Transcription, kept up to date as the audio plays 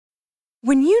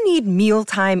When you need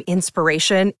mealtime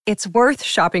inspiration, it's worth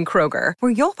shopping Kroger,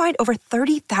 where you'll find over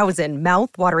 30,000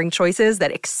 mouth-watering choices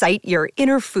that excite your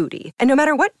inner foodie. And no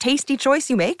matter what tasty choice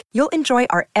you make, you'll enjoy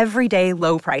our everyday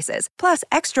low prices, plus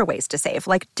extra ways to save,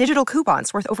 like digital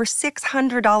coupons worth over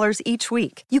 $600 each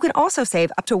week. You can also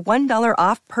save up to $1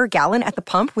 off per gallon at the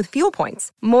pump with fuel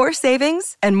points. More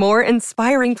savings and more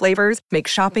inspiring flavors make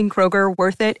shopping Kroger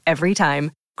worth it every time.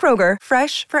 Kroger,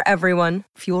 fresh for everyone.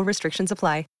 Fuel restrictions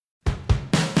apply.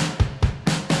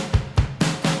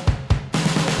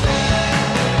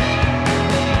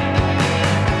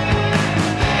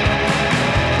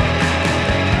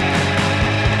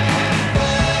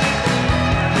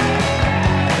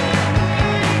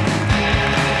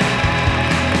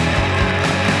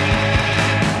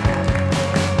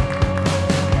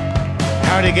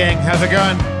 Howdy, gang. How's it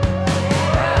going?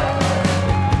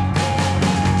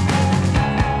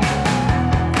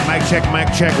 Mic check.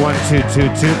 1, 2, 2, 2.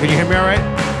 Can you hear me all right?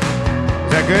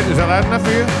 Is that good? Is that loud enough for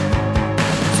you?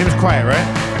 Seems quiet, right?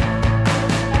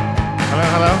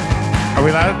 Hello? Are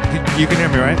we loud? You can hear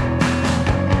me, right?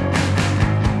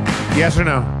 Yes or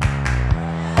no?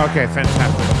 Okay,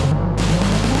 fantastic.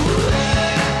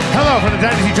 Hello from the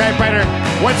Dynasty Typewriter.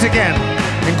 Once again,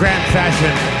 in grand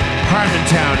fashion,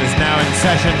 Harmontown is now in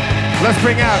session. Let's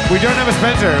bring out, we don't have a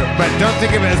Spencer, but don't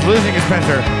think of it as losing a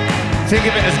Spencer. Think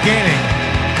of it as gaining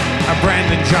a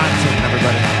Brandon Johnson,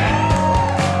 everybody.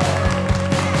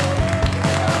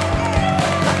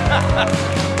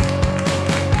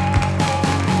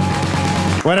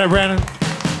 What up, Brandon?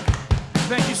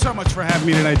 Thank you so much for having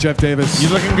me tonight, Jeff Davis. You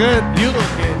looking good? You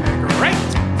looking great.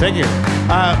 Thank you.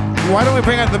 Why don't we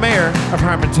bring out the mayor of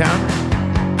Harmontown,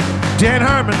 Dan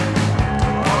Harmon.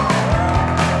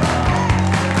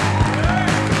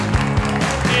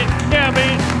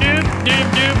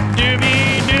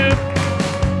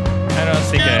 I don't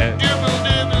think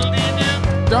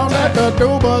Don't let the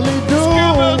doobly-doo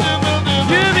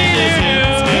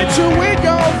hit you with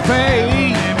your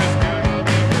face.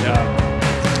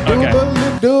 Okay.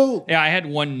 Doobly-doo. Yeah, I had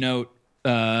one note.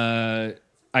 I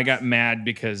got mad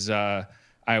because I'm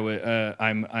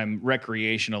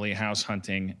recreationally house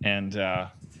hunting, and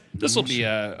this will be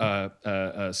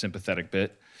a sympathetic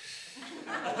bit.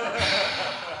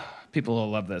 People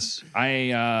will love this.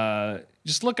 I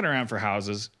just looking around for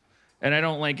houses, and I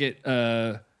don't like it.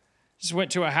 Just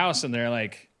went to a house, and they're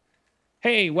like,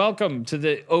 "Hey, welcome to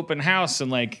the open house,"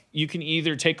 and like, you can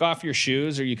either take off your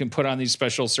shoes or you can put on these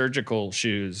special surgical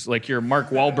shoes, like you're Mark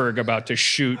Wahlberg about to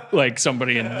shoot like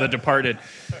somebody in The Departed.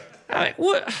 I'm like,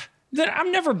 what?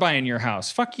 I'm never buying your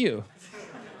house. Fuck you. I'm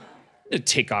gonna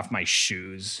take off my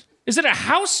shoes. Is it a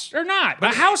house or not? A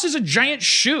house is a giant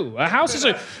shoe. A house is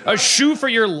a shoe for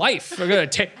your life. We're gonna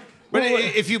take. But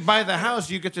if you buy the house,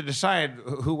 you get to decide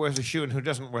who wears the shoe and who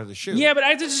doesn't wear the shoe. Yeah, but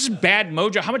this is bad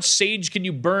mojo. How much sage can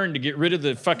you burn to get rid of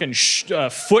the fucking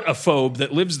footophobe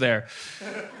that lives there?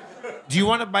 Do you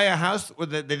want to buy a house where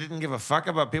they didn't give a fuck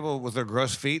about people with their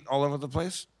gross feet all over the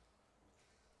place?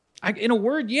 In a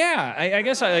word, yeah. I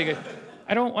guess I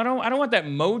don't want that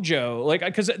mojo. Like,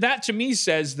 because that to me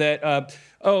says that.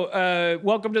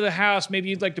 Welcome to the house. Maybe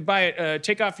you'd like to buy it.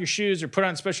 Take off your shoes or put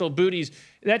on special booties.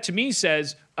 That to me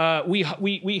says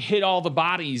we hid all the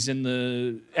bodies in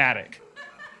the attic.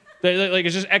 Like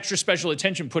it's just extra special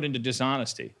attention put into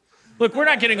dishonesty. Look, we're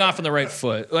not getting off on the right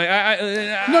foot. Like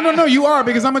No, you are,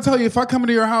 because I'm gonna tell you, if I come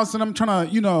into your house and I'm trying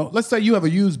to, let's say you have a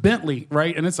used Bentley,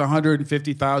 right, and it's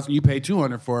 $150,000, you pay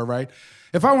 $200 for it, right?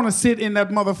 If I want to sit in that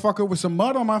motherfucker with some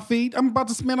mud on my feet, I'm about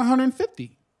to spend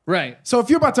 $150. Right. So if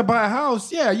you're about to buy a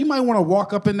house, yeah, you might want to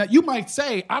walk up in that. You might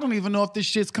say, I don't even know if this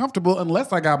shit's comfortable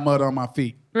unless I got mud on my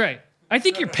feet. Right. I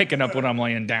think you're picking up what I'm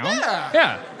laying down.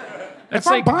 Yeah. That's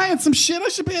if I'm buying some shit, I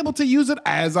should be able to use it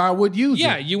as I would use it.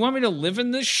 Yeah, you want me to live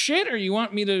in this shit, or you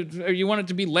want it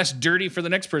to be less dirty for the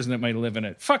next person that might live in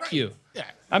it? Fuck you. Yeah.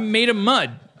 I'm made of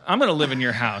mud. I'm gonna live in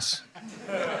your house.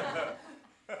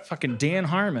 Fucking Dan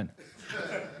Harmon.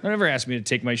 Don't ever ask me to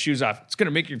take my shoes off. It's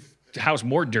gonna make your house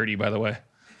more dirty, by the way.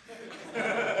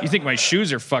 You think my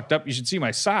shoes are fucked up? You should see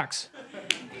my socks.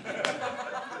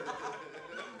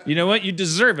 You know what? You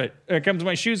deserve it. Here comes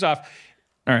my shoes off.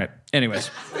 All right.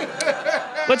 Anyways.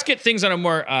 Let's get things on a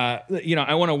more, I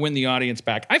want to win the audience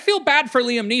back. I feel bad for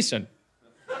Liam Neeson.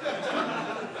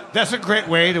 That's a great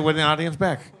way to win the audience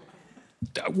back.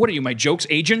 What are you, my jokes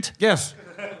agent? Yes.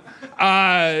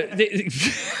 I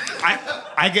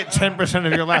get 10%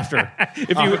 of your laughter.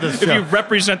 If you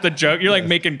represent the joke, you're like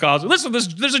making calls. Listen,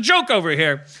 there's a joke over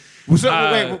here.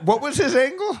 Wait, what was his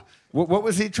angle? What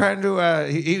was he trying to?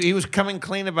 He was coming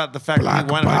clean about the fact that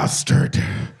he wanted. Bastard.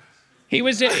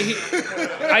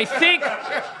 I think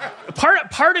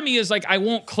part of me is like I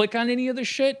won't click on any of the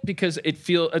shit because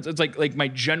it's like my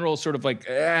general sort of like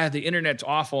the internet's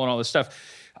awful and all this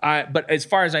stuff. But as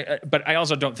far as I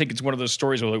also don't think it's one of those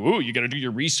stories where like, ooh, you got to do your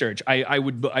research.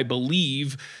 I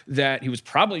believe that he was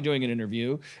probably doing an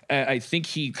interview. I think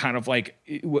he kind of like,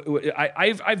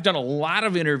 I've done a lot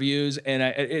of interviews,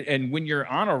 and when you're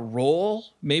on a roll,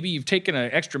 maybe you've taken an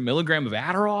extra milligram of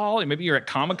Adderall, and maybe you're at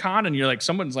Comic-Con and you're like,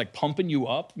 someone's like pumping you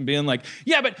up and being like,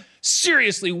 yeah, but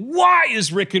seriously, why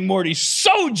is Rick and Morty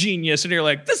so genius? And you're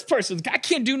like, this person, I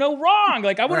can't do no wrong.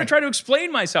 Like I want to try to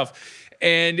explain myself.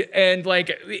 And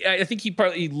like I think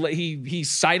he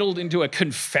sidled into a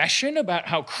confession about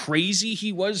how crazy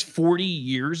he was 40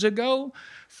 years ago.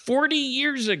 40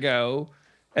 years ago,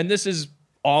 and this is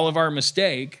all of our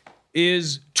mistake,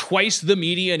 is twice the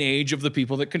median age of the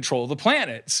people that control the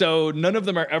planet. So none of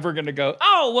them are ever going to go,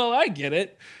 oh, well, I get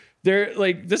it. They're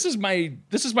like, this is my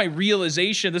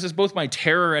realization. This is both my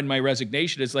terror and my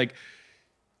resignation. It's like,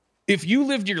 if you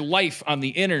lived your life on the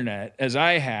internet as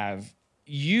I have,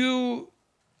 you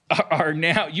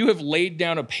have laid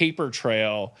down a paper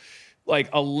trail, like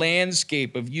a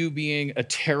landscape of you being a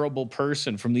terrible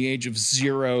person from the age of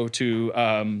 0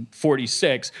 to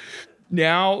 46.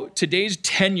 Now, today's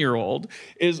 10-year-old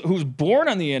who's born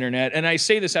on the internet, and I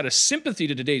say this out of sympathy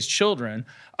to today's children,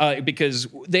 because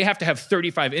they have to have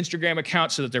 35 Instagram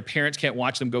accounts so that their parents can't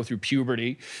watch them go through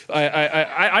puberty.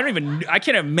 I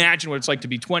can't imagine what it's like to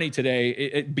be 20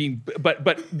 today.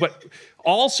 But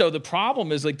also the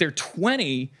problem is like they're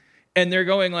 20 and they're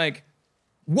going like,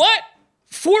 what?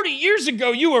 40 years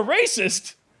ago you were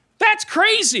racist? That's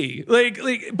crazy. Like,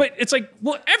 but it's like,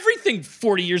 well, everything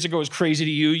 40 years ago was crazy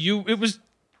to you.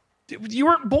 You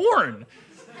weren't born.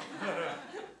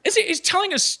 He's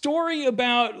telling a story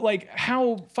about like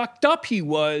how fucked up he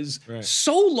was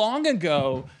so long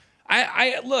ago.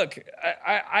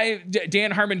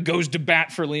 Dan Harmon goes to bat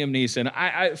for Liam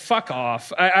Neeson. Fuck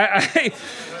off. I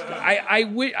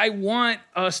want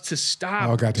us to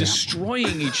stop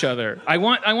destroying each other. I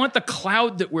want the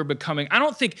cloud that we're becoming. I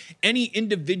don't think any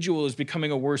individual is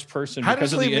becoming a worse person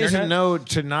because of the internet. How does Liam Neeson know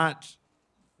to not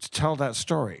tell that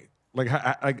story? Like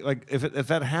if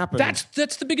that happens,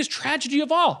 that's the biggest tragedy of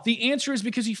all. The answer is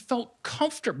because he felt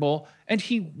comfortable and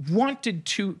he wanted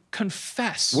to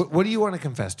confess. What do you want to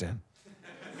confess, Dan?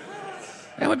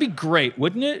 That would be great,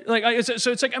 wouldn't it? Like,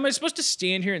 so it's like, am I supposed to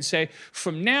stand here and say,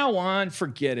 from now on,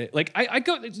 forget it? Like, I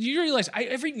go. You realize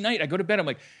every night I go to bed, I'm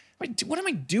like, what am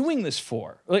I doing this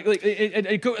for? Like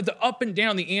I go the up and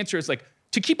down. The answer is like,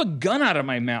 to keep a gun out of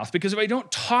my mouth, because if I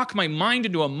don't talk my mind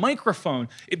into a microphone,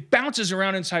 it bounces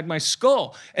around inside my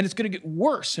skull, and it's going to get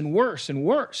worse and worse and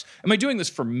worse. Am I doing this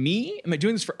for me? Am I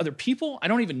doing this for other people? I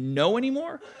don't even know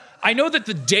anymore. I know that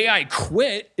the day I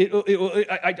quit,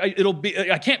 it'll be.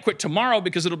 I can't quit tomorrow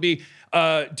because it'll be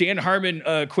Dan Harmon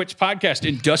quits podcast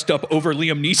and dust up over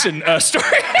Liam Neeson story.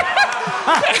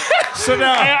 So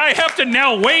now I have to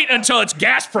now wait until it's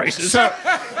gas prices. So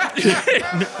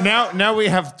now we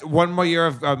have one more year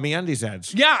of MeUndies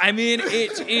ads. Yeah, I mean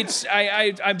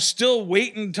I'm still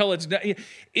waiting until it's done.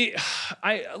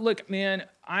 Look, man,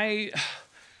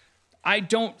 I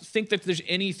don't think that there's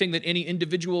anything that any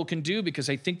individual can do, because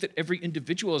I think that every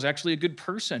individual is actually a good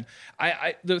person.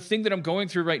 The thing that I'm going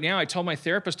through right now, I tell my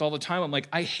therapist all the time, I'm like,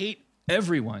 I hate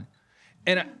everyone,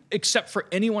 except for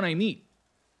anyone I meet.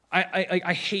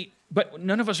 I hate, but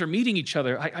none of us are meeting each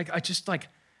other. I just like,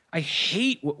 I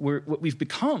hate what we've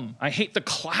become. I hate the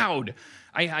cloud.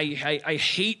 I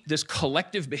hate this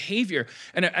collective behavior.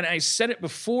 And I said it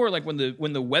before, like when the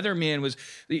weatherman was,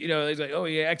 he's like, oh,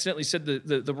 he accidentally said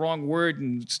the wrong word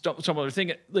and some other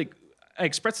thing. Like, I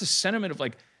expressed the sentiment of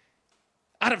like,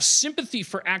 out of sympathy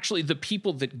for actually the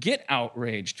people that get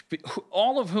outraged,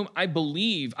 all of whom I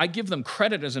believe, I give them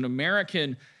credit as an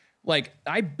American. Like,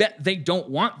 I bet they don't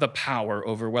want the power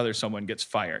over whether someone gets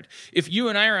fired. If you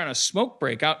and I are on a smoke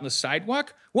break out in the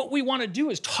sidewalk, what we want to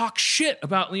do is talk shit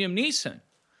about Liam Neeson.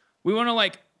 We want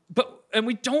to and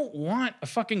we don't want a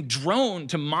fucking drone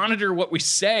to monitor what we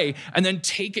say and then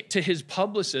take it to his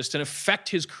publicist and affect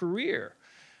his career.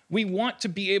 We want to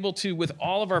be able to, with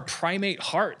all of our primate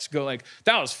hearts, go like,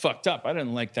 that was fucked up. I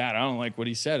didn't like that. I don't like what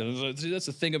he said. That's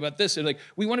the thing about this. And like,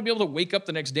 we want to be able to wake up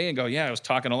the next day and go, yeah, I was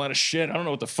talking a lot of shit. I don't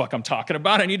know what the fuck I'm talking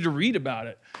about. I need to read about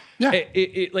it. Yeah,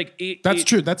 that's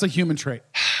true. That's a human trait.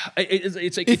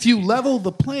 It's like, if you level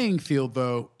the playing field,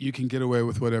 though, you can get away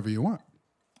with whatever you want.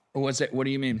 What do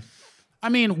you mean? I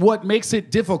mean, what makes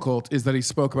it difficult is that he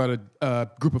spoke about a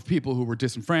group of people who were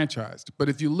disenfranchised. But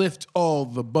if you lift all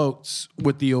the boats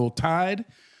with the old tide,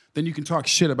 then you can talk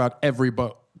shit about every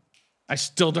boat. I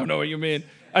still don't know what you mean.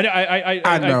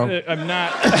 I know. I'm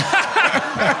not.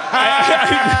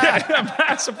 I'm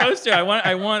not supposed to. I want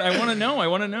to know. I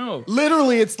want to know.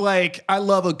 Literally, it's like, I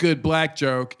love a good black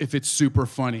joke if it's super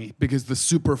funny, because the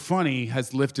super funny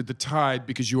has lifted the tide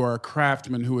because you are a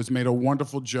craftsman who has made a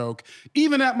wonderful joke,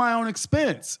 even at my own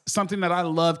expense, something that I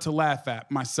love to laugh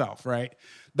at myself, right?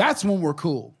 That's when we're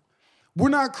cool. We're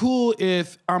not cool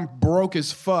if I'm broke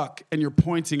as fuck and you're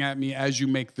pointing at me as you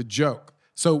make the joke.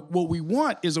 So what we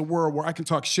want is a world where I can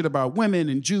talk shit about women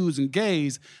and Jews and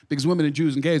gays, because women and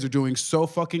Jews and gays are doing so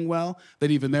fucking well that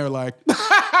even they're like,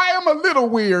 I am a little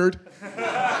weird.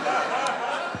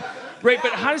 Right,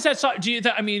 but how does that solve? Do you?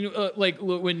 Like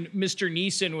when Mr.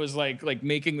 Neeson was like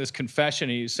making this confession,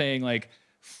 he was saying like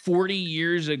 40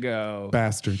 years ago,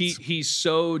 bastards. He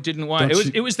so didn't want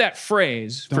it was that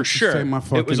phrase for sure. Say my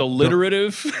fucking, it was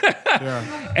alliterative,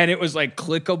 yeah. And it was like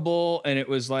clickable, and it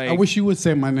was like. I wish you would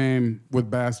say my name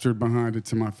with bastard behind it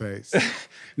to my face.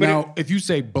 Now, if you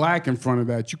say black in front of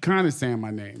that, you kind of saying my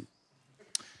name.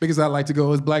 Because I like to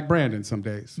go as Black Brandon some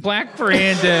days. Black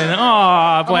Brandon.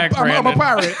 Aw, Black Brandon. I'm a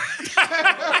pirate.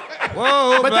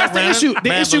 Whoa, But Black that's the issue.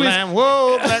 The issue is,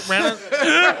 whoa, Black Brandon.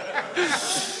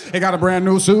 they got a brand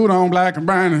new suit on, Black and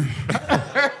Brandon.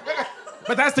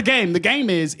 But that's the game. The game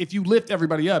is, if you lift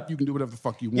everybody up, you can do whatever the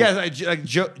fuck you want. Yeah, like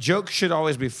jokes should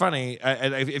always be funny.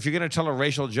 And if you're gonna tell a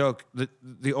racial joke,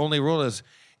 the only rule is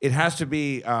it has to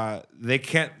be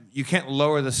you can't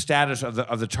lower the status of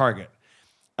the target.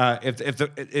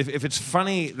 If it's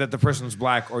funny that the person's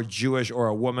black or Jewish or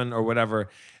a woman or whatever,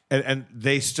 and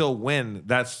they still win,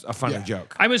 that's a funny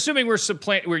joke. I'm assuming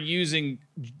we're using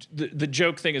the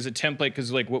joke thing as a template because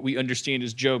like what we understand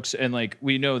is jokes, and like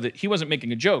we know that he wasn't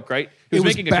making a joke, right? He was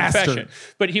making a confession,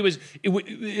 but he was.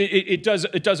 It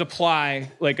does apply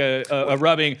like a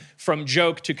rubbing from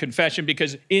joke to confession,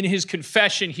 because in his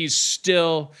confession he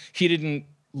didn't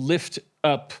lift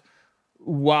up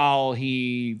while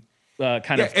he.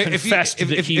 Kind of confessed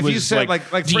that he was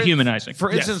like dehumanizing. For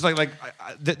instance,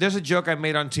 there's a joke I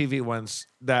made on TV once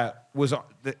that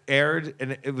aired,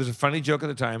 and it was a funny joke at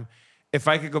the time. If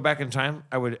I could go back in time,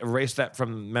 I would erase that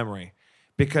from memory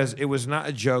because it was not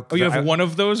a joke. Oh, you have one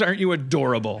of those? Aren't you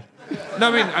adorable?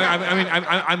 No,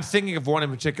 I'm thinking of one in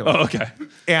particular. Oh, okay.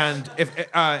 And if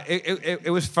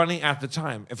it was funny at the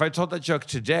time. If I told that joke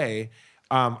today,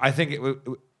 I think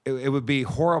it would be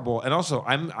horrible. And also,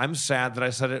 I'm sad that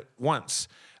I said it once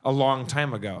a long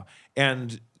time ago.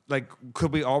 And like,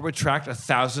 could we all retract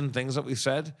 1,000 things that we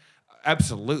said?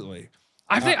 Absolutely.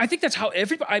 I think that's how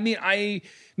everybody. I mean,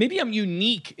 maybe I'm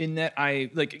unique in that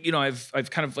I've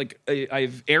kind of like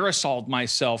I've aerosoled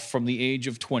myself from the age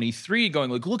of 23, going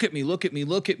like, look at me, look at me,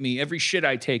 look at me. Every shit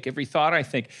I take, every thought I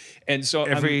think, and so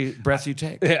every breath you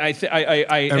take,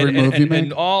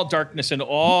 and all darkness and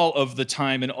all of the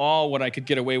time and all what I could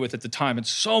get away with at the time, and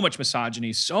so much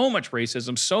misogyny, so much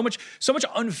racism, so much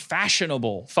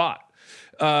unfashionable thought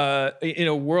in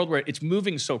a world where it's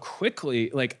moving so quickly.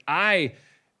 Like I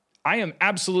am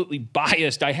absolutely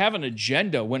biased. I have an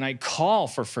agenda when I call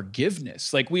for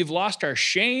forgiveness. Like, we've lost our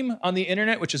shame on the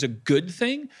internet, which is a good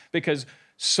thing because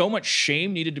so much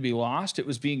shame needed to be lost. It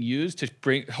was being used to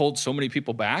hold so many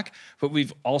people back. But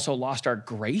we've also lost our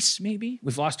grace. Maybe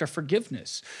we've lost our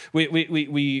forgiveness. We are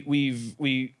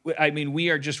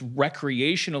just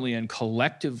recreationally and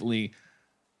collectively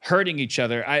hurting each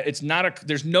other.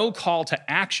 There's no call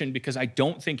to action because I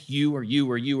don't think you or you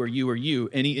or you or you or you,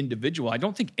 any individual, I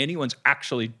don't think anyone's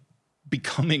actually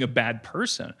becoming a bad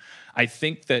person. I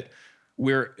think that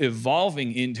we're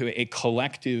evolving into a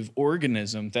collective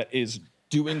organism that is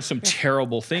doing some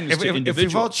terrible things to individuals. If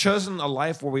we've all chosen a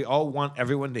life where we all want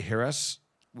everyone to hear us,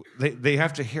 they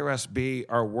have to hear us be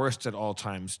our worst at all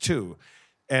times too.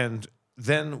 And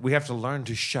then we have to learn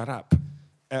to shut up.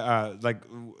 Like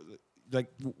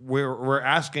we're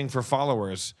asking for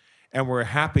followers, and we're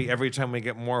happy every time we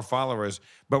get more followers,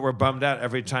 but we're bummed out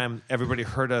every time everybody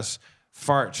heard us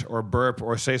fart or burp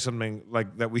or say something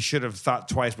like that we should have thought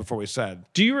twice before we said.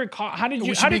 Do you recall how did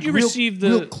you receive the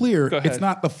real clear? It's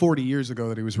not the 40 years ago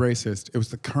that he was racist. It was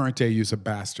the current day use of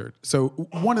bastard. So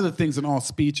one of the things in all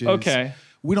speeches,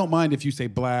 we don't mind if you say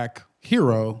black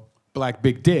hero, black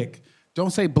big dick.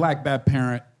 Don't say black bad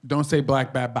parent. Don't say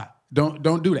black bad bot. Don't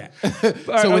do that.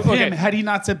 So with him, had he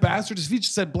not said bastards, if he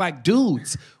just said black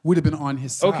dudes, would have been on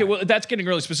his side. Okay, well, that's getting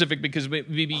really specific because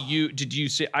maybe did you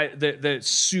say the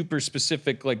super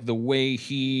specific, like the way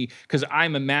because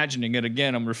I'm imagining it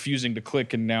again, I'm refusing to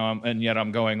click and yet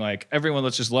I'm going like, everyone,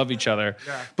 let's just love each other.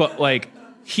 Yeah. But like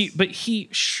he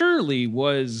surely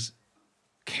was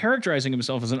characterizing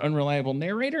himself as an unreliable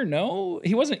narrator. No,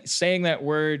 he wasn't saying that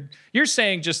word. You're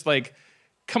saying just like,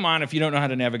 come on, if you don't know how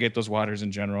to navigate those waters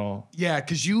in general. Yeah,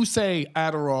 because you say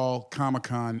Adderall,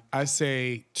 Comic-Con. I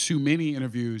say too many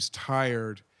interviews,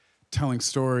 tired, telling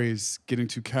stories, getting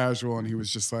too casual. And he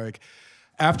was just like,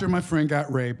 after my friend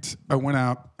got raped, I went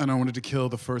out and I wanted to kill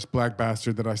the first black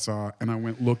bastard that I saw, and I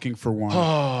went looking for one.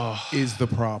 Is the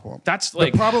problem. That's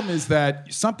like... The problem is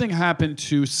that something happened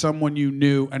to someone you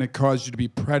knew and it caused you to be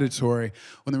predatory,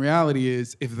 when the reality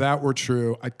is, if that were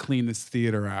true, I'd clean this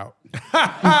theater out.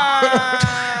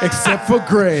 Except for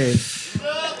Greg.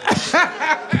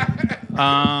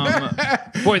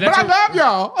 Boy, But I love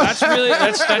y'all.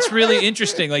 That's really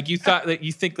interesting. Like you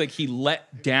think like he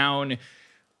let down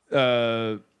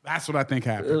That's what I think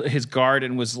happened. his guard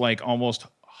and was like almost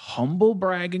humble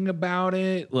bragging about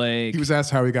it. Like He was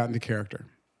asked how he got into character.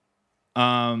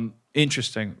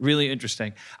 Interesting, really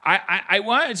interesting. I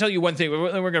want to tell you one thing.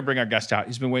 We're going to bring our guest out.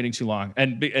 He's been waiting too long,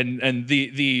 and the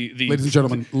Ladies and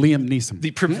gentlemen, Liam Neeson.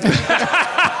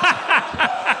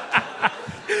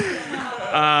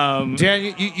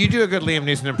 Dan, you do a good Liam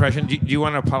Neeson impression. Do you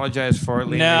want to apologize for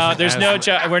Liam Neeson? No, there's no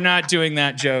joke. We're not doing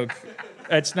that joke.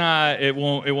 It's not. It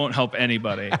won't help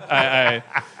anybody.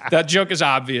 That joke is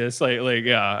obvious. Like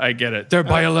yeah, I get it. They're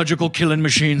biological killing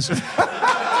machines.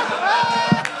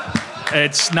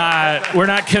 It's not. We're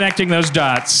not connecting those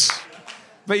dots.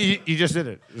 But you just did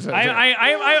it.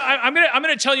 I'm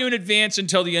gonna tell you in advance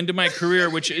until the end of my career,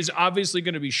 which is obviously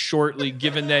going to be shortly,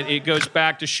 given that it goes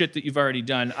back to shit that you've already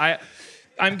done.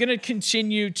 I'm gonna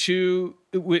continue to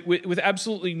with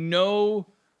absolutely no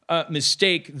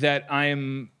mistake that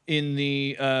I'm in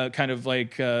the kind of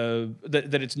like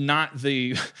that it's not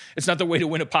the way to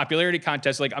win a popularity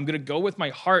contest. Like I'm gonna go with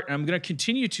my heart, and I'm gonna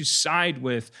continue to side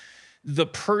with the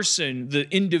person, the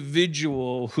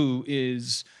individual who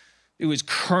is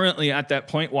currently at that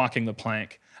point walking the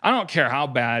plank. I don't care how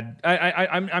bad.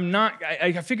 I'm not.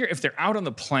 I figure if they're out on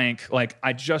the plank, like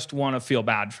I just want to feel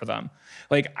bad for them.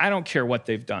 Like I don't care what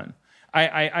they've done.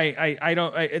 I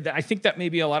don't. I think that may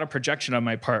be a lot of projection on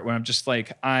my part when I'm just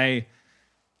like I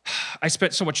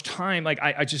spent so much time. Like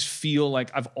I just feel like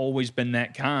I've always been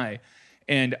that guy,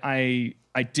 and I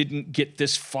didn't get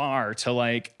this far to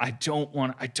like I don't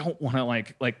want to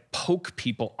like poke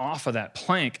people off of that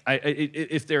plank.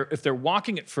 If they're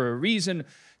walking it for a reason,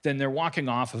 then they're walking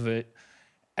off of it.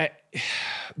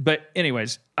 But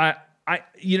anyways, I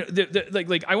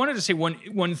wanted to say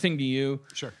one thing to you.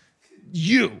 Sure.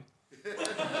 You.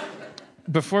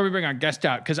 Before we bring our guest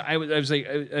out, because I was like,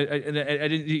 I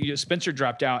didn't. Spencer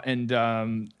dropped out, and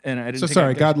I didn't. So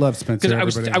sorry. God loves Spencer.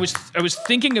 Because I was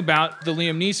thinking about the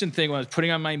Liam Neeson thing when I was putting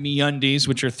on my MeUndies,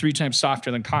 which are 3 times softer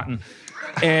than cotton,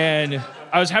 and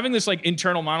I was having this like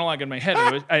internal monologue in my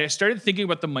head. I started thinking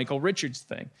about the Michael Richards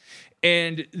thing,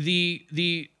 and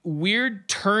the weird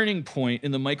turning point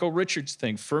in the Michael Richards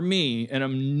thing for me.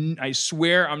 And I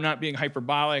swear I'm not being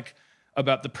hyperbolic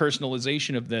about the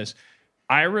personalization of this.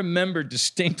 I remember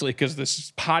distinctly, because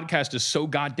this podcast is so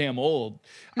goddamn old,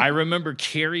 I remember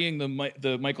carrying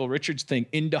the Michael Richards thing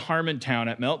into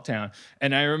Harmontown at Meltdown.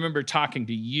 And I remember talking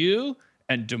to you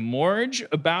and DeMorge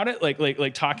about it,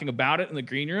 like talking about it in the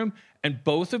green room. And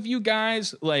both of you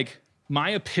guys, like,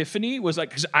 my epiphany was like,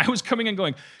 because I was coming and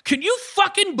going, can you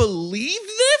fucking believe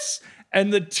this?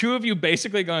 And the two of you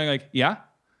basically going like, yeah.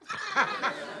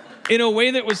 In a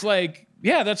way that was like,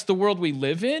 yeah, that's the world we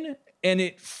live in. And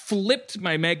it flipped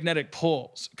my magnetic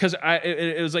poles, because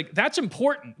it was like, that's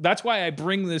important. That's why I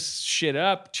bring this shit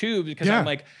up too, because I'm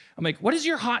like, what is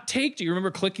your hot take? Do you remember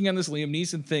clicking on this Liam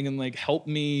Neeson thing and like help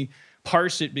me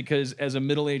parse it? Because as a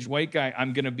middle-aged white guy,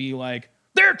 I'm gonna be like,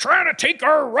 they're trying to take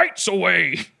our rights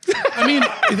away. I mean,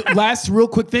 last real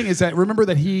quick thing is that remember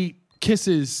that he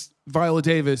kisses Viola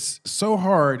Davis so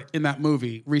hard in that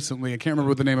movie recently. I can't remember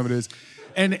what the name of it is.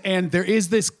 And there is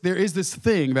this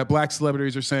thing that black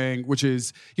celebrities are saying, which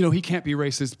is, you know, he can't be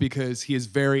racist because he is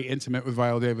very intimate with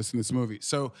Viola Davis in this movie.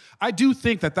 So I do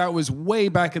think that was way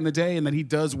back in the day, and that he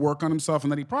does work on himself,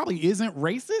 and that he probably isn't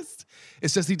racist.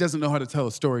 It's just he doesn't know how to tell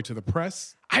a story to the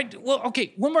press.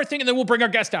 Okay, one more thing, and then we'll bring our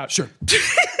guest out. Sure.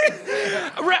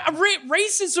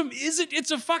 Racism isn't.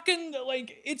 It's a fucking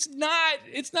like. It's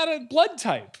not a blood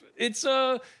type. It's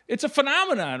a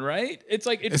phenomenon, right? It's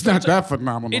not that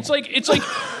phenomenal. It's like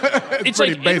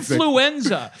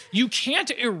influenza. You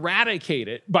can't eradicate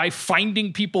it by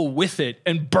finding people with it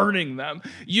and burning them.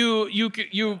 You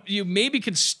maybe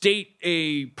can state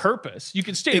a purpose. You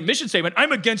can state a mission statement.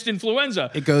 I'm against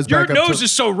influenza. It goes Your back up nose to-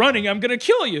 is so running, I'm going to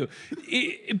kill you.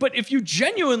 But if you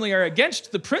genuinely are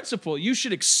against the principle, you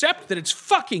should accept that it's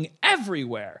fucking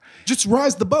everywhere. Just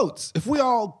rise the boats. If we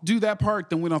all do that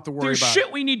part, then we don't have to worry There's about shit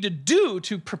it. we need to do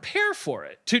to prepare for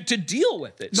it, to deal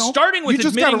with it. No, Starting with you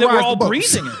just admitting gotta that we're rise all the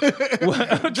boats. breathing it.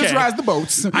 Well, Just okay. rise the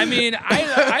boats. I mean,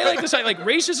 I like this. Like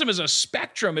racism is a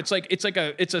spectrum. It's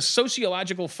a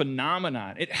sociological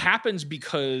phenomenon. It happens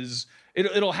because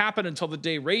it'll happen until the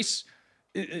day race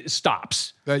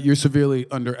stops. That you're severely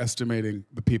underestimating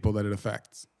the people that it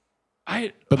affects.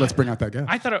 But let's bring out that guy.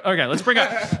 I thought, okay, let's bring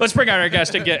out our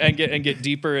guest and get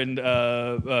deeper and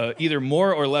either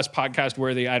more or less podcast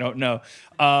worthy. I don't know.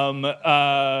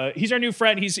 He's our new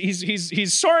friend.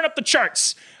 He's soaring up the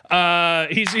charts.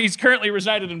 He's currently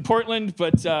resided in Portland,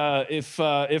 but if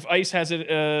ICE has it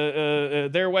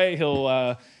their way,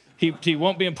 he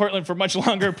won't be in Portland for much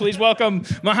longer. Please welcome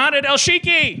Mohanad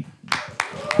Elshieky.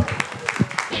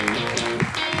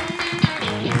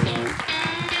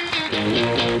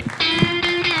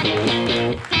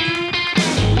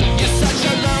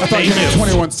 I thought you meant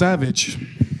 21 Savage.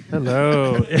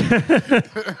 Hello.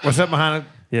 What's up, Mohanad?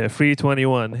 Yeah, Free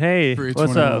 21. Hey, Free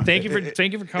what's 21. up? Thank you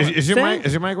for coming. Is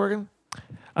your mic working?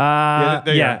 there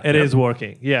you Yeah, are. it is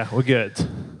working. Yeah, we're good.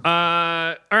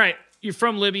 All right, you're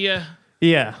from Libya,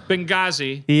 Yeah.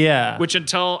 Benghazi. Yeah. Which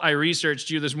until I researched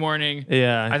you this morning,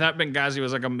 Yeah. I thought Benghazi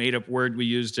was like a made-up word we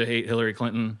used to hate Hillary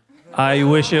Clinton. I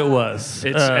wish it was.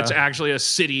 It's actually a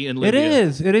city in It Libya.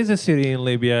 is. It is a city in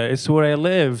Libya. It's where I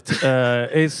lived.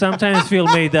 It sometimes feel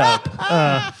made up.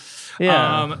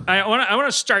 Yeah. I want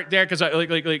to start there because I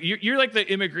like you're like the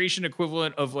immigration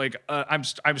equivalent of like I'm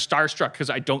starstruck because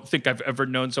I don't think I've ever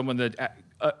known someone that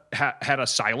had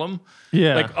asylum.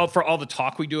 Yeah. Like for all the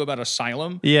talk we do about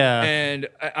asylum. Yeah. And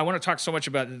I want to talk so much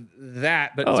about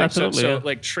that, but Oh, it's like, absolutely, so yeah.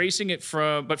 like tracing it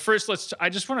from. But first, I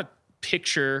just want to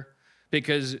picture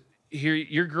because here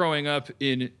you're growing up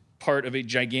in part of a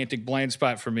gigantic blind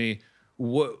spot for me.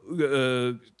 What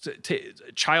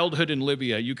childhood in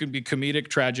Libya? You can be comedic,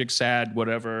 tragic, sad,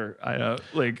 whatever. I know,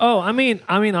 like. Oh, I mean,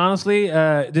 honestly,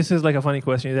 this is like a funny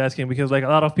question you're asking because like a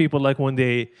lot of people like when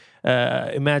they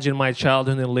imagine my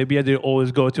childhood in Libya, they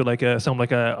always go to like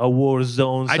a war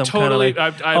zone. I some totally.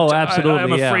 kind of like, absolutely.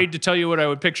 I'm yeah. afraid to tell you what I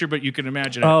would picture, but you can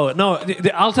imagine it. Oh no,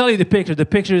 I'll tell you the picture. The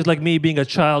picture is like me being a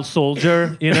child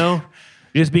soldier, you know,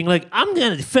 just being like, I'm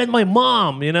gonna defend my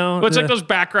mom, you know. But it's like those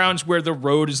backgrounds where the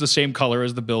road is the same color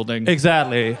as the building.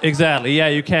 Exactly. Yeah,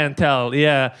 you can't tell.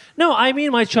 Yeah. No, I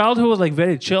mean my childhood was like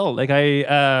very chill. Like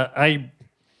But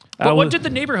what did the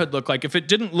neighborhood look like? If it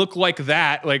didn't look like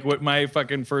that, like what my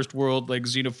fucking first world like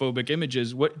xenophobic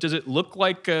images, what does it look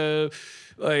like? The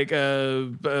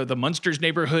Munsters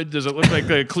neighborhood? Does it look like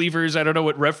the Cleavers? I don't know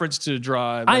what reference to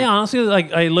draw. Like, I honestly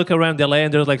I look around LA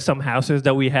and there's like some houses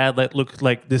that we had that looked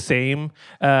like the same.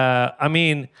 I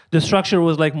mean the structure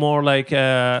was like more like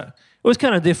it was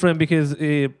kind of different because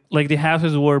like the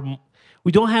houses were.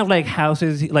 We don't have like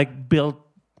houses like built.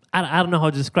 I don't know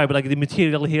how to describe it. Like the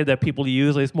material here that people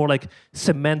use, it's more like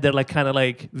cement. They're like kind of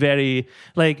like very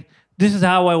like. This is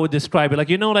how I would describe it. Like,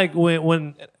 you know, like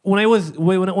when I was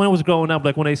growing up,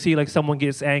 like when I see like someone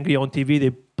gets angry on TV,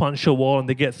 they punch a wall and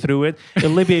they get through it.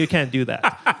 In Libya, you can't do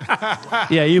that.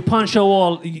 Yeah, you punch a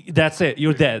wall, that's it.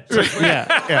 You're dead.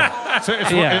 Yeah. Yeah. So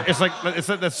it's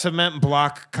like the cement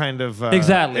block kind of.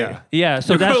 Exactly. Yeah.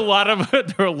 So there that's were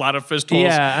a lot of fist holes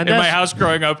Yeah, and in my that's- house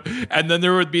growing up, and then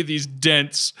there would be these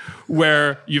dents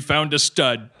where you found a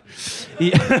stud.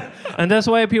 yeah. And that's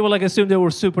why people like assume they were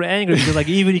super angry because like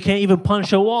even you can't even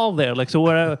punch a wall there. Like so,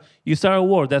 where you start a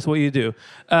war, that's what you do.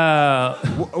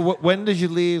 When did you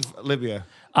leave Libya?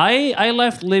 I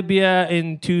left Libya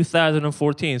in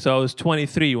 2014, so I was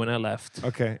 23 when I left.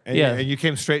 Okay. And Yeah. And you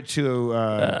came straight to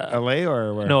LA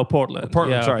or where? No, Portland.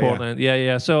 Portland, Yeah, sorry, yeah. Portland.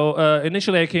 Yeah. So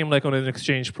initially, I came like on an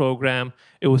exchange program.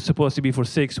 It was supposed to be for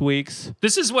 6 weeks.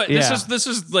 This is what Yeah. this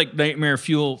is like nightmare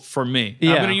fuel for me.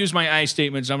 Yeah. I'm going to use my I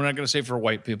statements. I'm not going to say for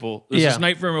white people. This Yeah. is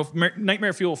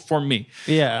nightmare fuel for me.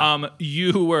 Yeah.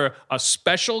 You were a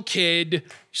special kid,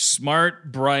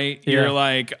 smart, bright. Yeah. You're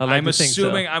like I like I'm to think so.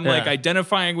 assuming I'm like Yeah.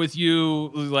 identifying with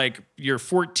you. Like you're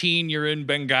 14. You're in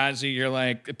Benghazi. You're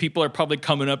like people are probably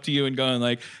coming up to you and going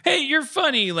like, "Hey, you're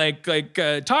funny." Like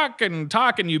talk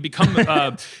and you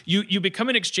become you become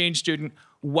an exchange student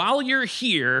while you're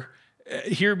here.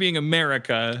 Here being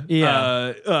America,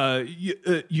 Yeah.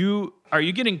 you are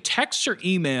you getting texts or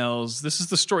emails? This is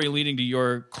the story leading to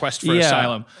your quest for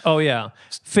asylum Oh yeah.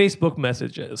 Facebook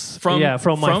messages from my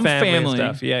family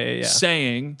and stuff. Yeah.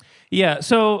 saying Yeah.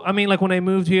 So I mean, like when I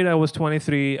moved here, I was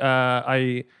 23.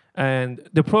 And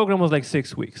the program was like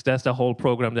 6 weeks. That's the whole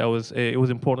program. It was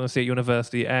in Portland State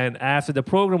University. And after the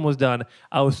program was done,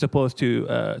 I was supposed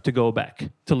to go back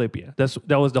to Libya.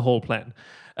 That was the whole plan.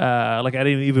 Like I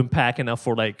didn't even pack enough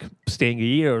for like staying a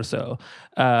year or so.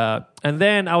 And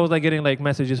then I was like getting like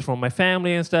messages from my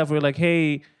family and stuff. We're like,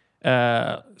 hey,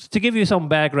 to give you some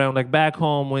background, like back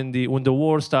home when the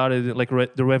war started, like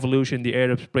the revolution, the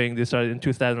Arab Spring, they started in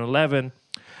 2011.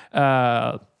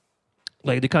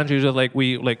 Like the country was like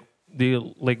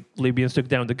the Libyans took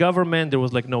down the government. There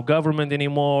was like no government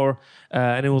anymore,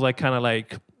 and it was like kind of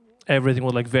like everything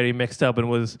was like very mixed up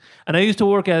and I used to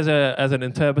work as an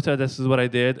interpreter. This is what I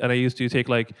did, and I used to take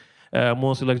like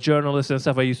mostly like journalists and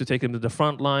stuff. I used to take them to the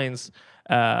front lines.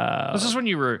 This is when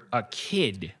you were a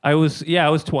kid. I was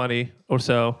 20 or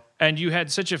so, and you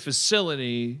had such a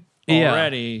facility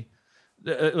already.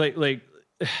 Like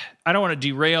I don't want to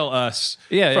derail us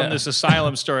from this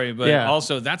asylum story, but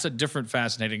also that's a different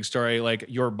fascinating story. Like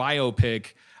your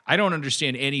biopic, I don't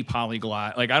understand any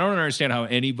polyglot. Like I don't understand how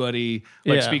anybody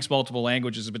speaks multiple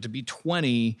languages, but to be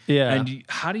 20, and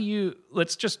how do you?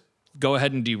 Let's just go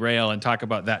ahead and derail and talk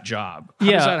about that job.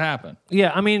 How does that happen?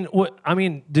 Yeah, I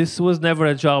mean, this was never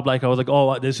a job like I was like,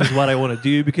 oh, this is what I want to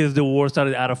do, because the war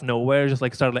started out of nowhere, just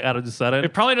like started like out of the sudden.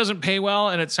 It probably doesn't pay well,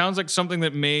 and it sounds like something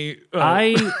that may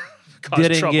I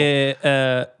didn't trouble.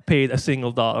 get paid a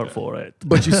single dollar for it.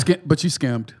 But you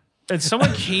skimmed. And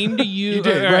someone came to you. You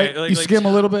did, right? Like, you skim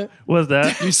a little bit. What's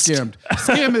that? You skimmed.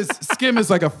 Skim is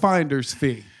like a finder's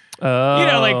fee. You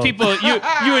know, like people,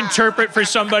 you interpret for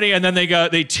somebody, and then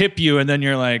they tip you, and then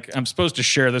you're like, I'm supposed to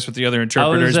share this with the other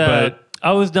interpreters, but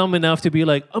I was dumb enough to be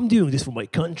like, I'm doing this for my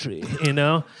country, you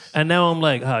know? And now I'm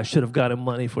like, I should have gotten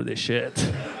money for this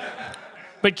shit.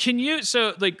 But can you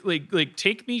like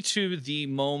take me to the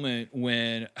moment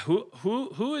when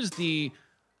who is the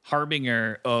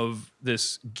harbinger of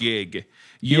this gig?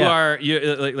 You are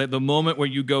like the moment where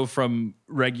you go from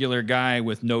regular guy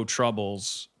with no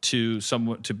troubles to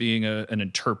being an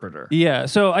interpreter. Yeah,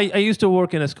 so I used to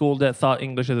work in a school that taught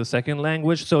English as a second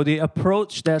language. So they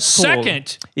approached that school.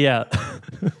 Second? Yeah.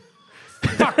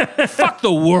 Fuck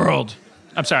the world.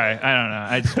 I'm sorry.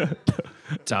 I don't know.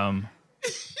 Dumb.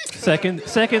 Second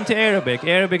to Arabic.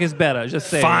 Arabic is better. Just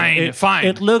say fine.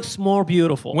 It looks more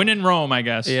beautiful. When in Rome, I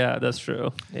guess. Yeah, that's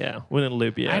true. Yeah, when in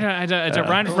Libya.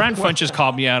 Ron Funch has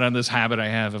called me out on this habit I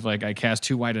have of like I cast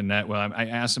too wide a net. Well, I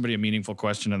ask somebody a meaningful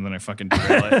question and then I fucking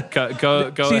derail it. Go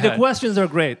See, ahead. the questions are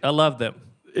great. I love them.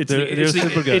 They're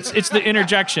super good. It's the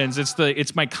interjections.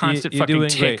 It's my constant fucking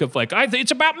tick great. of like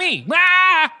it's about me.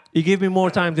 Ah! You give me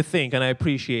more time to think, and I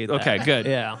appreciate that. Okay, good.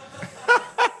 Yeah.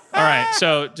 All right,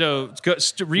 so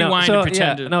rewind and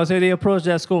pretend. So they approached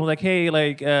that school like, hey,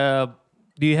 like,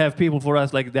 do you have people for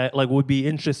us like that, like would be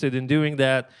interested in doing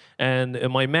that? And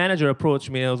my manager approached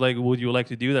me. And I was like, would you like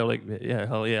to do that? I'm like, yeah,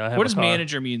 hell yeah. I have what does car.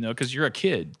 manager mean though? Because you're a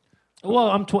kid.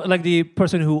 Well, I'm like the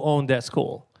person who owned that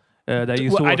school that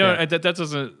used to work there. That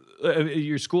doesn't.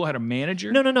 Your school had a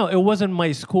manager? No. It wasn't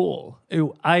my school.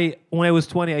 When I was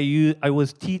 20, I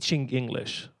was teaching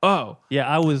English. Oh, yeah.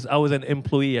 I was an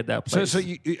employee at that place. So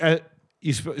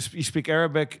you speak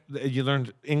Arabic. You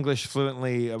learned English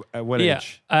fluently at what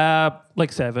age?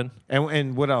 Like 7.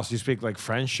 And what else? You speak like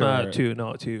French or 2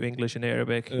 English and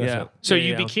Arabic. Yeah. So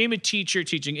you became a teacher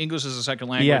teaching English as a second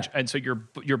language, and so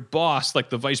your boss, like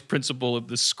the vice principal of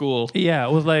the school,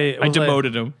 it was like I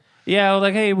demoted him. Yeah, I was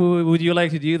like, hey, would you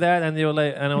like to do that? And they were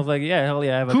like, and I was like, yeah, hell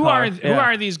yeah, I have a car. Who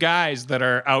are these guys that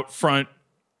are out front?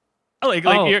 Like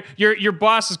your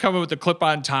boss is coming with a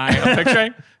clip-on tie. I'm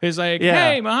picturing. He's like,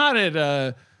 hey,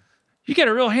 Mohamed, you get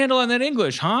a real handle on that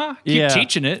English, huh? Keep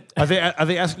teaching it. Are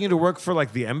they asking you to work for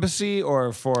like the embassy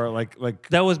or for like?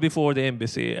 That was before the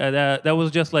embassy. That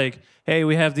was just like, hey,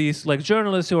 we have these like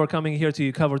journalists who are coming here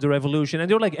to cover the revolution, and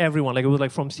they were like everyone, like it was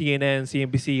like from CNN,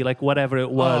 CNBC, like whatever it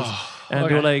was, and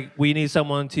they were like, we need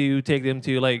someone to take them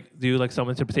to like do like some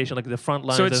interpretation, like the front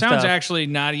lines. So it sounds actually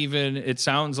not even. It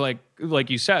sounds like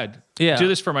you said, do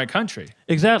this for my country.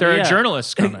 Exactly. There are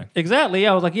journalists coming. Exactly.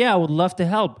 Yeah, I was like, I would love to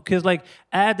help, because like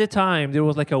at the time there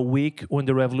was like a week when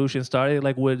the revolution started,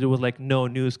 like where there was like no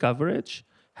news coverage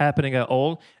happening at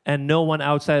all, and no one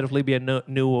outside of Libya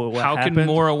knew what happened. How can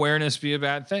more awareness be a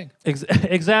bad thing?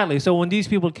 Exactly. So when these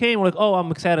people came, we're like, oh, I'm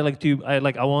excited.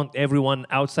 I want everyone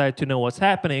outside to know what's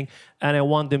happening, and I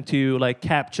want them to like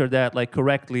capture that like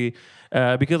correctly,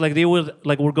 because like they were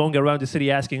like we're going around the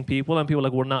city asking people, and people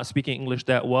like were not speaking English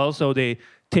that well, so they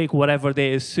take whatever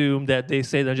they assume that they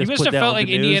say, and You just must put have that felt on like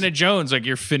the news. Indiana Jones, like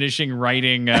you're finishing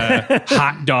writing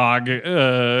hot dog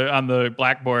on the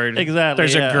blackboard. Exactly,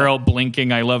 There's yeah. a girl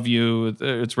blinking, "I love you."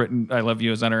 It's written, "I love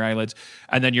you" is on her eyelids.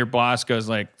 And then your boss goes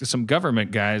like, some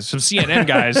government guys, some CNN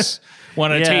guys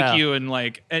want to Yeah. take you and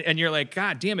like, and you're like,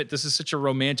 God damn it, this is such a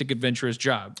romantic, adventurous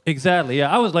job. Exactly. Yeah,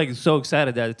 I was like so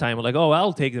excited at the time. I'm like, oh,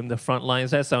 I'll take them to the front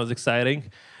lines. That sounds exciting.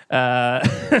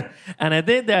 And I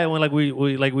did that when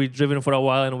we driven for a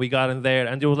while and we got in there,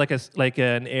 and there was like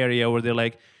an area where they're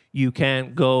like, you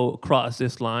can't go across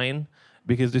this line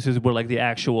because this is where like the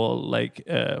actual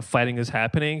fighting is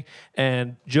happening.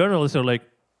 And journalists are like,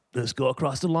 let's go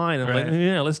across the line. I'm like, Right.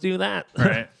 yeah, let's do that.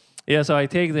 Right. Yeah, so I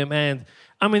take them, and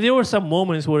I mean, there were some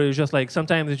moments where it was just like,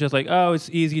 sometimes it's just like, oh, it's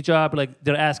easy job. Like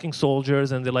they're asking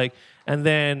soldiers, and they're like, and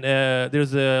then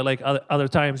there's like other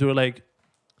times where like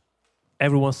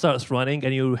everyone starts running,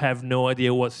 and you have no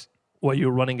idea what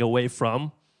you're running away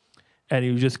from, and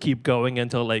you just keep going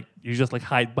until like you just like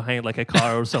hide behind like a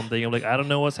car or something. I'm like, I don't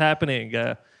know what's happening.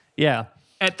 Yeah.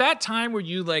 At that time, were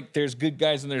you like, there's good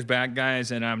guys and there's bad guys,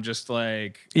 and I'm just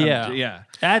like, Yeah.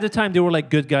 At the time, there were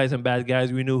like good guys and bad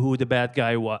guys. We knew who the bad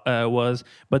guy was.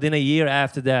 But then a year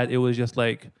after that, it was just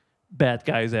like bad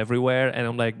guys everywhere. And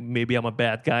I'm like, maybe I'm a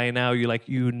bad guy now.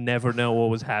 You never know what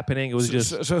was happening. It was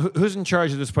just So who's in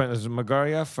charge at this point? Is it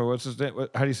Magariev or what's his name?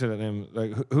 How do you say that name?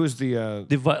 Like who's the?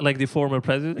 the former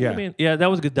president. Yeah. I mean, yeah,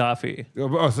 that was Gaddafi.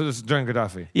 Oh, so this is during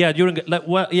Gaddafi. Yeah, during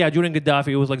Gaddafi,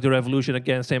 it was like the revolution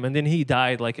against him, and then he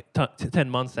died like 10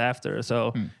 months after.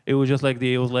 So it was just like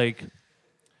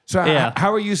So Yeah.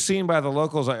 how are you seen by the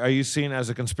locals? Are you seen as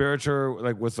a conspirator,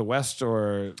 like with the West,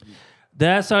 or?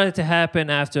 That started to happen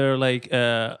after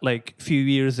like few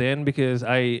years in, because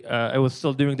I was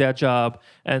still doing that job,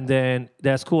 and then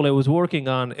that school I was working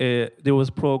on, there was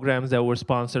programs that were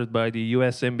sponsored by the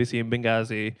U.S. Embassy in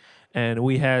Benghazi, and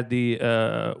we had the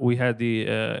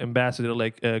ambassador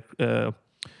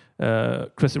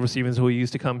Christopher Stevens, who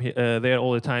used to come there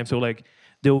all the time. So like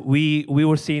we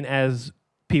were seen as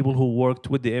people who worked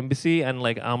with the embassy, and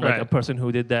like I'm like Right. a person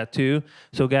who did that too.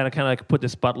 So kind of like put the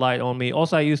spotlight on me.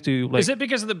 Also, I used to like. Is it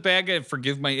because of the bad guy?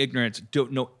 Forgive my ignorance.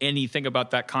 Don't know anything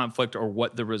about that conflict or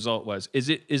what the result was.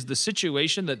 Is the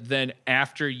situation that then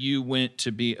after you went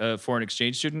to be a foreign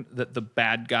exchange student, that the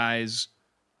bad guys,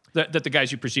 that the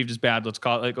guys you perceived as bad, let's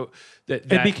call it, like that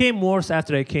It became worse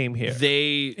after I came here.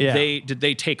 did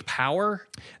they take power?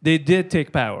 They did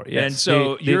take power, yes. And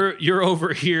so you're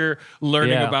over here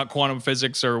learning Yeah. about quantum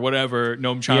physics or whatever,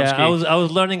 Noam Chomsky. Yeah, I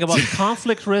was learning about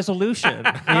conflict resolution.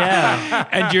 Yeah.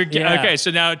 And you're Yeah. okay.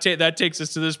 So now that takes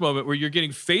us to this moment where you're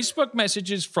getting Facebook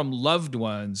messages from loved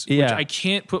ones, which Yeah. I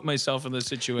can't put myself in this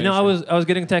situation. No, I was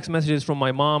getting text messages from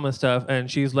my mom and stuff, and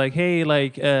she's like, "Hey,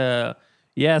 like,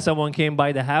 yeah, someone came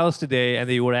by the house today, and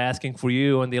they were asking for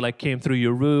you, and they like came through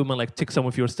your room and like took some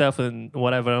of your stuff and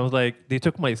whatever." I was like, "They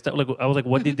took my stuff." Like, I was like,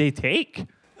 "What did they take?"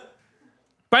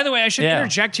 By the way, I should Yeah.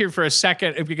 interject here for a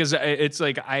second because it's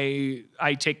like I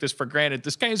take this for granted.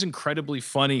 This guy is incredibly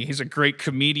funny. He's a great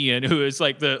comedian who is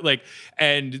like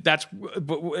and that's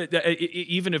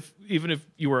even if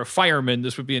you were a fireman,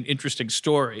 this would be an interesting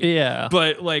story. Yeah.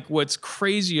 But like what's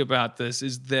crazy about this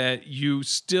is that you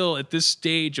still at this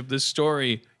stage of this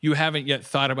story, you haven't yet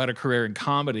thought about a career in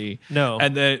comedy. No.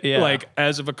 And that Yeah. like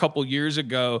as of a couple years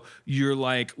ago, you're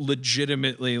like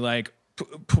legitimately like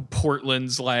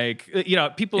Portland's like, you know,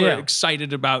 people Yeah. are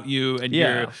excited about you and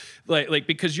Yeah. you're like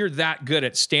because you're that good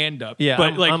at stand up. Yeah,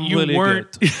 but like I'm you really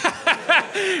weren't good.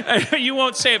 you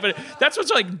won't say it, but that's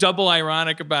what's like double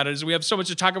ironic about it is we have so much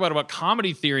to talk about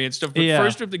comedy theory and stuff, but Yeah.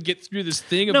 first we have to get through this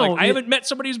thing of No, like I haven't met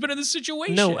somebody who's been in this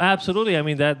situation. No, absolutely. I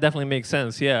mean, that definitely makes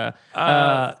sense. Yeah.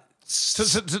 So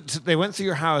they went through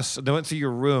your house. They went through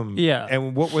your room. Yeah.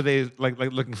 And what were they like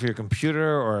looking for your computer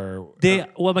or?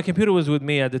 Well, my computer was with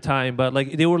me at the time, but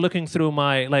like they were looking through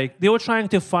they were trying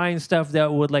to find stuff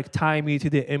that would like tie me to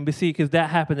the embassy, because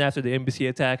that happened after the embassy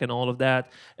attack and all of that.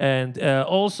 And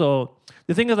also,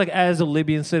 the thing is, like, as a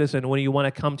Libyan citizen, when you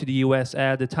want to come to the U.S.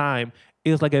 at the time,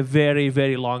 it was like a very,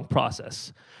 very long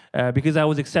process. Because I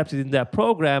was accepted in that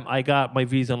program, I got my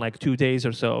visa in like 2 days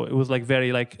or so. It was like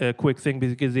very like a quick thing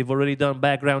because they've already done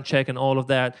background check and all of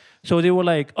that. So they were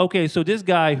like, okay, so this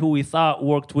guy who we thought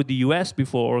worked with the U.S.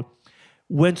 before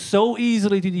went so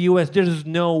easily to the U.S. There's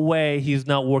no way he's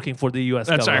not working for the U.S.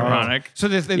 That's government. ironic. So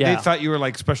they Yeah. thought you were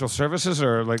like special services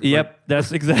or like. Yep,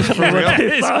 that's exactly what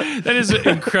they thought. That is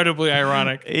incredibly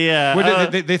ironic. Yeah.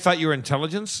 They thought you were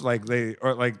intelligence, like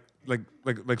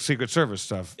Secret Service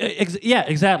stuff. Yeah,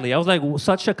 exactly. I was like,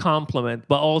 such a compliment,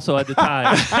 but also at the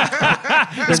time,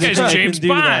 This guy's I James can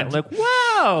do that. Bond. Like,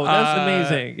 wow. Oh, that's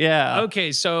amazing. Yeah.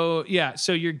 Okay, so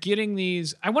you're getting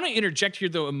these. I want to interject here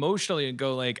though emotionally and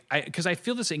go like, because I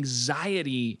feel this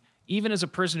anxiety even as a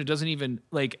person who doesn't even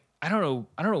like. I don't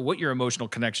know what your emotional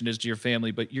connection is to your family,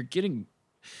 but you're getting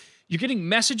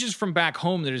messages from back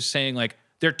home that is saying like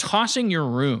they're tossing your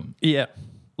room. Yeah.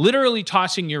 Literally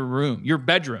tossing your room, your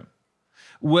bedroom.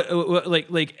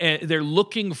 They're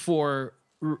looking for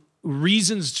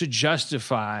reasons to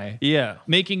justify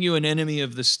making you an enemy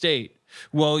of the state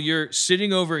while you're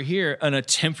sitting over here on a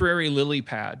temporary lily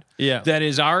pad that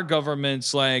is our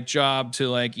government's like job to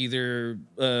like either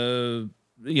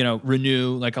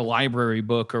renew like a library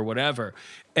book or whatever.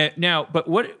 Now, but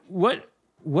what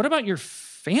about your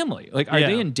family? Like, are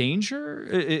they in danger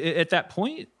at that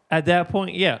point? At that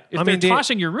point, yeah. If they're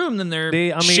tossing your room, then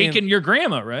they're shaking your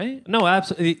grandma, right? No,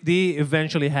 absolutely. They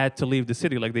eventually had to leave the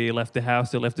city. Like, they left the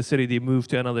house, they left the city, they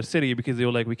moved to another city because they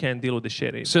were like, we can't deal with the shit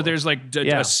anymore. So there's like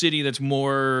a city that's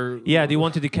more... Yeah, they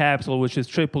wanted the capital, which is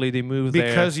Tripoli. They moved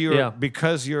there.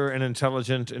 Because you're an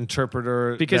intelligent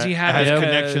interpreter because he has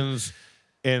connections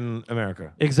in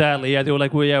America. Exactly. Yeah, they were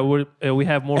like, we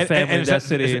have more family in that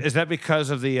city. Is that because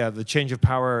of the change of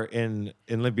power in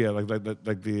Libya,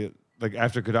 like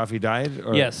after Gaddafi died?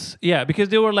 Or? Yes. Yeah, because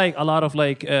there were like a lot of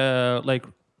like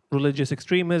religious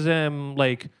extremism,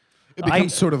 like it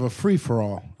becomes sort of a free for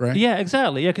all, right? Yeah,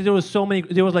 exactly. Yeah, because there was so many.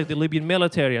 There was like the Libyan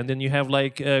military, and then you have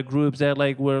like groups that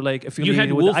like were like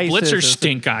affiliated with ISIS. You had Wolf Blitzer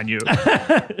stink on you.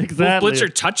 Exactly. Wolf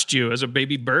Blitzer touched you as a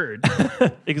baby bird.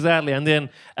 Exactly. And then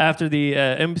after the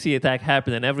embassy attack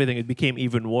happened and everything, it became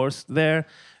even worse there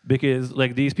because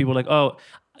like these people like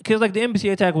because like the embassy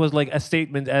attack was like a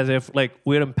statement as if like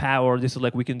we're in power. This is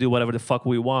like we can do whatever the fuck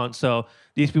we want. So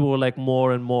these people were like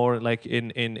more and more like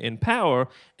in power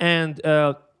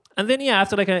and then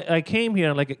after like I came here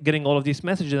and like getting all of these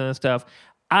messages and stuff,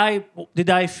 did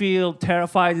I feel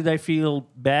terrified? Did I feel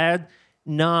bad?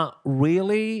 Not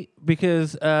really,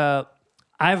 because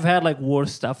I've had like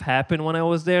worse stuff happen when I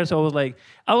was there. So it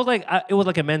was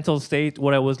like a mental state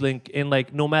where I was like in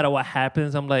like no matter what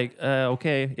happens, I'm like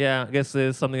okay, yeah, I guess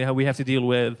there's something that we have to deal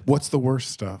with. What's the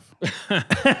worst stuff?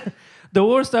 The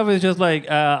worst stuff is just like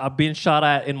I've been shot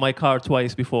at in my car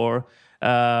twice before.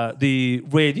 The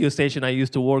radio station I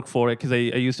used to work for, because I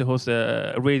used to host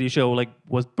a radio show, like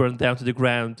was burned down to the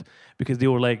ground because they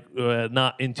were like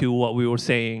not into what we were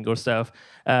saying or stuff.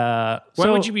 Why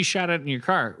would you be shot at in your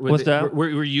car?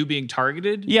 Were you being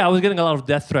targeted? Yeah, I was getting a lot of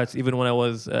death threats even when I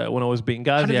was being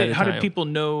Ghazi. How did people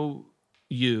know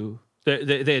you?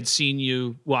 They had seen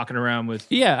you walking around with...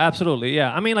 Yeah, absolutely.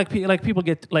 Yeah, I mean, like people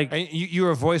get like... And you were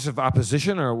a voice of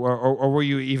opposition, or were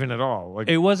you even at all? Like,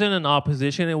 it wasn't an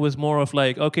opposition. It was more of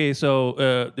like, okay,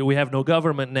 so we have no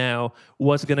government now.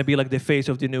 What's going to be like the face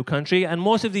of the new country? And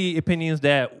most of the opinions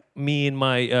that me and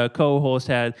my co-host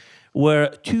had were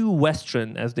too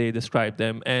Western, as they described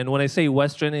them. And when I say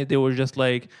Western, they were just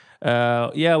like... we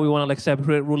want to like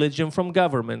separate religion from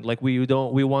government. Like we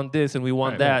want this and we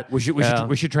want that. We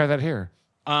should try that here.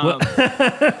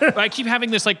 I keep having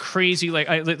this like crazy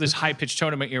this high pitched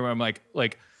tone in my ear where I'm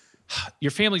like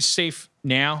your family's safe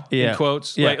now, in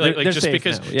quotes, yeah, like just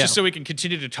because now, yeah. just so we can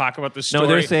continue to talk about this story. No,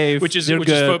 they're safe. Which is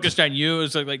focused on you.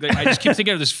 It's like I just keep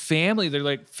thinking of this family. They're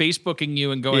like Facebooking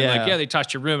you and going like, yeah, they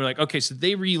touched your room. And like, okay, so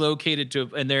they relocated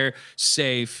and they're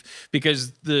safe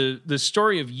because the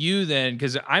story of you then,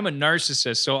 because I'm a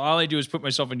narcissist, so all I do is put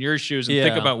myself in your shoes and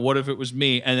think about what if it was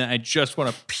me, and then I just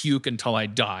want to puke until I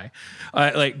die,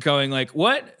 like going like,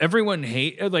 what? Everyone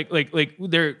hate like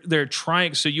they're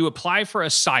trying. So you apply for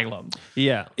asylum,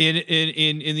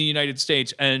 in the United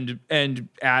States, and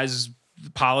as the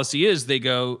policy is, they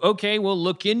go, okay, we'll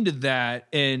look into that.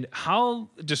 And how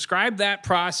describe that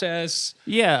process?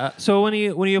 Yeah. So when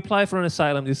you apply for an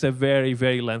asylum, it's a very,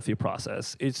 very lengthy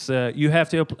process. It's you have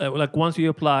to once you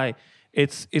apply,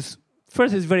 it's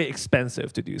first it's very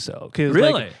expensive to do so.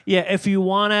 Really? If you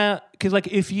wanna, because like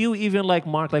if you even like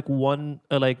mark like one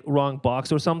wrong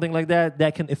box or something like that,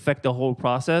 that can affect the whole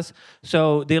process.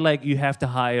 So they like you have to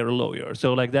hire a lawyer.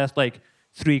 So like that's like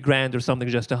 $3,000 or something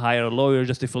just to hire a lawyer,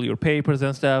 just to fill your papers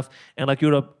and stuff. And like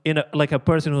you're a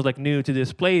person who's like new to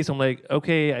this place. I'm like,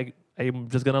 okay, I'm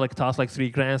just gonna like toss like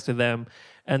 $3,000 to them.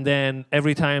 And then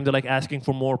every time they're like asking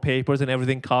for more papers and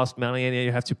everything costs money and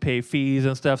you have to pay fees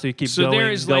and stuff. So you keep going. So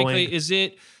there is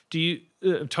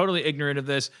I'm totally ignorant of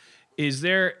this. Is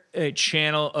there a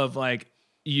channel of like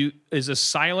is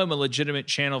asylum a legitimate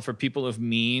channel for people of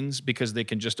means because they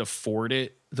can just afford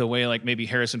it the way like maybe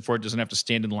Harrison Ford doesn't have to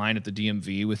stand in line at the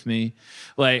DMV with me,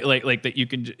 like that you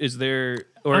can, is there,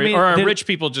 or, I mean, or are there- rich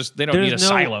people just, they don't need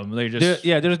asylum. They just,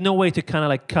 there's no way to kind of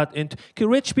like cut into. 'Cause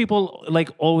rich people like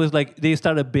always like they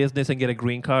start a business and get a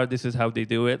green card. This is how they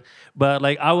do it. But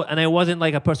like I wasn't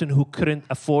like a person who couldn't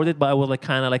afford it, but I was like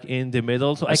kind of like in the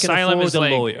middle, so I can asylum afford is the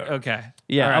like, lawyer. okay.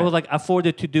 Yeah, All I right. was like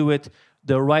afforded to do it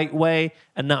the right way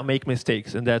and not make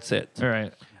mistakes, and that's it. All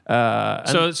right.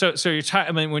 And- So you're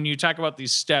I mean, when you talk about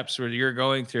these steps where you're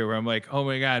going through, where I'm like, oh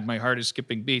my God, my heart is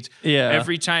skipping beats. Yeah.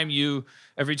 Every time you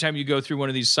go through one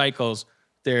of these cycles,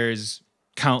 there's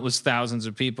countless thousands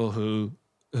of people who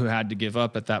had to give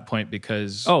up at that point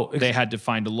because they had to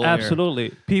find a lawyer.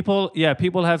 Absolutely. People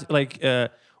have like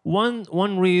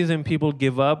one reason people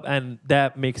give up, and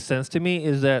that makes sense to me,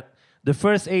 is that the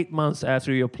first 8 months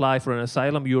after you apply for an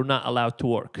asylum, you're not allowed to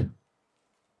work.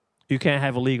 You can't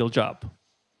have a legal job.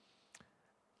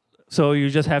 So you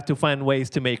just have to find ways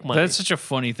to make money. That's such a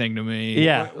funny thing to me.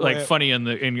 Yeah. Like funny in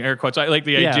air quotes. I like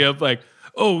the Yeah. idea of like,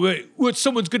 oh, wait, what,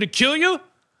 someone's going to kill you?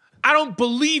 I don't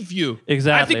believe you.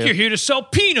 Exactly. I think you're here to sell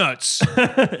peanuts.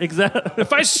 Exactly.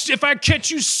 If I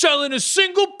catch you selling a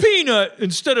single peanut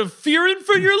instead of fearing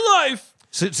for your life.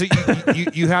 So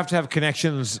you have to have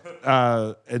connections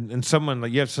and someone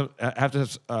like you have to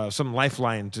have some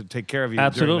lifeline to take care of you.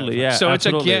 Absolutely, yeah. So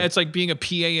absolutely. it's like being a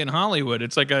PA in Hollywood.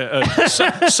 It's like a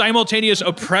simultaneous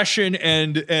oppression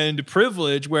and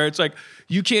privilege where it's like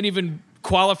you can't even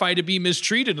qualify to be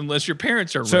mistreated unless your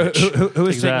parents are So rich. who is taking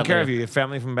Exactly. care of you? Your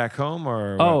family from back home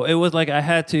or? Oh, it was like I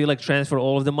had to like transfer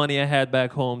all of the money I had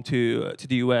back home to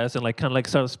the US and like kind of like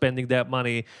start spending that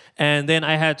money, and then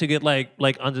I had to get like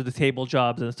under the table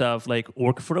jobs and stuff, like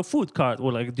work for a food cart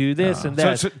or like do this and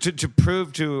that. So to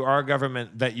prove to our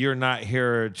government that you're not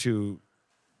here to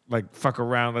like fuck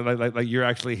around, like you're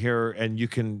actually here and you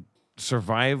can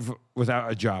survive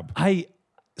without a job. I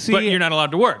see, But you're not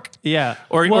allowed to work. Yeah,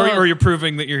 Or Well, you're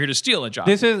proving that you're here to steal a job.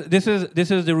 This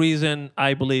is the reason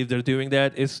I believe they're doing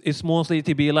that. It's mostly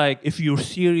to be like, if you're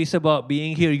serious about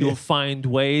being here, you'll find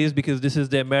ways, because this is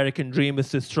the American dream, is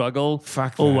to struggle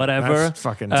Fuck or that. whatever. That's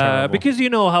fucking terrible. Because you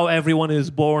know how everyone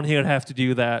is born here have to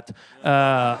do that.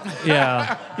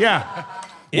 Yeah. Yeah.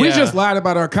 We Yeah. just lied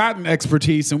about our cotton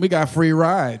expertise and we got free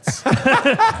rides. You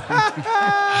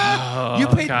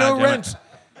paid God no damn it. rent.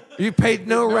 You paid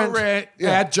no rent.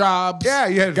 Yeah. Had jobs. Yeah,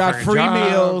 you had got free free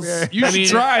job, meals. yeah. You should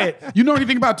try it. You know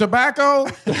anything about tobacco?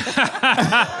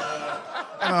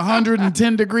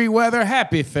 110-degree weather.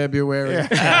 Happy February.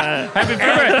 Happy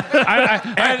February.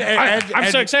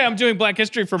 I'm so excited. I'm doing Black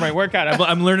History for my workout.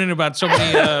 I'm learning about so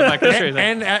many Black History things.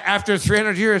 And after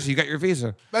 300 years, you got your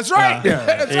visa. That's right.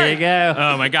 That's There right. you go.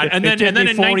 Oh my God! And It then took me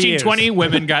in 40 1920, years.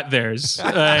 women got theirs.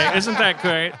 Isn't that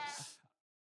great?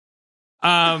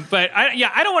 But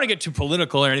I don't want to get too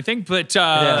political or anything, but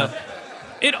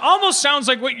it almost sounds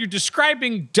like what you're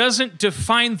describing doesn't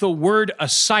define the word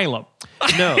asylum.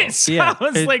 No. It sounds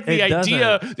Yeah, like the it idea,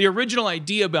 doesn't. the original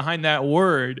idea behind that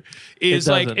word is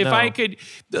It like, doesn't, if no. I could,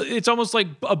 it's almost like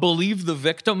a believe the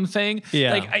victim thing.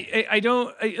 Yeah. Like I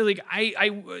don't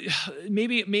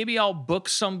maybe I'll book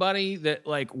somebody that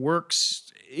like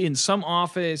works in some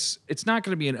office. It's not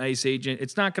going to be an ICE agent.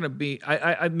 It's not going to be,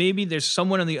 I maybe there's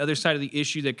someone on the other side of the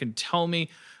issue that can tell me,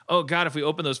 oh God, if we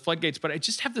open those floodgates, but I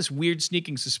just have this weird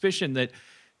sneaking suspicion that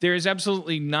there is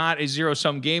absolutely not a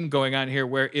zero-sum game going on here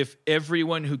where if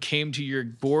everyone who came to your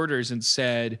borders and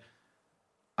said,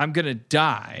 I'm going to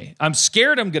die, I'm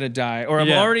scared I'm going to die, or I'm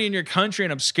Yeah. already in your country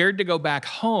and I'm scared to go back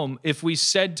home, if we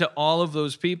said to all of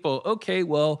those people, okay,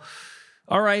 well,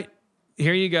 all right,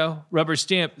 here you go, rubber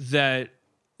stamp, that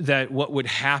what would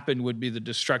happen would be the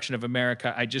destruction of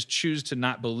America. I just choose to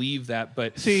not believe that,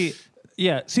 but See,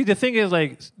 the thing is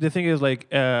like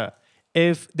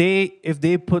if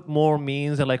they put more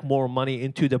means and like more money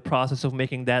into the process of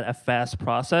making that a fast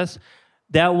process,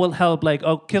 that will help. Like,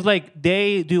 because like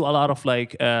they do a lot of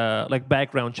like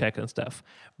background check and stuff.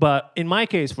 But in my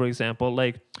case, for example,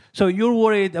 like, so you're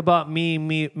worried about me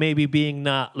maybe being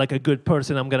not like a good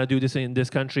person. I'm gonna do this in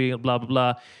this country and blah blah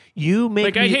blah. You make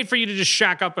like me, I hate for you to just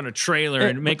shack up in a trailer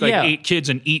and make like yeah. 8 kids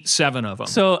and eat 7 of them.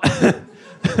 so.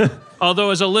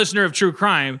 Although, as a listener of true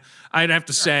crime, I'd have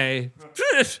to say,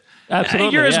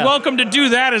 Absolutely, you're as yeah. welcome to do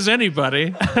that as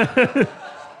anybody.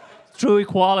 True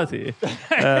equality.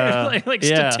 like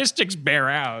yeah. statistics bear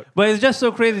out. But it's just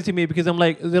so crazy to me because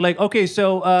they're like, okay,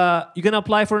 so you're gonna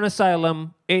apply for an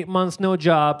asylum, 8 months, no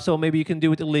job, so maybe you can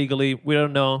do it illegally. We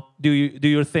don't know. Do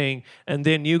your thing, and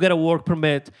then you get a work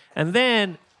permit, and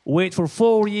then wait for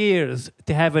 4 years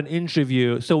to have an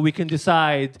interview so we can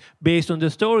decide based on the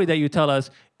story that you tell us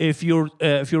if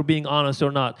you're being honest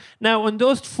or not. Now, in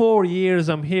those 4 years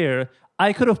I'm here,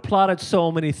 I could have plotted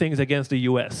so many things against the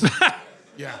U.S.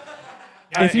 Yeah.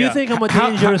 If you think I'm a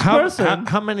dangerous person,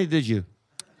 How many did you?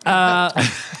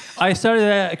 I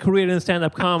started a career in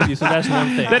stand-up comedy, so that's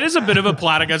one thing. That is a bit of a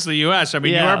plot against the U.S. I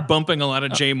mean, Yeah. you are bumping a lot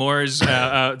of Jay Moores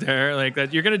out there, like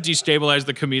that. You're going to destabilize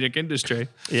the comedic industry.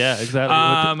 Yeah,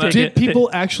 exactly. Did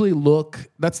people actually look?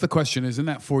 That's the question. Is in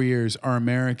that 4 years, are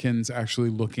Americans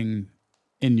actually looking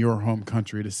in your home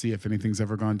country to see if anything's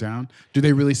ever gone down? Do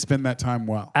they really spend that time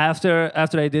well? After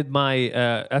I did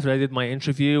my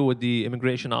interview with the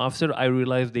immigration officer, I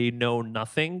realized they know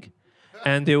nothing.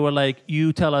 And they were like,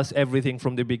 you tell us everything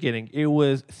from the beginning. It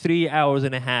was 3 hours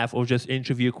and a half of just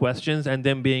interview questions and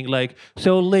then being like,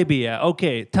 so Libya,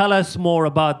 okay, tell us more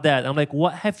about that. I'm like,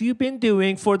 what have you been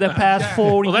doing for the past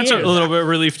 4 years? Well, that's a little bit of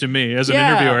relief to me as an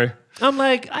interviewer. I'm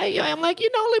like,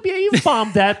 Libya, you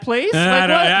bombed that place. Like, what?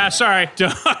 Yeah, sorry.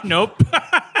 Nope.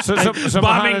 So Bombing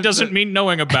Mohammed, doesn't mean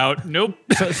knowing about. Nope.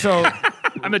 So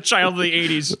I'm a child of the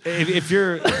 80s. if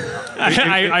you're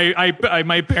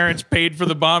My parents paid for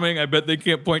the bombing. I bet they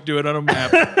can't point to it on a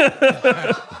map.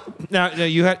 now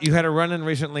you had a run-in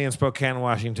recently in Spokane,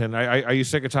 Washington. Are you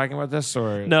sick of talking about this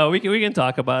or No, we can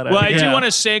talk about it. Well, I do Yeah. want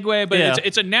to segue, but Yeah.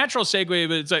 it's a natural segue.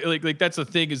 But it's like that's the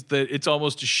thing is that it's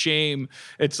almost a shame.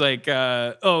 It's like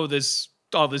all this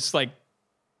like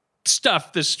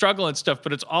stuff, this struggle and stuff.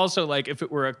 But it's also like if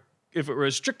it were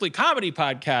a strictly comedy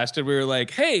podcast and we were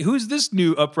like, hey, who's this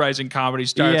new uprising comedy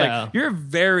star? It's Yeah. like, you're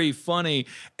very funny.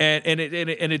 And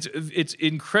it's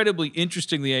incredibly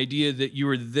interesting, the idea that you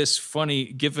were this funny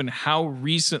given how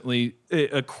recently,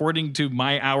 according to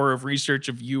my hour of research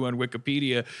of you on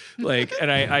Wikipedia, like, and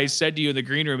I said to you in the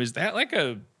green room, is that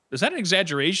an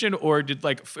exaggeration, or did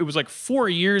it was like 4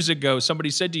 years ago somebody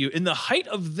said to you in the height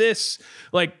of this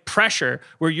like pressure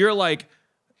where you're like,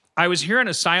 I was here on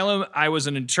asylum, I was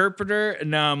an interpreter, and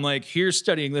now I'm like here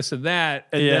studying this and that.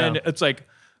 And then it's like,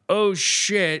 oh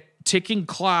shit, ticking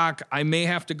clock, I may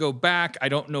have to go back, I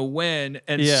don't know when.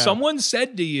 And someone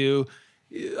said to you,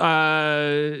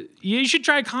 you should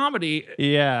try comedy.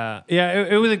 Yeah.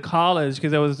 It was in college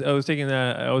because I was taking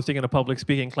a public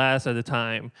speaking class at the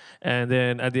time, and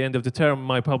then at the end of the term,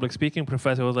 my public speaking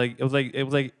professor was like,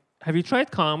 have you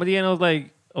tried comedy? And I was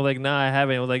like, nah, I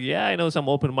haven't. I was like, yeah, I know some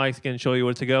open mics can show you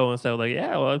where to go. And so I was like,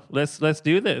 yeah, well, let's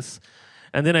do this.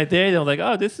 And then I did. And I was like,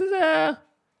 oh, this is a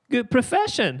good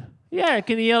profession. Yeah, I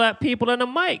can yell at people on a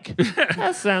mic.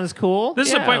 That sounds cool. This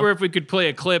is a point where if we could play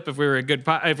a clip, if we were a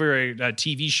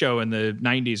TV show in the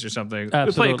 90s or something,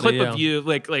 we'd play a clip of you,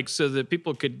 like so that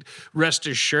people could rest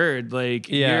assured, like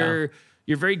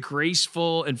you're very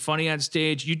graceful and funny on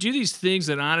stage. You do these things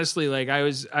that honestly, like I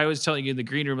was telling you in the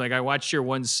green room, like I watched your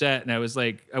one set and I was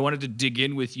like, I wanted to dig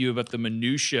in with you about the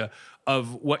minutia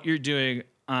of what you're doing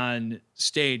on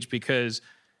stage, because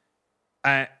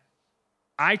I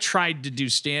tried to do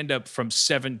stand-up from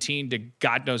 17 to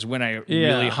God knows when I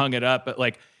really hung it up. But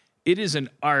like, it is an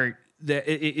art that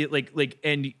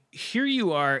and here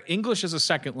you are, English as a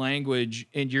second language,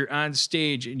 and you're on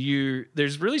stage and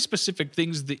there's really specific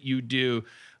things that you do,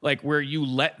 like where you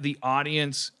let the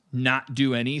audience not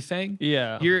do anything.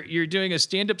 Yeah. You're doing a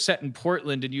stand-up set in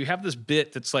Portland and you have this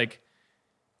bit that's like,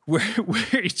 where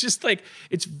it's just like,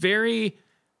 it's very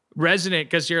resonant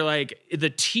because you're like, the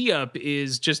tee up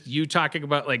is just you talking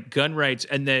about like gun rights,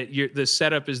 and that the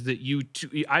setup is that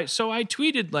I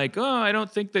tweeted like, oh, I don't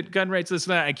think that gun rights, this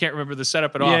and that. I can't remember the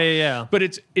setup at all. Yeah. But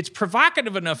it's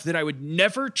provocative enough that I would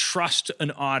never trust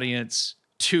an audience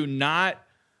to not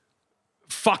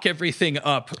fuck everything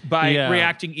up by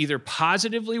reacting either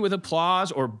positively with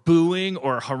applause or booing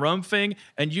or harumphing,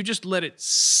 and you just let it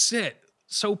sit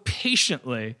so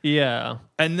patiently. Yeah.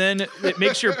 And then it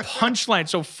makes your punchline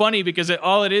so funny because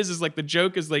all it is like the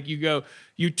joke is like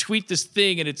you tweet this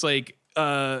thing and it's like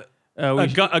a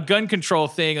gun control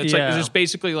thing. It's like it's just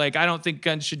basically like, I don't think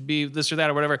guns should be this or that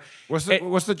or whatever. What's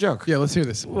the joke? Yeah, let's hear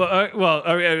this. Well,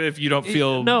 if you don't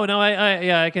feel no,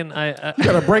 I can. You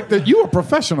gotta break that. You a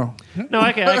professional. No,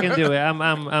 I can do it.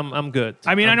 I'm good.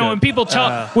 I mean, I know when people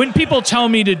tell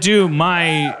me to do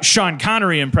my Sean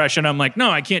Connery impression, I'm like, no,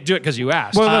 I can't do it because you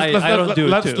asked. Well, I don't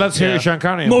do it too. Let's hear your Sean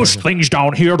Connery. Most things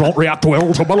down here don't react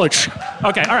well to bullets.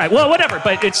 Okay, all right, well, whatever.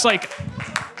 But it's like,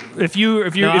 if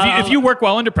you work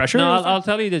well under pressure. No, I'll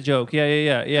tell you the joke.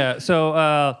 Yeah.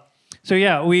 So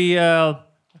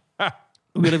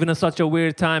we live in such a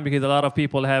weird time because a lot of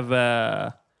people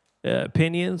have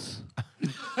opinions,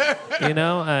 you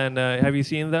know. And have you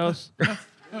seen those?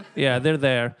 Yeah, they're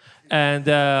there. And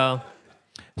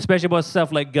especially about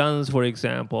stuff like guns, for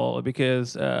example,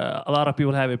 because a lot of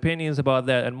people have opinions about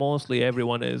that, and mostly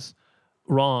everyone is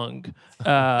wrong.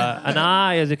 And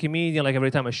I, as a comedian, like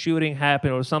every time a shooting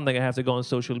happened or something, I have to go on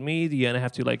social media and I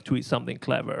have to like tweet something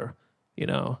clever, you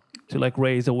know, to like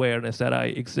raise awareness that I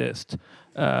exist.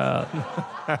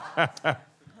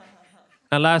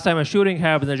 And last time a shooting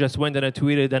happened, I just went and I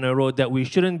tweeted and I wrote that we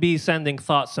shouldn't be sending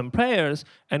thoughts and prayers,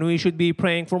 and we should be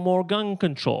praying for more gun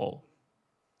control.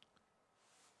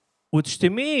 Which to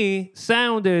me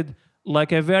sounded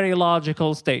like a very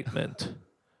logical statement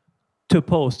to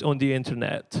post on the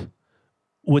internet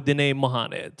with the name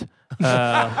Mohamed.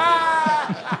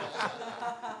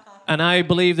 And I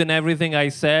believed in everything I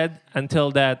said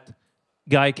until that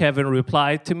guy Kevin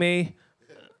replied to me.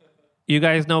 You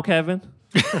guys know Kevin?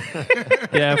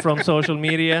 Yeah, from social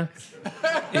media.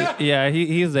 Yeah,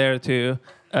 he's there too.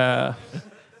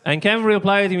 And Kevin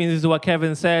replied to me, this is what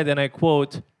Kevin said, and I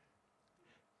quote,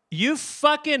 "You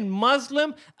fucking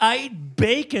Muslim, I eat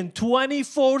bacon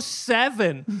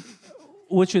 24/7.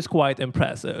 Which is quite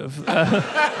impressive.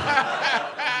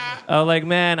 I was like,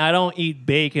 man, I don't eat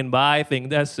bacon, but I think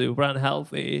that's super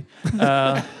unhealthy.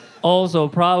 Also,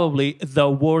 probably the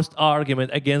worst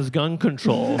argument against gun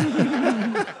control.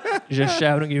 Just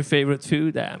shouting your favorite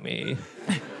food at me.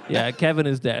 Yeah, Kevin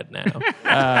is dead now.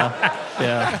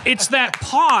 Yeah. It's that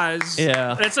pause.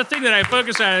 Yeah. That's the thing that I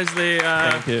focus on is the...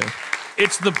 Thank you.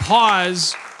 It's the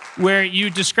pause where you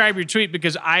describe your tweet,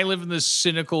 because I live in this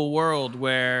cynical world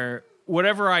where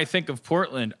whatever I think of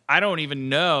Portland, I don't even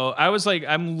know.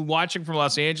 I'm watching from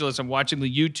Los Angeles. I'm watching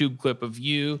the YouTube clip of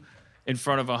you in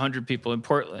front of 100 people in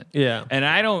Portland. Yeah. And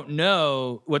I don't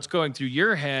know what's going through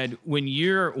your head when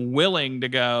you're willing to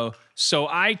go, so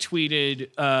I tweeted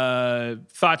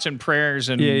thoughts and prayers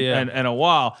and a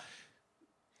wall.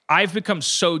 I've become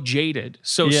so jaded,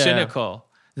 so cynical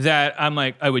that I'm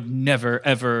like, I would never,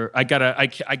 ever, I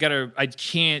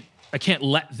can't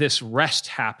let this rest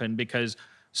happen because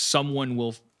someone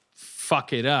will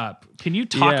fuck it up. Can you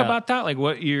talk about that? Like,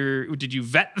 did you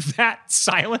vet that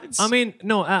silence? I mean,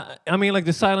 no, like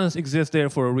the silence exists there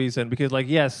for a reason, because like,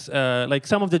 yes, like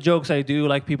some of the jokes I do,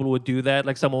 like people would do that,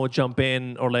 like someone would jump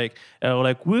in or like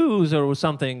woos or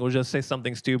something, or just say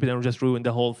something stupid and just ruin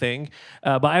the whole thing.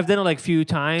 But I've done it like few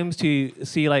times to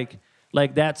see like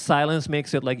that silence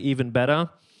makes it like even better.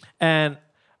 And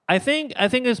I think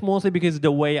it's mostly because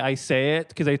the way I say it,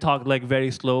 because I talk like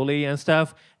very slowly and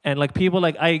stuff, and like people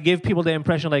like I give people the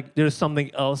impression like there's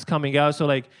something else coming out, so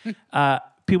like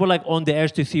people like on the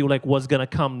edge to see like what's gonna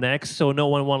come next, so no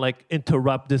one want like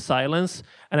interrupt the silence.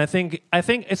 And I think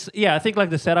it's like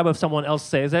the setup, if someone else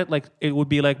says it, like it would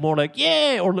be like more like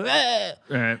or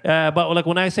Right. but like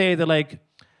when I say that, like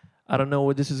I don't know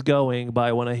where this is going, but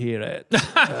I want to hear it.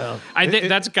 I think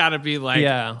that's got to be like,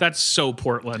 that's so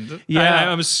Portland.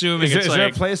 Yeah. I'm assuming Is it's there a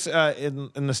like... place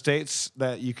in the States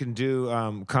that you can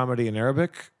do comedy in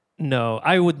Arabic? No,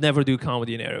 I would never do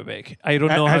comedy in Arabic. I don't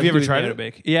know how Have to you do ever it tried in it?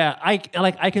 Arabic. Yeah,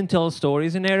 I can tell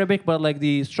stories in Arabic, but like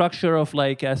the structure of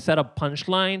like a setup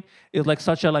punchline is like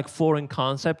such a like foreign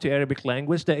concept to Arabic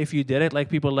language that if you did it, like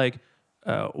people like,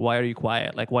 why are you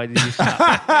quiet? Like, why did you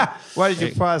stop? Why did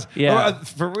you pause? Yeah. Oh,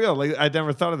 for real. Like, I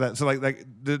never thought of that. So,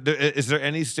 is there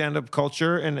any stand-up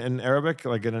culture in Arabic?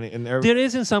 Like, in Arabic? There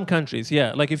is in some countries,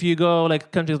 yeah. Like, if you go,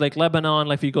 like, countries like Lebanon,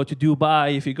 like, if you go to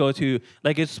Dubai, if you go to,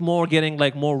 like, it's more getting,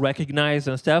 like, more recognized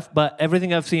and stuff. But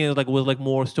everything I've seen is, like, with, like,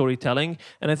 more storytelling.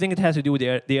 And I think it has to do with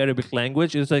the Arabic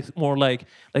language. It's, like, more like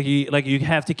you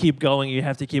have to keep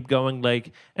going,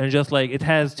 like, and just, like, it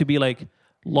has to be, like,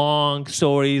 long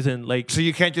stories and like. So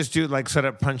you can't just do like set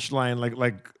up punchline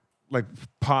like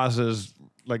pauses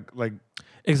like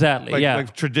exactly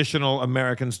like traditional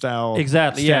American style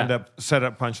stand up set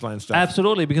up punchline stuff.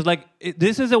 Absolutely, because like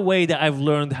this is a way that I've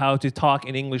learned how to talk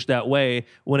in English that way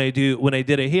when I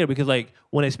did it here, because like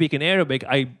when I speak in Arabic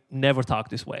I never talk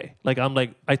this way. Like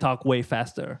I talk way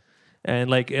faster.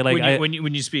 And when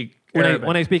you speak Arabic.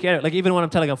 When I speak Arabic, like even when I'm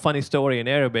telling a funny story in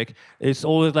Arabic, it's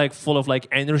always like full of like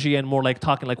energy and more like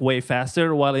talking like way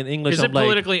faster. While in English, is it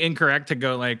politically incorrect to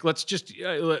go like, let's just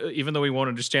even though we won't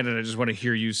understand it, I just want to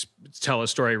hear you tell a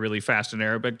story really fast in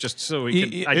Arabic, just so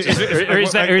we can.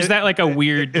 Is that like a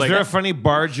weird? Is there a funny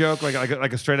bar joke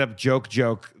like a straight up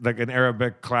joke like an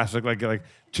Arabic classic like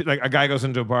a guy goes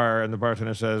into a bar and the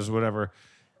bartender says whatever,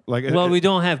 like we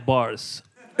don't have bars.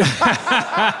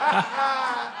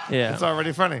 Yeah, it's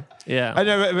already funny. Yeah, I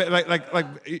know,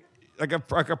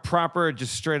 like a proper,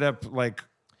 just straight up like.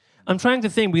 I'm trying to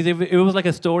think, because if it was like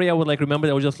a story, I would like remember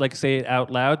that I would just like say it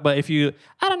out loud. But if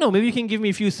I don't know, maybe you can give me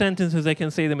a few sentences I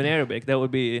can say them in Arabic. That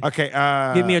would be okay.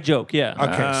 Give me a joke. Yeah.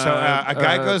 Okay, so a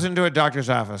guy goes into a doctor's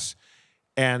office,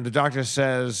 and the doctor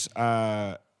says,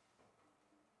 a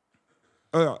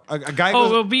guy Oh,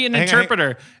 goes, we'll be an hang on,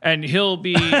 interpreter, and he'll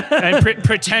be and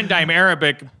pretend I'm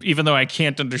Arabic, even though I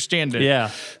can't understand it. Yeah.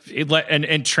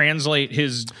 And translate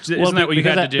his. Isn't Well, that what you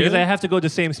because had to do? Because I have to go the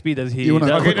same speed as he You wanna-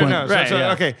 does. Okay, Quick no. one. So, Right, so-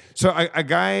 yeah. Okay, so a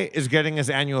guy is getting his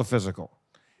annual physical,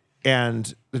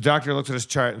 and the doctor looks at his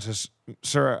chart and says,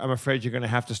 "Sir, I'm afraid you're going to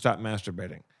have to stop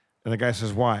masturbating." And the guy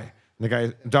says, "Why?" And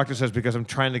the doctor says, "Because I'm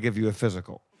trying to give you a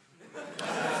physical."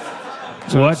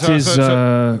 What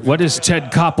so- what is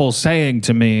Ted Koppel saying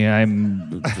to me? I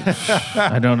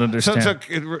don't So, understand. so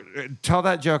tell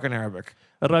that joke in Arabic.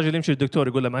 الراجل يمشي للدكتور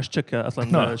يقول له معش تشك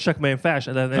اصلا الشك ما ينفعش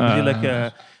انا بدي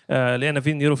لك لان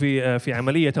في نديروا في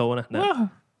عمليه تو نحن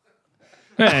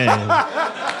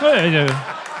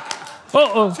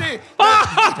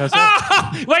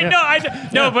Wait,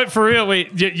 no, but for real,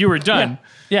 wait, you were done.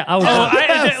 yeah I was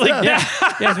That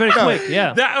yeah it's very quick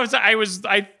yeah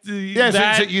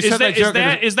so you said that joke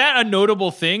and- is that a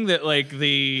notable thing that like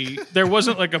there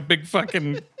wasn't like a big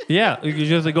fucking yeah you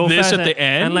just like, go This fast at the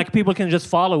end? and like people can just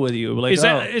follow with you like is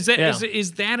that yeah.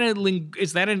 is that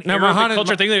an Now, Arabic Mohammed-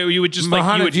 culture thing that you would just like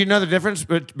Mohammed, you would, do you know the difference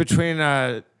between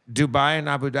Dubai and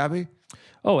Abu Dhabi?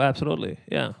 oh absolutely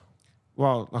yeah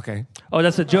Well, okay. oh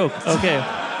that's a joke okay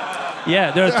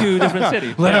yeah there are two different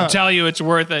cities let yeah. him tell you it's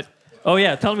worth it. oh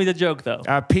yeah tell me the joke though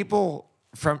People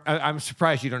from I'm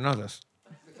surprised you don't know this.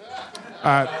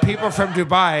 People from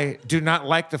Dubai do not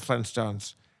like the Flintstones,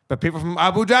 but people from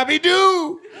Abu Dhabi do.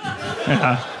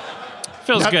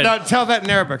 Feels good. Now tell that in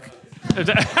Arabic.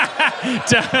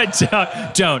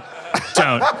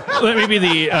 don't let me be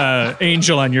the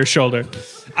angel on your shoulder.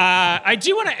 I do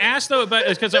want to ask though about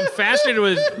because I'm fascinated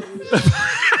with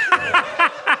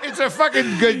It's a fucking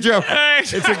good joke.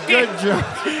 It's a good joke.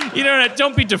 you know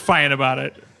don't be defiant about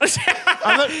it.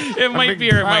 It might be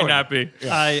or it might not be.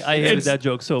 I hated that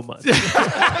joke so much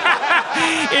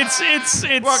It's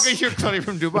Well, because you're clearly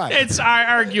from Dubai. it's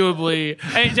arguably,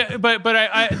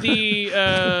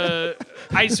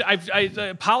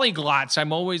 polyglots.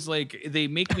 I'm always like they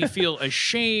make me feel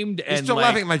ashamed He's and still like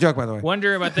laughing at my joke, by the way.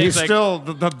 wonder about He's things like. still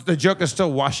the joke is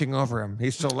still washing over him.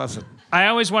 He still loves it. I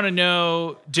always want to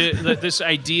know this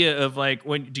idea of like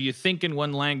when do you think in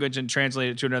one language and translate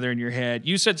it to another in your head?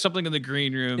 You said something in the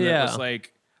green room that Yeah. was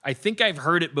like I think I've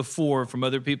heard it before from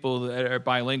other people that are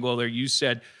bilingual. There you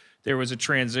said there was a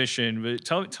transition, but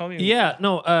tell me. Yeah,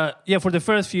 no, yeah. For the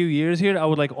first few years here, I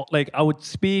would like I would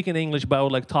speak in English, but I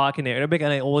would like talk in Arabic,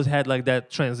 and I always had like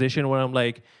that transition where I'm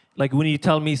like when you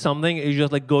tell me something, it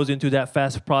just like goes into that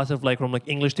fast process of like from like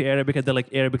English to Arabic and then like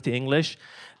Arabic to English.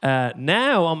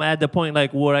 Now I'm at the point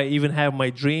like where I even have my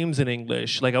dreams in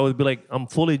English. Like I would be like I'm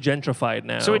fully gentrified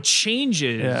now. So it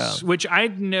changes, Yeah. which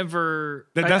I'd never.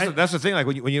 That's the thing. Like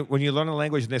when you learn a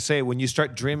language, and they say when you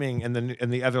start dreaming in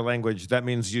the other language, that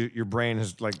means your brain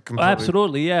has like completely.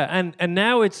 Absolutely, yeah. And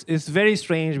now it's very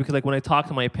strange because like when I talk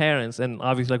to my parents, and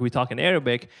obviously like we talk in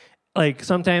Arabic, like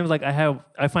sometimes like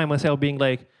I find myself being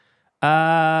like,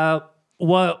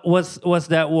 what's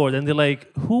that word? And they're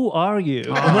like, who are you?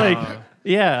 I'm like,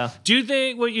 yeah. Do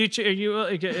they? What you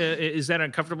is that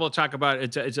uncomfortable to talk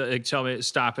about? Tell me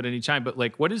stop at any time. But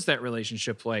like, what is that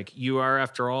relationship like? You are,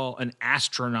 after all, an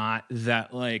astronaut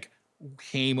that like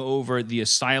came over. The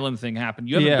asylum thing happened.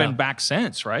 You haven't Yeah. been back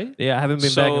since, right? Yeah, I haven't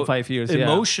been back in 5 years. Yeah.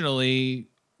 Emotionally,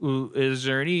 does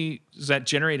that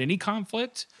generate any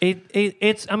conflict?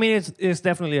 It's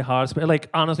definitely hard. Like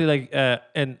honestly, like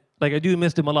and like I do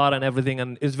miss them a lot and everything,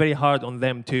 and it's very hard on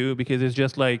them too because it's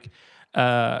just like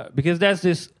because that's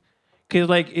this because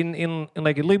like in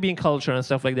like Libyan culture and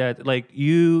stuff like that, like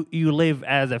you live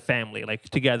as a family like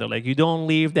together. Like you don't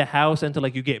leave the house until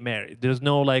like you get married. There's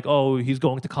no like, oh, he's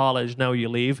going to college now you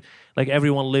leave. Like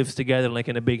everyone lives together like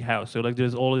in a big house. So like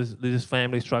there's always this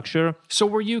family structure. So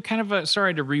were you kind of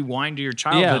sorry to rewind to your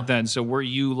childhood Yeah. then? So were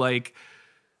you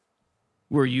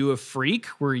a freak?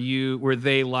 Were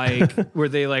they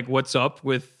like what's up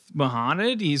with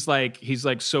Mohammed? He's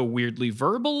like so weirdly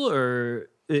verbal, or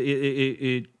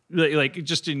it like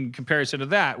just in comparison to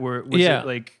that,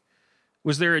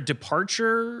 was there a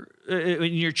departure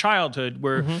in your childhood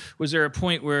where was there a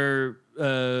point where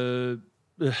there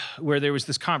was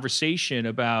this conversation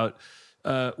about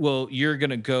well, you're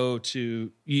gonna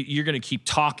keep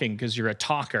talking because you're a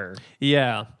talker.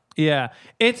 Yeah.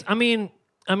 It's I mean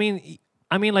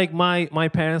like my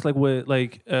parents like would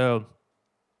like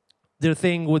their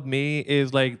thing with me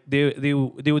is like they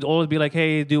would always be like,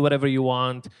 hey, do whatever you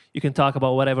want, you can talk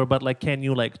about whatever, but like can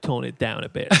you like tone it down a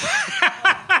bit?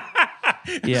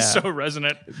 Yeah. So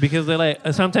resonant. Because they like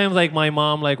sometimes like my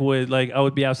mom like would like I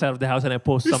would be outside of the house and I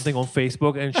post something on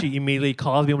Facebook and she immediately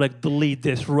calls me. I'm like, delete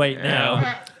this right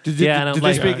now. Did and I'm they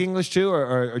like, speak English too,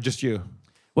 or just you?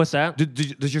 What's that?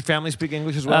 Does your family speak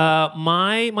English as well?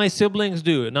 My siblings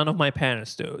do. None of my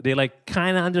parents do. They like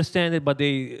kind of understand it, but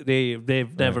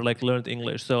they've never like learned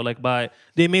English. So like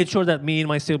they made sure that me and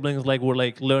my siblings like were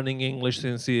like learning English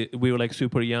since we were like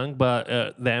super young.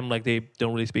 But them like they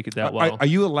don't really speak it that well. Are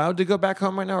you allowed to go back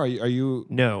home right now? Are you?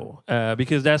 No,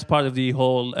 because that's part of the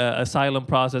whole asylum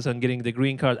process and getting the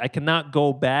green card. I cannot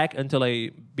go back until I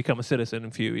become a citizen in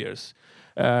a few years.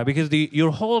 Because your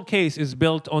whole case is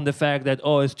built on the fact that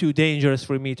it's too dangerous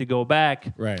for me to go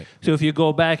back. Right. So if you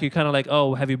go back, you're kind of like,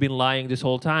 have you been lying this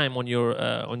whole time on your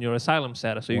asylum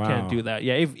status? So you can't do that.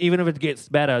 Yeah. Even if it gets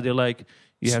better, they're like,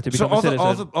 you have to become a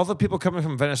citizen. All the people coming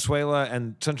from Venezuela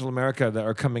and Central America that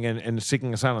are coming in and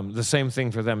seeking asylum, the same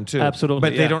thing for them too. Absolutely.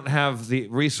 But they don't have the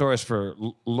resource for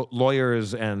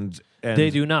lawyers and.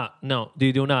 They do not. No,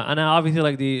 they do not. And obviously,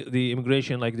 like the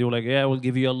immigration, like they were like, yeah, we'll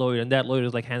give you a lawyer, and that lawyer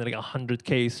is like handling 100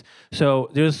 cases. So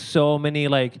there's so many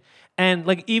like, and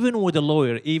like even with a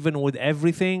lawyer, even with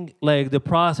everything, like the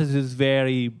process is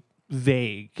very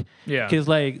vague. Yeah. Because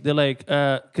like they're like,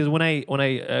 because when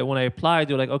I applied,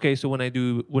 they're like, okay, so when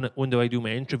do I do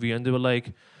my interview? And they were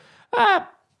like,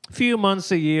 few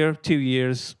months, a year, 2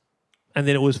 years, and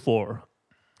then it was 4.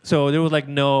 So there was like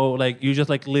no, like you're just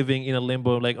like living in a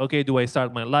limbo. Like, okay, do I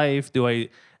start my life?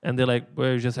 And they're like,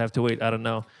 well, you just have to wait. I don't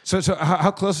know. So how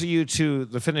close are you to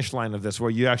the finish line of this, where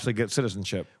you actually get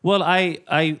citizenship? Well,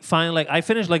 I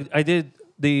finished like I did.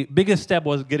 The biggest step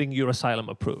was getting your asylum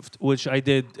approved, which I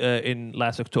did in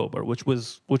last October, which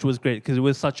was great because it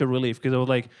was such a relief. Because I was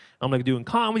like, I'm like doing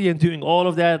comedy and doing all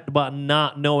of that, but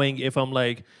not knowing if I'm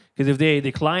like, because if they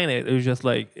decline it, it was just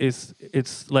like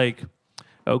it's like.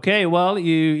 Okay, well,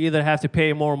 you either have to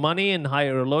pay more money and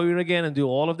hire a lawyer again and do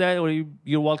all of that, or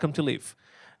you're welcome to leave.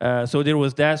 So there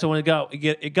was that. So when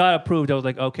it got approved, I was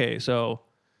like, okay,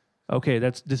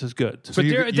 this is good. So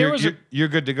you're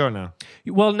good to go now.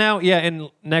 Well, now, yeah, in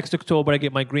next October I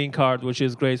get my green card, which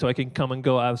is great, so I can come and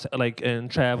go out, like and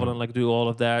travel and like do all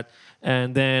of that.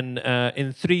 And then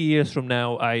in 3 years from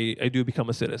now, I do become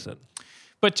a citizen.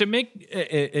 But to make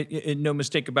no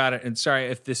mistake about it, and sorry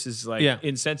if this is like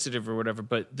insensitive or whatever,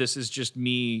 but this is just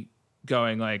me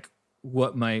going like,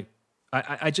 I'm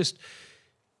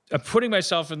putting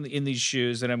myself in these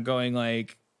shoes, and I'm going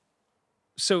like,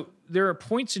 so there are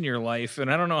points in your life,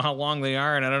 and I don't know how long they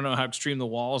are, and I don't know how extreme the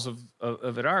walls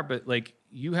of it are, but like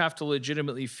you have to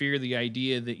legitimately fear the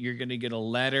idea that you're going to get a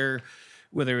letter,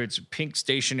 whether it's pink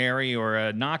stationery or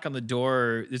a knock on the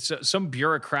door, it's some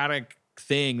bureaucratic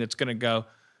thing that's going to go,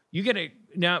 you get it.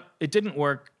 Now it didn't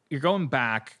work. You're going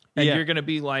back and you're going to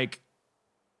be like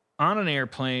on an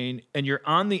airplane, and you're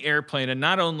on the airplane. And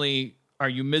not only are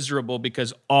you miserable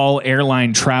because all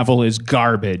airline travel is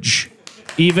garbage,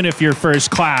 even if you're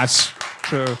first class.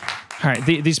 Sure. All right.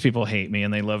 These people hate me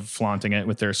and they love flaunting it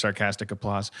with their sarcastic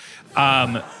applause.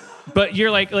 But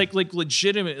you're like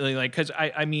legitimately like, cause you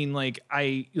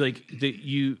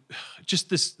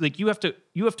have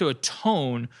to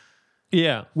atone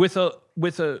with a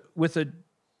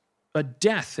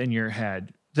death in your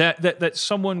head that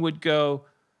someone would go,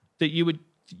 that you would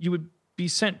be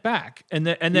sent back, and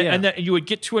that you would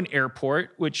get to an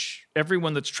airport, which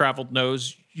everyone that's traveled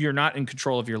knows you're not in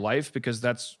control of your life because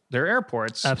that's their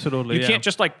airports. Absolutely. You can't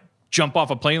just like jump off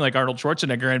a plane like Arnold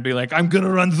Schwarzenegger and be like, I'm going to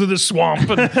run through the swamp.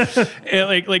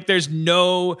 And like there's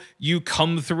no, you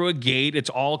come through a gate, it's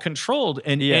all controlled.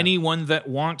 And anyone that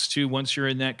wants to, once you're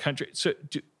in that country. So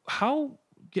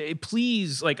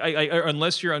please, like, I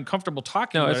unless you're uncomfortable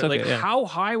talking about it, like how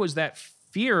high was that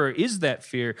fear, or is that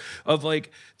fear of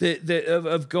like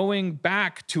of going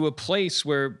back to a place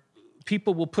where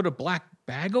people will put a black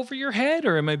bag over your head?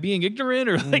 Or am I being ignorant?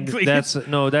 Or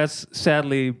that's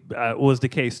sadly was the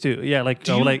case too. Yeah, like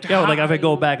if I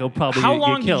go back, I'll probably how get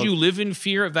long killed. did you live in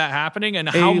fear of that happening, and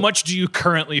how much do you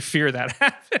currently fear that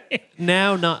happening?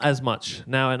 Now, not as much.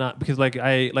 Now, not because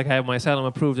I have my asylum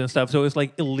approved and stuff. So it's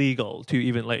like illegal to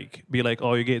even like be like,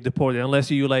 oh, you get deported unless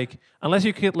you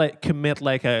could like commit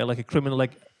like a criminal,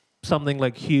 like something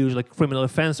like huge, like criminal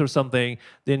offense or something.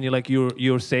 Then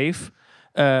you're safe.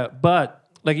 But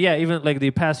like, yeah, even like the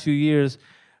past few years,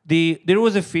 there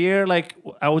was a fear, like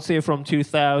I would say from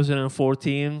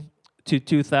 2014 to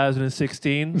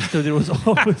 2016. So there was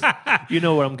always, you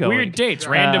know where I'm going. Weird dates,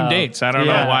 random dates. I don't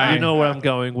know why. You know where I'm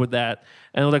going with that.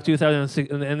 And like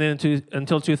 2006, and then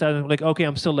until 2000, like, okay,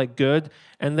 I'm still like good.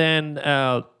 And then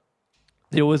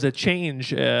there was a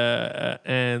change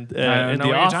in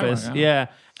the office. Yeah.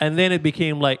 And then it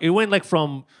became like, it went like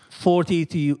from 40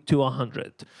 to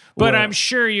 100. But Where- I'm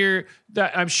sure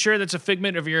that's a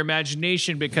figment of your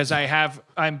imagination because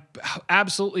I'm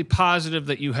absolutely positive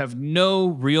that you have no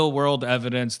real world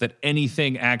evidence that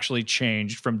anything actually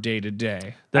changed from day to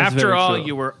day. That's After very all, true.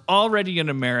 you were already in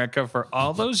America for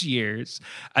all those years,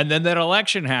 and then that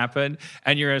election happened,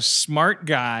 and you're a smart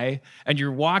guy, and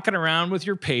you're walking around with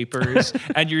your papers,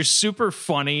 and you're super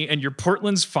funny, and you're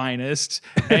Portland's finest,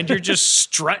 and you're just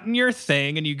strutting your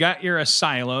thing, and you got your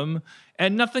asylum.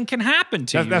 And nothing can happen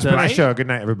to you. That's been our right? show. Good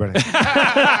night, everybody.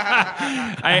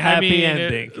 happy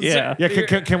ending. Yeah.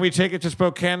 Yeah, can we take it to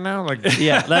Spokane now? Like,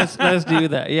 Yeah, let's do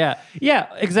that. Yeah,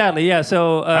 exactly. Yeah,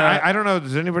 so I don't know.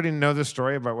 Does anybody know the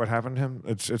story about what happened to him?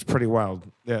 It's pretty wild.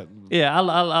 Yeah. yeah,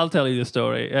 I'll tell you the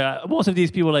story. Most of these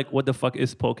people are like, what the fuck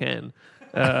is Spokane?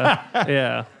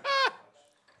 Yeah,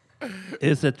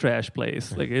 it's a trash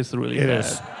place. Like it's really It bad.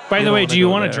 is. By the don't way, wanna do you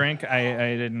go want a there. drink?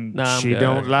 I didn't. Nah, I'm She good.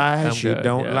 don't lie. I'm She good,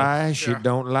 don't yeah. lie. She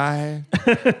don't lie.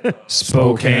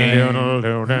 Spokane.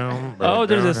 Oh,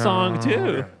 there's a song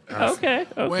too. Okay.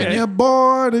 When you're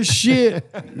bored of shit,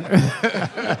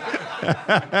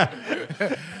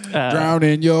 drown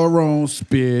in your own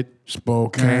spit,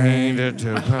 Spokane.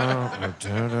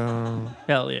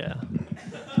 Hell yeah.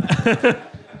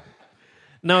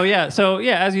 No, yeah. So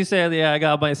yeah, as you said, yeah, I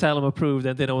got my asylum approved,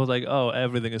 and then I was like, oh,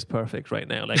 everything is perfect right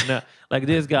now. Like, no, like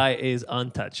this guy is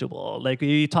untouchable. Like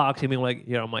you talk to me, like,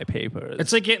 here are my papers.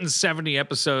 It's like getting 70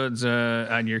 episodes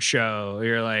on your show.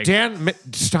 You're like, Dan,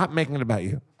 stop making it about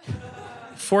you.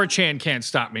 4chan can't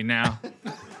stop me now.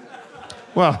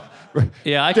 Well,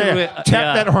 yeah, I can. Dan, Yeah,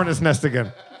 tap that hornet's nest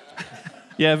again.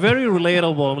 yeah, very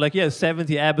relatable. I'm like, yeah,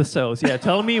 70 episodes. Yeah,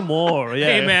 tell me more. Yeah,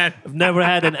 Hey, man. I've never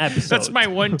had an episode. That's my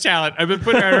one talent. I've been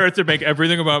put on earth to make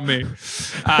everything about me.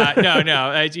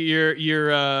 No.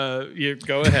 You're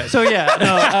go ahead. So yeah,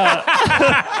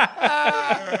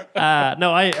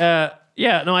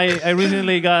 I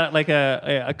recently got like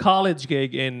a college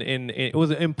gig in it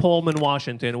was in Pullman,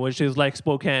 Washington, which is like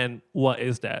Spokane. What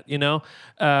is that? You know,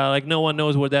 like no one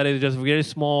knows where that is. Just a very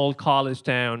small college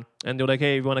town, and they're like,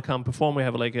 hey, if you want to come perform, we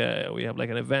have like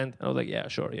an event. And I was like, yeah,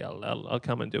 sure, yeah, I'll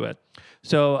come and do it.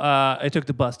 So I took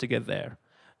the bus to get there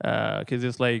because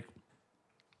it's like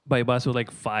by bus it was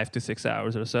like 5 to 6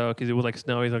 hours or so because it was like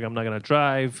snowy. So like I'm not gonna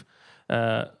drive.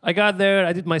 I got there.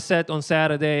 I did my set on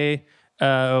Saturday.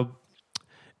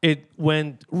 It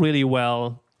went really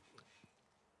well.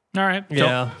 All right.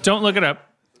 Yeah. Don't look it up.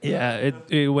 Yeah,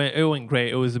 it went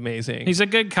great. It was amazing. He's a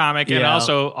good comic, and Yeah.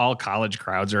 also all college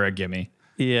crowds are a gimme.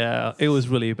 Yeah, it was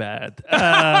really bad.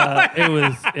 It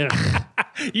was. Ugh.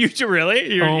 You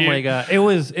really? Oh my god! It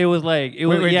was like it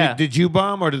was. Wait, yeah. did you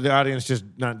bomb or did the audience just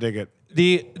not dig it?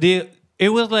 It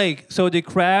was like, so the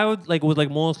crowd like was like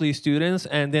mostly students,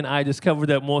 and then I discovered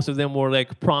that most of them were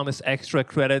like promised extra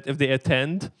credit if they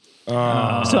attend. So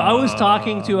I was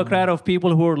talking to a crowd of people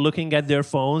who were looking at their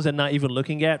phones and not even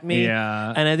looking at me.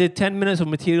 Yeah. And I did 10 minutes of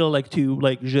material like to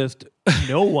like just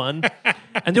no one.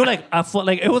 And they were like,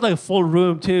 it was like a full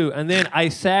room too. And then I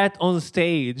sat on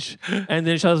stage and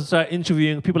then she started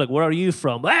interviewing people like, where are you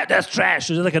from? Ah, that's trash.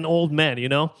 It was like an old man, you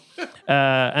know?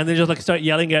 And they just like start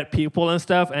yelling at people and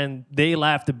stuff. And they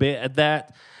laughed a bit at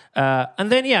that.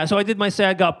 And then, yeah, so I did my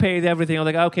set, got paid, everything. I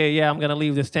was like, okay, yeah, I'm going to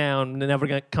leave this town.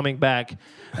 Never coming back.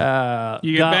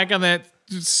 You get back on that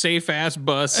safe ass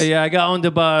bus. Yeah, I got on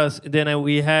the bus. Then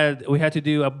we had to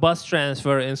do a bus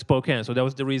transfer in Spokane. So that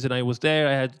was the reason I was there.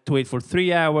 I had to wait for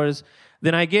 3 hours.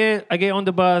 Then I get on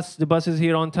the bus. The bus is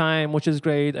here on time, which is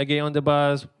great. I get on the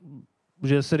bus,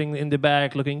 just sitting in the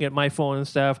back, looking at my phone and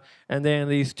stuff. And then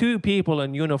these two people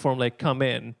in uniform like come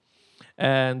in.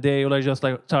 And they like just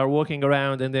like start walking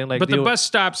around, and then like. But the bus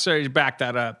stops. Sorry, back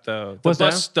that up though. What's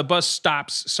that? The bus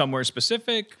stops somewhere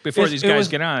specific before these guys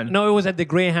get on. No, it was at the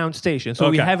Greyhound station, so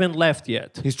we Okay. haven't left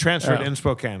yet. He's transferred in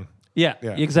Spokane. Yeah,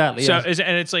 exactly. So yes.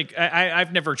 and it's like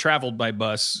I've never traveled by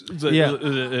bus.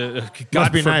 Yeah.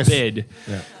 God be nice. forbid.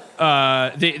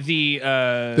 Yeah.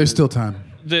 There's still time.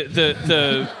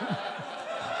 The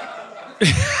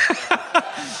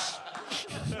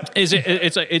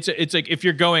it's like if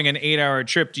you're going an 8-hour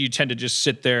trip, do you tend to just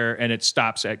sit there and it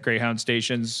stops at Greyhound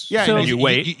stations? Yeah, So- and you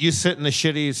wait. You sit in the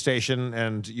shitty station,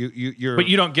 and you're. But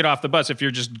you don't get off the bus if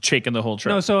you're just shaking the whole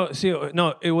trip. No, so see,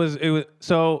 no, it was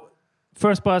so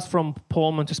first bus from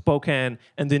Pullman to Spokane,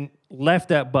 and then left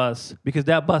that bus because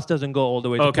that bus doesn't go all the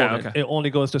way to Okay, Pullman. okay. It only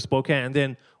goes to Spokane, and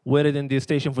then waited in the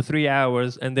station for 3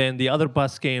 hours, and then the other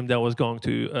bus came that was going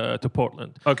to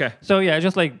Portland. Okay. So yeah,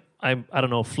 just like I don't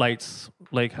know, flights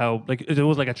like how like it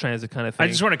was like a transit kind of thing. I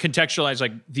just want to contextualize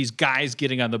like these guys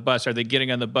getting on the bus. Are they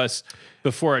getting on the bus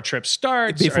before a trip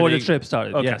starts? Before Are the they- trip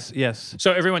started. Okay. Yes.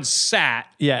 So everyone sat,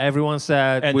 Yeah, everyone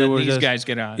sat. and we then were these just, guys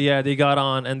get on. Yeah, they got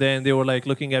on, and then they were like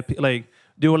looking at like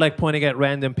they were like pointing at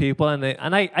random people, and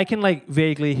I can like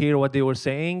vaguely hear what they were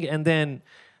saying, and then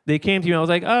they came to me. I was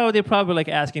like, oh, they're probably like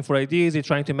asking for IDs. They're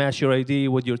trying to match your ID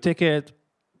with your ticket.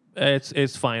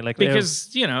 It's fine. Like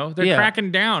Because, they're Yeah.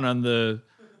 cracking down on the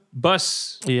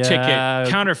bus Yeah.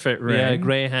 ticket counterfeit ring. yeah,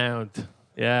 Greyhound.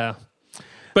 Yeah.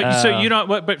 But so you don't.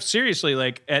 But seriously,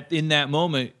 like in that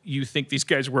moment, you think these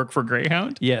guys work for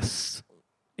Greyhound? Yes,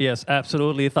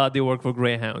 absolutely. Thought they work for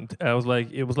Greyhound. I was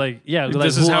like, it was like, yeah. Like,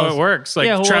 This is who how else- it works. Like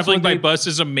Yeah, who else traveling would by they- bus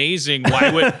is amazing.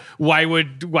 Why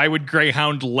would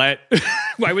Greyhound let?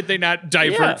 Why would they not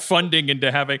divert Yeah. funding into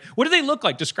having? What do they look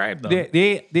like? Describe them.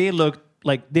 They looked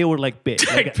like they were like big.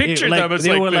 Like, picture like, them as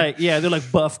they like were big. like they're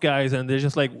like buff guys, and they're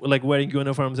just like wearing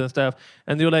uniforms and stuff.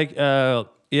 And they were like,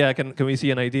 yeah, can we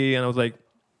see an ID? And I was like,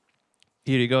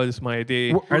 here you go, this is my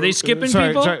ID. Are they skipping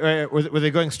Sorry, people? were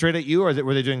they going straight at you, or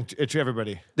were they doing it to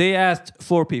everybody? They asked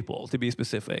 4 people to be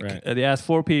specific. Right. They asked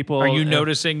 4 people. Are you and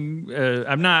noticing?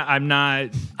 I'm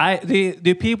not.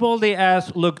 the people they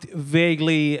asked looked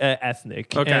vaguely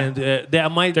ethnic. Okay. And there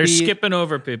might They're be skipping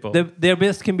over people. their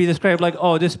best can be described like,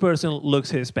 oh, this person looks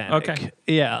Hispanic. Okay.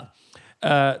 Yeah.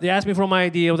 They asked me for my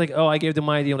ID. I was like, oh, I gave them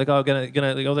my ID. I'm like, oh,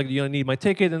 I was like, do you need my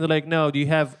ticket? And they're like, no. Do you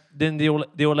have? Then they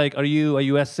were like, are you a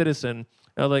U.S. citizen?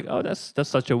 And I was like, oh, that's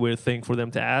such a weird thing for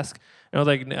them to ask. And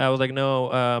I was like, no,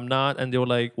 I'm not. And they were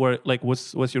like,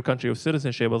 what's your country of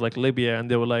citizenship? I was like, Libya. And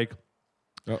they were like,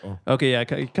 okay, yeah,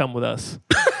 come with us.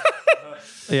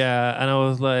 Yeah, and I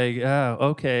was like, oh,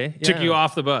 okay. Took yeah. you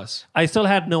off the bus. I still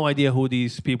had no idea who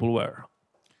these people were.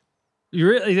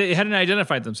 They hadn't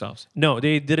identified themselves. No,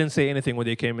 they didn't say anything when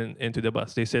they came into the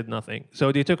bus. They said nothing.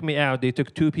 So they took me out. They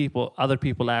took 2 other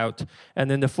people out, and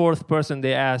then the 4th person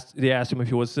they asked him if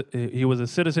he was a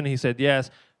citizen. He said yes,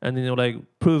 and then they were like,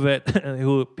 prove it. And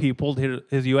he pulled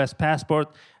his U.S. passport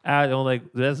out. And I'm like,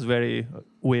 that's very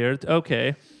weird.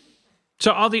 Okay.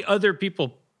 So all the other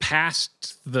people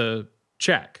passed the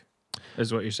check,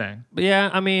 is what you're saying. But yeah,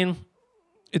 I mean,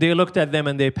 they looked at them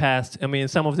and they passed. I mean,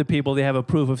 some of the people, they have a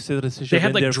proof of citizenship. They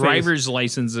had in like their driver's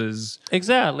licenses, face.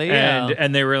 Exactly. Yeah.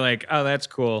 and they were like, "Oh, that's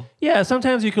cool." Yeah.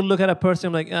 Sometimes you could look at a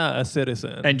person like, a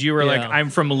citizen. And you were like, Yeah. "I'm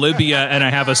from Libya and I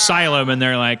have asylum," and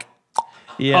they're like,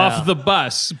 yeah. "Off the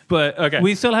bus." But okay,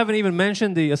 We still haven't even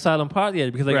mentioned the asylum part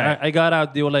yet because like Right. I got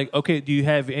out. They were like, "Okay, do you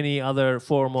have any other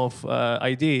form of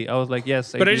ID?" I was like,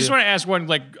 "Yes." but I do." just want to ask one.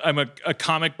 Like, I'm a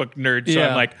comic book nerd, so Yeah.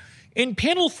 I'm like, in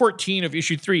panel 14 of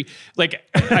issue 3, like,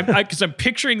 because I'm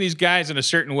picturing these guys in a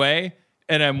certain way,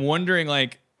 and I'm wondering,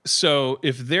 like, so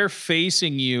if they're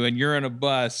facing you and you're on a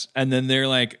bus, and then they're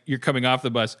like, you're coming off the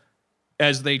bus,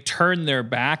 as they turn their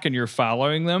back and you're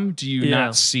following them, do you Yeah.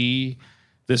 not see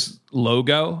this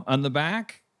logo on the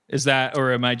back? Is that,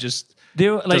 or am I just? They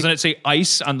were, like, Doesn't it say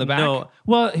ICE on the back? No.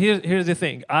 Well, here's the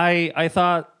thing. I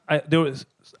thought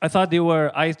they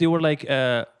were ICE. They were like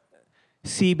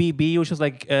CBB, which is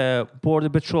like Border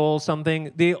Patrol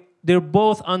something. They're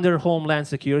both under Homeland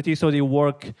Security, so they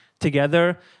work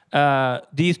together.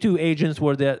 These 2 agents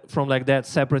were from like that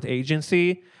separate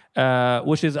agency,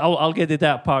 which is I'll get to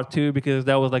that part too because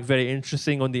that was like very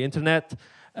interesting on the internet.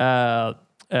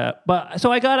 But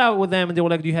so I got out with them and they were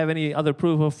like, "Do you have any other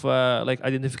proof of like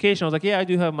identification?" I was like, "Yeah, I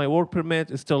do have my work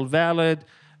permit. It's still valid.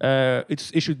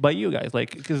 It's issued by you guys."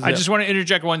 Like, because I just want to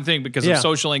interject one thing because Yeah. of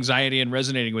social anxiety and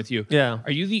resonating with you. Yeah.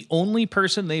 Are you the only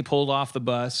person they pulled off the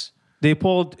bus? they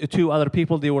pulled 2 other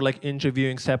people. They were like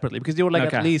interviewing separately because they were like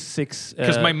Okay. at least 6.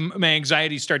 Because my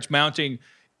anxiety starts mounting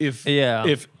if Yeah.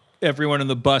 if everyone on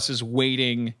the bus is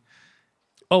waiting.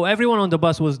 Oh, everyone on the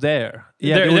bus was there.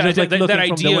 Yeah, There- they were just, like, that looking from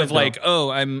the idea of window. like,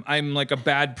 oh, I'm like a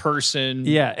bad person.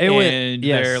 Yeah, it was- and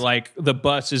yes. they're like the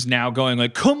bus is now going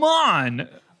like, come on.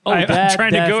 Oh, I'm that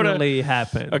trying to go to. definitely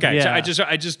happened. Okay, yeah. so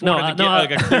I just No, wanted to no, get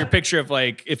like a I- clear picture of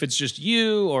like if it's just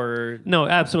you or No,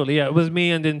 absolutely. Yeah, it was me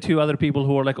and then 2 other people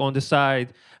who were like on the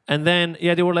side. And then,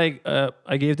 yeah, they were like,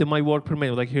 I gave them my work permit.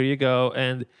 I was like, here you go.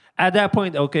 And at that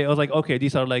point, okay, I was like, okay,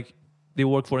 these are like, they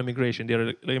work for immigration. They're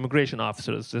like immigration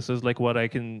officers. This is like what I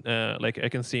can, I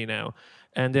can see now.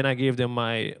 And then I gave them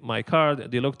my card.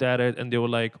 They looked at it and they were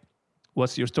like,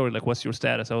 what's your story? Like, what's your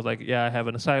status? I was like, yeah, I have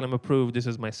an asylum approved. This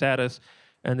is my status.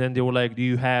 And then they were like, do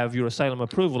you have your asylum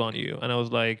approval on you? And I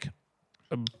was like,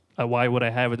 why would I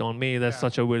have it on me? That's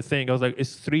such a weird thing. I was like,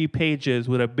 it's 3 pages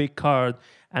with a big card.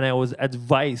 And I was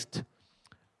advised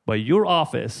by your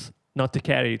office not to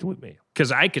carry it with me.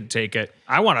 Because I could take it.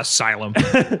 I want asylum.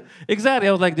 Exactly.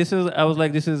 I was like, this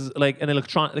is like an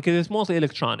electronic, because it's mostly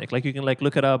electronic. Like you can like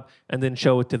look it up and then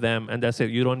show it to them, and that's it.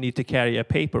 You don't need to carry a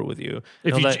paper with you.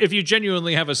 If you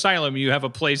genuinely have asylum, you have a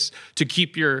place to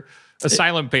keep your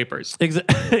asylum papers.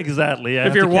 Exactly. Yeah.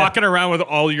 If you're walking around with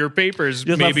all your papers,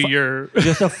 maybe you're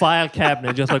just a file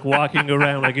cabinet, just like walking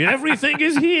around, like everything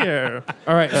is here.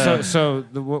 All right.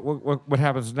 What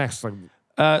happens next? Like,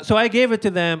 So I gave it to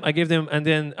them. I gave them, and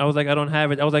then I was like, I don't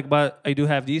have it. I was like, but I do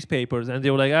have these papers, and they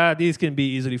were like, these can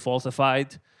be easily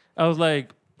falsified. I was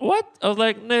like, what? I was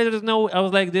like, no, there's no. I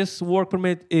was like, this work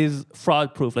permit is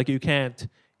fraud proof. Like you can't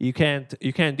do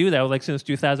that. I was like, since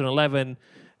 2011,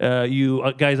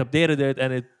 you guys updated it,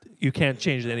 and you can't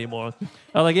change it anymore.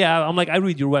 I was like, yeah. I'm like, I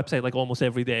read your website like almost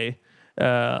every day.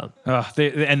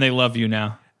 They love you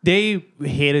now. They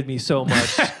hated me so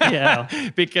much.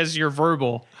 Yeah. Because you're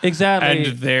verbal. Exactly. And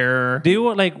they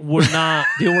were like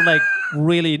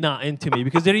really not into me,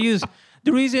 because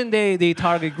the reason they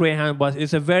target Greyhound bus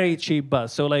is a very cheap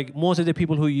bus. So like most of the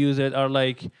people who use it are a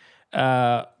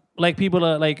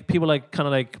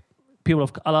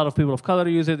lot of people of color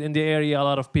use it in the area. A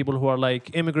lot of people who are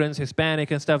like immigrants,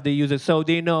 Hispanic and stuff, they use it. So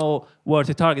they know where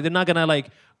to target. They're not gonna like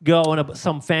go on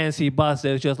some fancy bus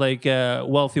that's just like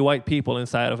wealthy white people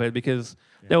inside of it, because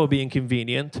that would be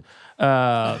inconvenient.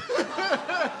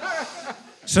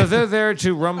 so they're there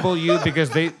to rumble you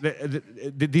because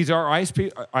these are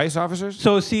ICE officers?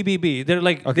 So CBB, they're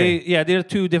like they're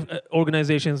two different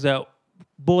organizations that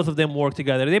both of them work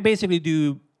together. They basically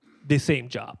do the same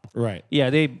job. Right. Yeah,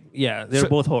 they're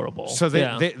both horrible. So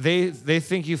they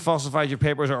think you falsified your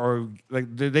papers, or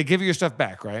like they give you your stuff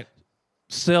back, right?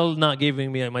 Still not giving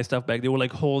me my stuff back. They were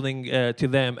like holding to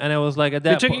them, and I was like, at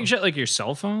that they're taking shit like your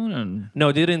cell phone, and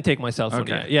no, they didn't take my cell phone.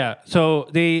 Okay. Yeah. So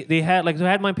they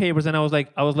had my papers, and I was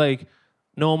like,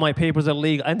 no, my papers are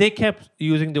legal, and they kept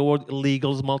using the word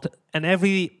illegals and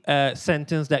every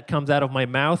sentence that comes out of my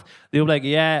mouth, they were like,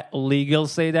 yeah, illegals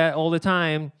say that all the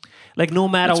time. Like no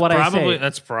matter what I say.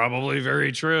 That's probably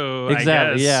very true.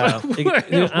 Exactly. I guess.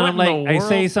 Yeah. And I'm like, I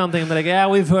say something, they're like, yeah,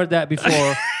 we've heard that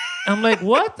before. I'm like,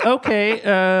 what? Okay,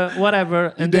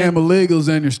 whatever. And damn illegals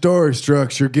and your story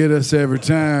structure get us every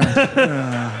time.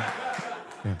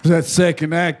 That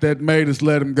second act that made us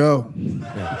let him go.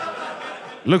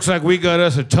 Looks like we got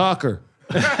us a talker.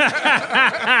 we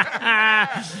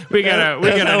got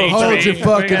an hold your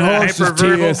fucking horses,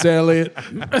 T.S. Eliot.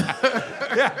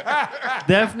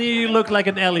 Definitely you look like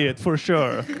an Elliot for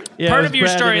sure. Yeah, part of your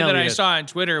Brad story and that I Elliot. saw on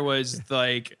Twitter was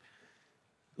like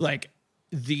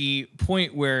the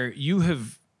point where you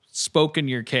have spoken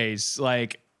your case,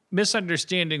 like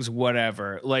misunderstandings,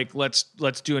 whatever. Like let's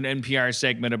do an NPR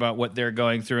segment about what they're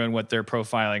going through and what they're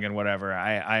profiling and whatever.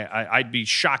 I'd be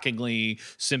shockingly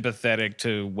sympathetic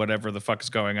to whatever the fuck is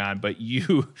going on. But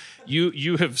you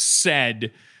have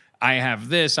said, I have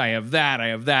this, I have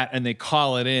that, and they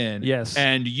call it in. Yes.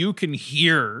 And you can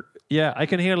hear. Yeah, I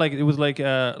can hear like it was like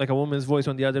a woman's voice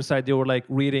on the other side. They were like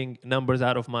reading numbers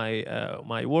out of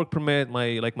my work permit,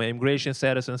 my immigration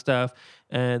status and stuff,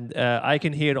 and I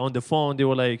can hear on the phone. They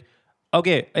were like,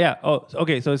 "Okay, yeah, oh,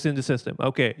 okay, so it's in the system.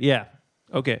 Okay, yeah,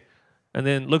 okay," and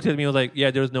then looked at me and was like,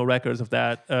 "Yeah, there's no records of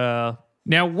that."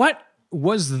 Now, what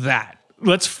was that?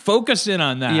 Let's focus in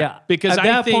on that. Yeah, because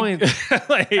at that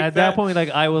point, like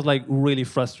I was like really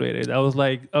frustrated. I was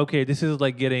like, okay, this is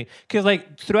like getting, because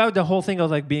like throughout the whole thing, I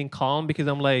was like being calm because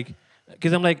I'm like,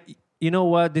 you know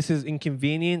what, this is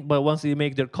inconvenient. But once they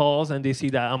make their calls and they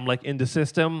see that I'm like in the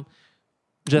system,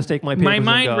 just take my papers. My and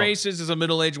mind go. races as a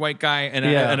middle-aged white guy and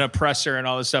an oppressor and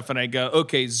all this stuff, and I go,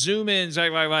 okay, zoom in.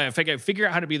 I figure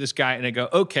out how to be this guy, and I go,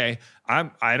 okay,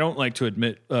 I don't like to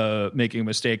admit making a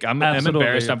mistake. I'm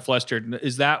embarrassed. I'm flustered.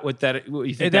 Is that what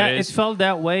you think that is? It felt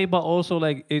that way, but also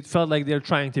like it felt like they're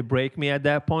trying to break me at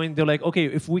that point. They're like, okay,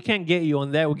 if we can't get you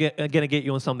on that, we're gonna get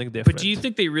you on something different. But do you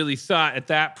think they really thought at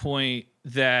that point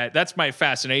that's my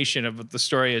fascination of the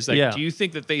story is like, do you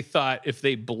think that they thought if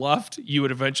they bluffed, you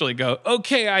would eventually go,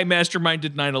 okay, I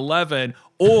masterminded 9/11?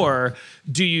 Or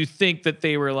do you think that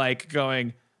they were like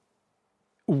going,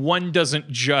 one doesn't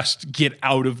just get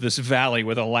out of this valley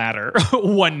with a ladder.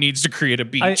 One needs to create a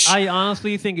beach. I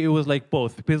honestly think it was like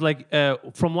both, because like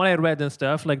from what I read and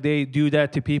stuff, like they do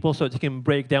that to people so they can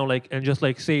break down like and just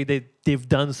like say they've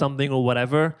done something or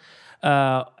whatever.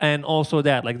 And also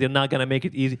that like they're not gonna make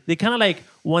it easy. They kind of like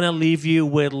want to leave you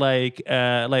with like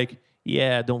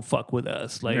yeah, don't fuck with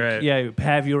us. Like yeah,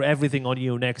 have your everything on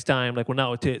you next time. Like we're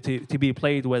not to be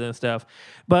played with and stuff.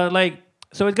 But like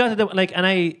so it got to the like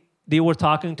and they were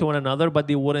talking to one another, but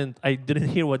they wouldn't. I didn't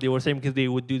hear what they were saying because they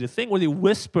would do the thing where they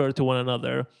whisper to one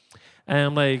another. And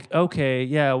I'm like, okay,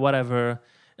 yeah, whatever.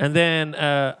 And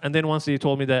then once they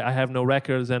told me that I have no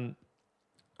records, and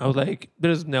I was like,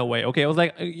 there's no way. Okay, I was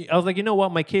like, you know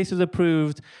what? My case is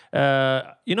approved.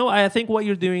 I think what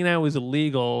you're doing now is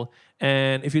illegal.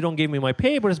 And if you don't give me my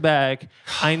papers back,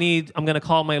 I'm going to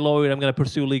call my lawyer. I'm going to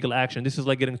pursue legal action. This is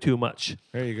like getting too much.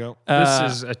 There you go.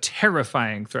 This is a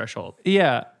terrifying threshold.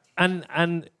 Yeah.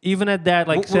 And even at that,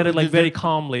 like, said it like very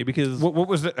calmly, because What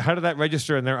was how did that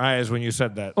register in their eyes when you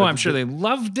said that? Oh, I'm sure they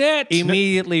loved it.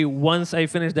 immediately once I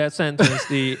finished that sentence,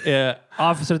 the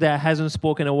officer that hasn't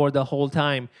spoken a word the whole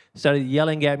time started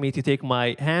yelling at me to take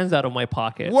my hands out of my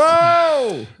pockets.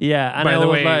 Whoa! Yeah. And By I the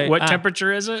was way, like, what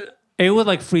temperature is it? It was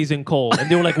like freezing cold, and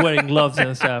they were like wearing gloves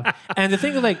and stuff. And the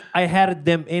thing is, like, I had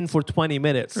them in for 20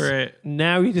 minutes. Right.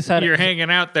 Now you decided You're hanging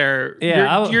out there.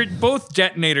 Yeah, You're both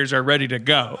detonators are ready to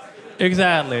go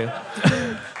exactly.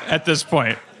 at this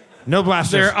point. No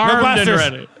blasters. They're no armed blasters.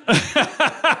 and ready.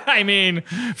 I mean,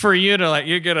 for you to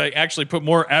you're gonna actually put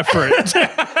more effort.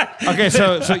 Okay,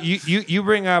 so you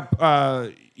bring up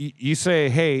you say,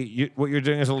 hey, what you're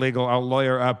doing is illegal. I'll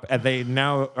lawyer up, and they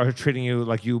now are treating you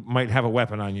like you might have a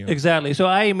weapon on you. Exactly. So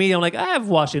I immediately, I'm like, I've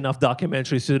watched enough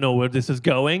documentaries to know where this is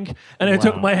going. And I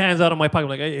took my hands out of my pocket. I'm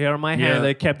like, hey, here are my hands. Yeah.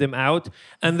 I kept them out.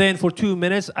 And then for 2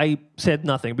 minutes, I said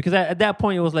nothing. Because at that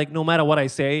point, it was like, no matter what I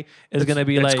say, it's going to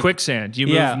be It's like quicksand. You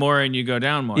Yeah. move more and you go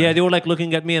down more. Yeah, they were like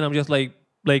looking at me, and I'm just like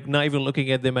not even looking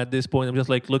at them at this point. I'm just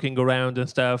like looking around and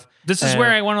stuff. This is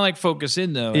where I want to like focus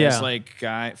in though. Yeah. It's like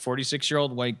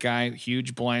 46-year-old white guy,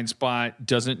 huge blind spot,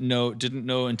 didn't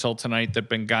know until tonight that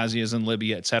Benghazi is in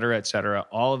Libya, et cetera,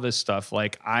 all of this stuff.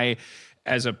 Like I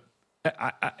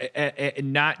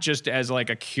not just as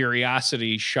like a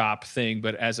curiosity shop thing,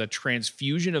 but as a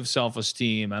transfusion of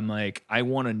self-esteem, I'm like, I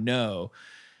want to know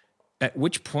at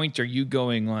which point are you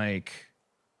going like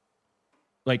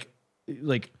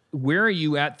where are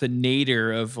you at the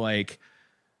nadir of like,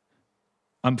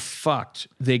 I'm fucked.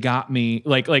 They got me.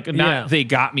 Like not they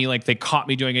got me. Like they caught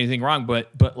me doing anything wrong.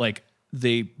 But like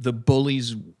the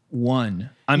bullies won.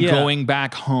 I'm going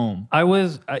back home. I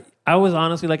was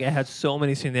honestly like, I had so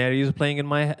many scenarios playing in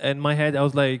my head. I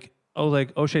was like,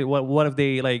 oh shit, what if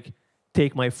they like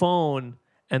take my phone,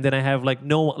 and then I have like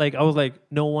no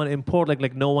one important,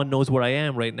 like no one knows where I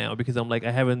am right now, because I'm like,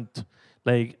 I haven't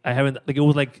it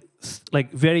was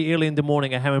like very early in the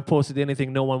morning. I haven't posted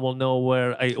anything. No one will know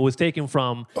where I was taken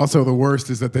from. Also, the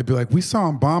worst is that they'd be like, we saw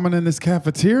him bombing in this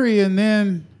cafeteria, and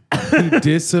then he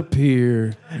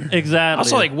disappeared. Exactly.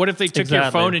 Also, like, what if they took your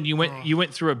Exactly. phone and you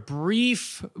went through a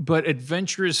brief but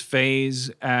adventurous phase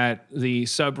at the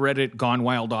subreddit Gone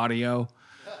Wild Audio?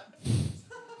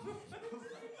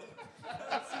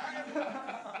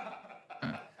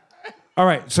 All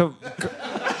right, so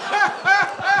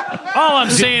All I'm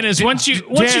saying is, once you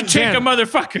take Dan. a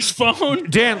motherfucker's phone,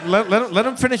 Dan, let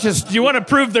him finish his. you want to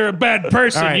prove they're a bad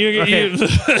person. All right,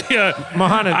 Yeah.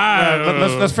 Mohamed,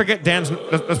 let's forget Dan's.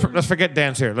 Let's forget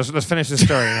Dan's here. Let's finish this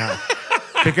story now,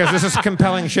 because this is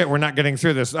compelling shit. We're not getting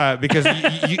through this because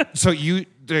you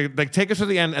take us to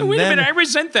the end, and Wait then a minute, I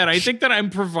resent that. I think that I'm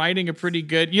providing a pretty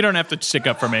good. You don't have to stick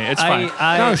up for me. It's fine.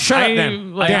 no, shut up,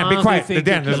 Dan. like, Dan, be honestly quiet. think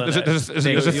Dan, you're killing it. there's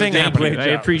a You're thing doing happening. great.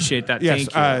 I appreciate that. Yes.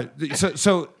 Thank you.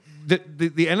 So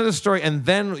the end of the story, and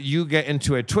then you get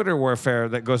into a Twitter warfare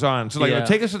that goes on. So like, Yeah.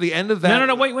 take us to the end of that.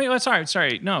 No. Wait.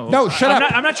 Sorry. No. No, shut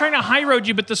up. I'm not trying to high road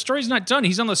you, but the story's not done.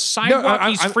 He's on the sidewalk.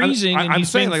 He's freezing, and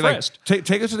he's being frisked.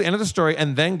 Take us to the end of the story,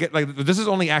 and then get like this is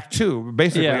only Act 2,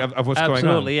 basically, of what's going on.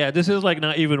 Absolutely, yeah. This is like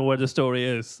not even where the story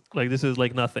is. Like, this is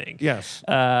like nothing. Yes.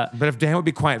 But if Dan would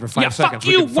be quiet for 5 Yeah, seconds,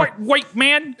 fuck we you, could white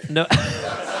man. No.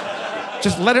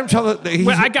 just let him tell it. Wait,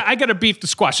 I got a beef to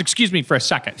squash. Excuse me for a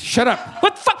second. Shut up.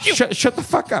 What? Fuck you. Shut the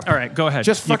fuck up. All right, go ahead.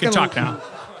 Just you can fucking talk now.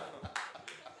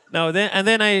 No,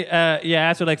 then I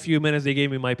after like few minutes they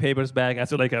gave me my papers back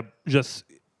after like a just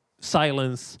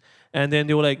silence, and then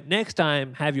they were like, next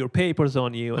time have your papers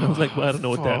on you, and I was like, well, I don't know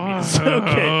what that means.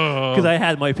 Okay, because I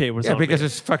had my papers Yeah, on because me.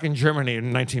 it's fucking Germany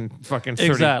in 1930.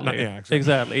 Exactly. Yeah,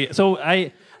 Exactly. So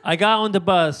I got on the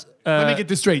bus. Let me get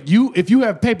this straight. If you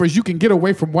have papers, you can get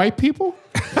away from white people?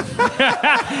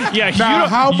 Yeah. Now,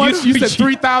 how much? You said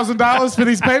 $3,000 for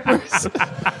these papers?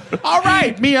 All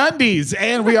right, MeUndies.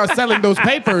 And we are selling those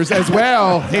papers as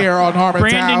well here on Harmontown.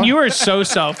 Brandon, you are so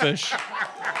selfish.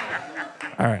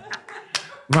 All right.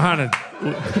 Mohamed.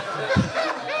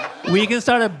 We can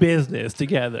start a business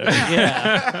together.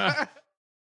 Yeah.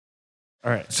 All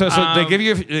right. So they give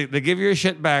you your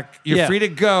shit back. You're Yeah. free to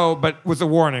go, but with a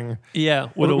warning. Yeah,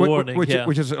 with a warning.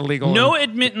 Which is illegal. No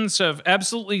admittance of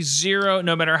absolutely zero,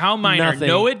 no matter how minor. Nothing.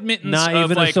 No admittance Not of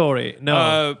even a like, sorry.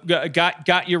 No.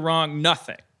 got you wrong.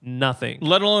 Nothing. Nothing.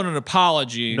 Let alone an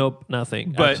apology. Nope,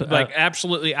 nothing. But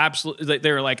absolutely. Like,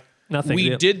 they were like, Nothing.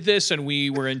 We did this and we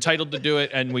were entitled to do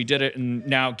it and we did it and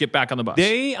now get back on the bus.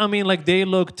 They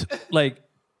looked like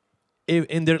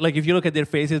if you look at their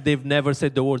faces, they've never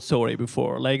said the word sorry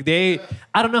before. Like I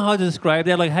don't know how to describe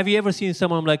that. Like, have you ever seen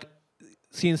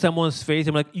someone's face?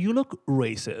 I'm like, you look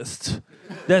racist.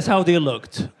 That's how they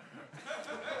looked.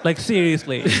 Like,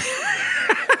 seriously.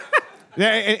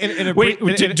 Yeah.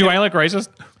 Do I look racist?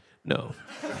 No.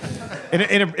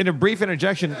 In a brief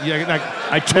interjection,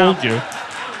 I told you.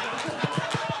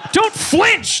 Don't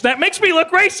flinch. That makes me look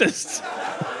racist.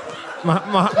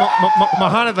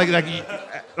 Mohanad,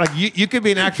 you could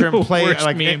be an actor and play Worst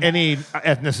like meme. any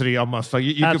ethnicity almost. Like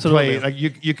you could play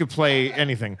you could play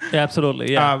anything.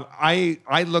 Absolutely, yeah.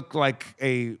 I look like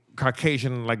a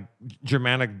Caucasian, like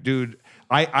Germanic dude.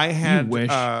 I had wish.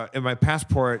 in my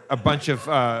passport a bunch of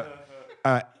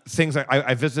things.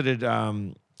 I visited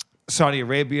Saudi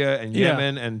Arabia and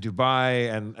Yemen and Dubai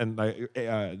and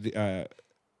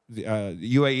the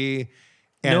UAE.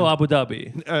 And, no Abu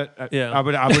Dhabi. Yeah.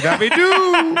 Abu Dhabi,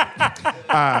 do.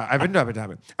 I've been to Abu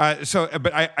Dhabi.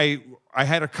 But I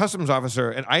had a customs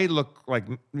officer, and I look like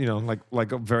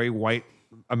like a very white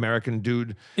American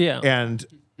dude. Yeah. And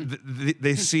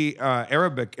they see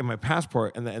Arabic in my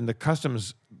passport, and the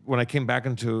customs when I came back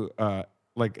into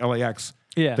like LAX.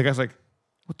 Yeah. The guy's like,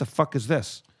 "What the fuck is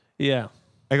this?" Yeah.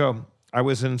 I go, "I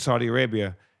was in Saudi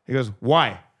Arabia." He goes,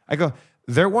 "Why?" I go,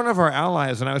 "They're one of our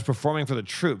allies, and I was performing for the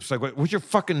troops. Like, what's your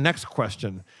fucking next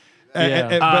question?"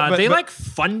 Yeah. They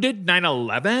funded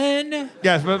 9/11.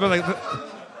 Yes, but like,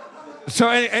 so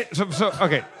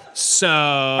okay. So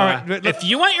right, if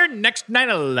you want your next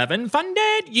 9/11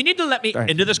 funded, you need to let me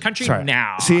into this country Sorry.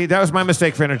 now. See, that was my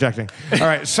mistake for interjecting. All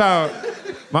right, so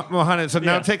Mohanad, so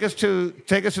now take us to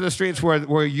the streets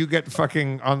where you get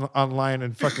fucking online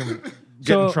and fucking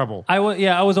get in trouble. I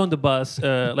was on the bus.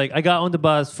 I got on the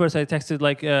bus first. I texted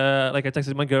I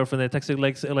texted my girlfriend. I texted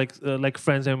like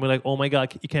friends, and we're like, oh my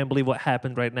god, you can't believe what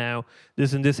happened right now.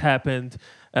 This and this happened,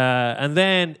 and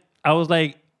then I was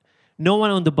like, no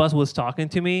one on the bus was talking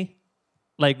to me.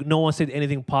 Like, no one said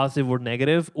anything positive or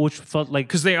negative, which felt like...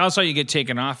 Because they all saw you get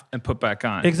taken off and put back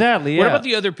on. Exactly, yeah. What about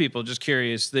the other people? Just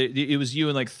curious. It was you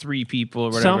and like 3 people or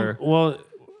whatever.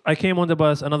 I came on the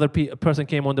bus, another person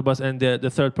came on the bus, and the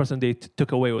third person they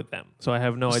took away with them. So I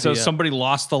have no idea. So somebody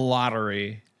lost the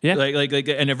lottery. Yeah. Like,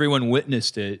 and everyone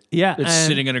witnessed it. Yeah. It's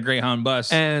sitting in a Greyhound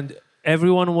bus. And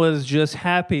everyone was just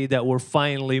happy that we're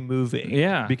finally moving.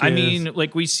 Yeah. Because I mean,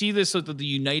 like, we see this, that the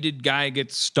United guy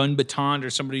gets stun batoned or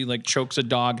somebody like chokes a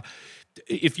dog.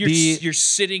 If you're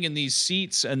sitting in these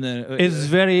seats and then it's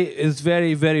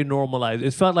very, very normalized.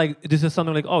 It felt like this is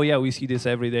something like, oh yeah, we see this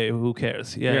every day. Who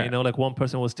cares? Yeah. Like one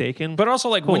person was taken. But also,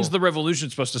 like, cool. When's the revolution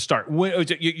supposed to start?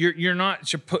 You're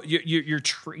not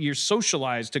you're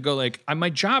socialized to go like, my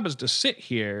job is to sit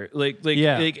here,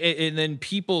 and then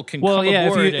people can come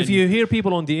aboard. If you hear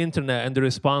people on the internet and the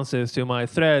responses to my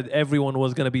thread, everyone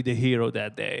was gonna be the hero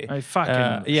that day. I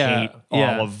fucking hate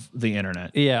all of the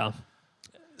internet. Yeah.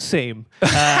 Same.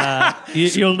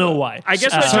 You'll know why. I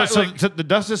guess so the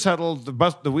dust is settled.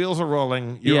 The wheels are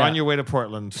rolling. You're on your way to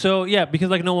Portland. So yeah, because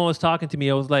like no one was talking to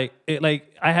me, I was like, I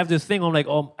have this thing. I'm like,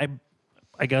 oh,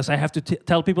 I guess I have to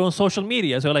tell people on social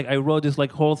media. So like I wrote this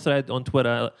like whole thread on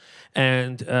Twitter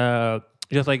and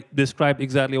just like described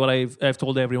exactly what I've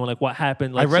told everyone, like what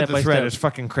happened. Like, I read step the by thread. step. It's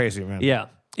fucking crazy, man. Yeah,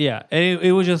 and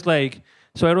it was just like,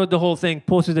 so I wrote the whole thing,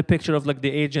 posted a picture of like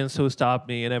the agents who stopped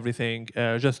me and everything,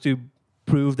 just to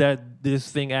prove that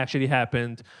this thing actually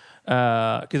happened.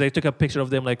 Because I took a picture of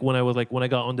them like when I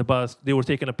got on the bus, they were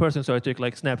taking a person, so I took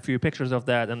snapped a few pictures of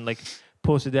that and like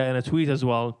posted that in a tweet as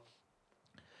well.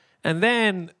 And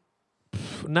then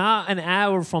not an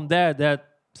hour from that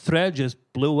thread just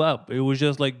blew up. It was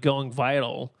just like going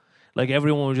viral. Like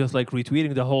everyone was just like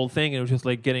retweeting the whole thing, and it was just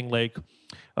like getting like,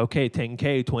 okay,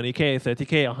 10K, 20K,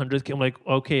 30K, 100K. I'm like,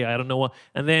 okay, I don't know what.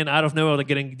 And then out of nowhere, like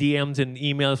getting DMs and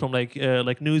emails from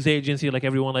like news agency, like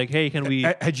everyone like, hey, can we?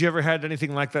 Had you ever had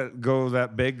anything like that go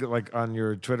that big, like on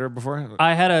your Twitter before?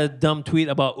 I had a dumb tweet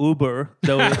about Uber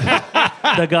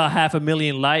that got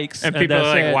 500,000 likes. And people are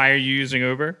like, why are you using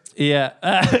Uber? Yeah.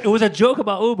 It was a joke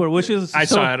about Uber, which is I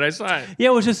saw it. Yeah,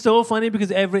 which is so funny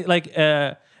because every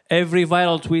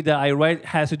viral tweet that I write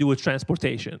has to do with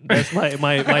transportation. That's my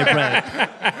brand.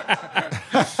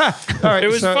 All right, it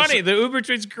was funny. The Uber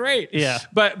tweet's great. Yeah.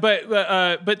 But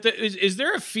is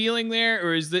there a feeling there,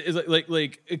 or is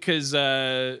because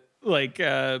that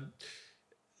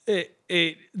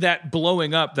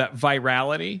blowing up, that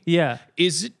virality? Yeah.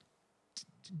 Is it?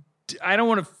 I don't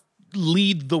want to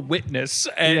lead the witness,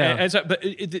 but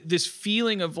this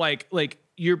feeling of like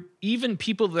even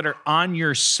people that are on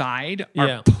your side are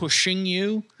Yeah. pushing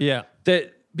you. Yeah.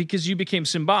 That because you became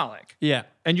symbolic. Yeah.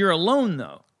 And you're alone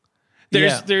though.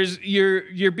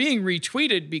 You're being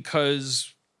retweeted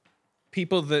because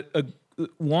people that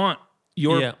want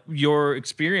your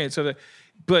experience of it,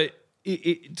 but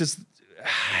it just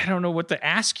I don't know what to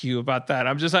ask you about that.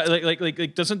 I'm just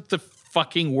like doesn't the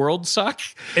fucking world suck?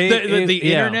 The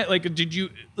internet, like, did you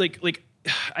like?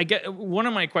 I get one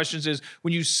of my questions is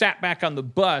when you sat back on the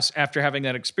bus after having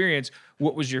that experience,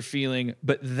 what was your feeling?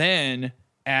 But then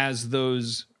as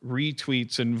those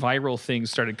retweets and viral things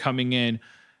started coming in,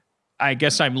 I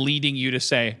guess I'm leading you to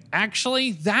say,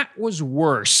 actually, that was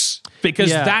worse because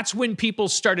that's when people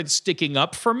started sticking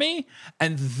up for me.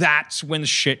 And that's when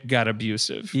shit got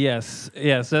abusive. Yes,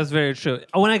 that's very true.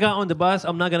 When I got on the bus,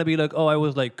 I'm not going to be like, oh, I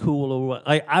was like cool or what.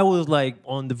 I was like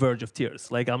on the verge of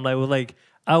tears. Like, I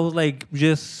was like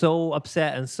just so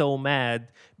upset and so mad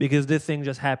because this thing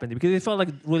just happened because it felt like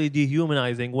really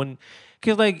dehumanizing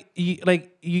because like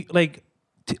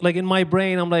in my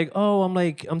brain, I'm like,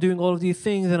 I'm doing all of these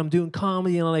things and I'm doing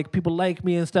comedy and like people like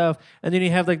me and stuff. And then you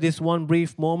have like this one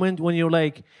brief moment when you're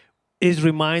like, is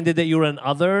reminded that you're an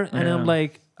other. And I'm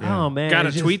like, oh man.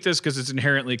 Gotta tweet this because it's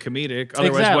inherently comedic.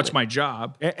 Otherwise, what's my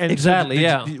job? And exactly,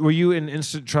 were you in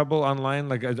instant trouble online?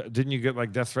 Like, didn't you get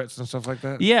like death threats and stuff like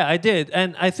that? Yeah, I did.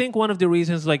 And I think one of the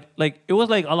reasons, like it was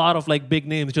like a lot of like big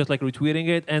names just like retweeting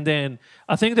it. And then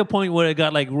I think the point where it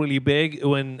got like really big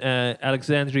when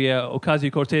Alexandria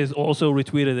Ocasio-Cortez also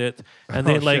retweeted it. And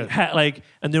then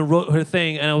and then wrote her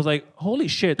thing. And I was like, holy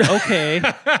shit, okay.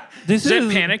 Does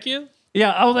that panic you?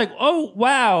 Yeah, I was like, oh,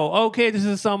 wow, okay, this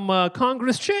is some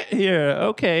Congress shit here,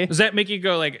 okay. Does that make you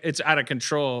go, like, it's out of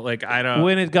control? Like, I don't...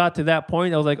 When it got to that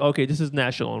point, I was like, okay, this is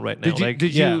national right now.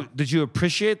 Did you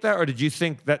appreciate that, or did you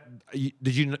think that...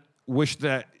 Did you wish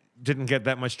that didn't get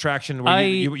that much traction where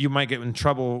you might get in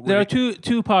trouble? There are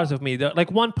two parts of me.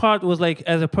 Like, one part was, like,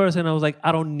 as a person, I was like,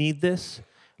 I don't need this.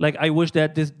 Like, I wish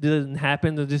that this didn't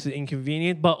happen, that this is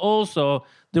inconvenient. But also,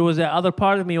 there was that other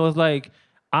part of me was like...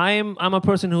 I'm a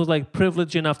person who's like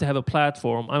privileged enough to have a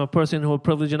platform. I'm a person who's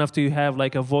privileged enough to have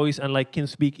like a voice and like can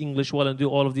speak English well and do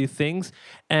all of these things.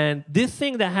 And this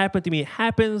thing that happened to me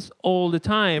happens all the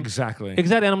time. Exactly.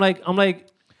 And I'm like,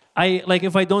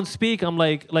 if I don't speak, I'm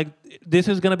like this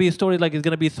is gonna be a story like it's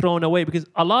gonna be thrown away because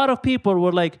a lot of people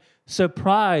were like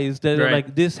surprised that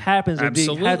like this happens.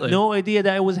 Absolutely. And they had no idea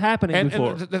that it was happening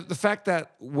before. And the fact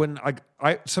that when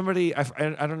I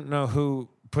don't know who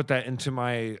put that into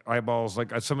my eyeballs.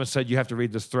 Like someone said, you have to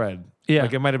read this thread. Yeah.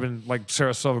 Like it might have been like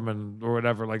Sarah Silverman or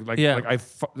whatever.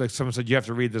 Like someone said, you have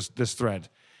to read this thread.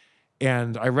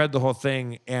 And I read the whole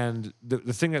thing. And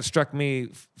the thing that struck me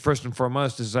first and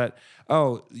foremost is that,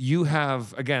 you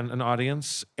have, again, an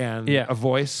audience and a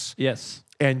voice. Yes.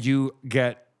 And you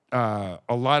get a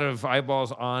lot of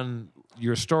eyeballs on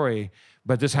your story.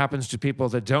 But this happens to people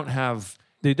that don't have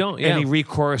any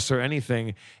recourse or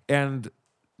anything. And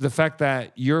the fact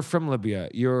that you're from Libya,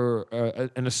 you're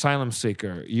an asylum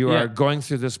seeker, you are going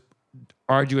through this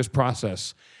arduous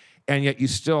process, and yet you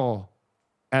still,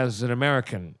 as an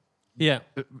American,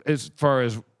 as far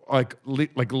as like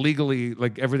legally,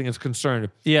 like everything is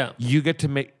concerned, you get to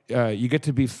be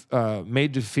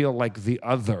made to feel like the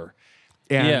other,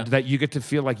 and that you get to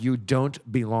feel like you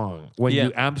don't belong when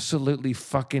you absolutely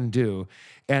fucking do,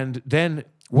 and then.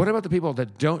 What about the people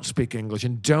that don't speak English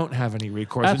and don't have any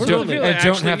recourse and don't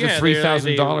have the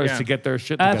 $3,000 to get their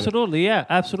shit together? Absolutely,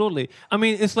 absolutely. I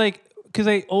mean, it's like because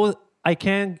I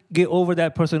can't get over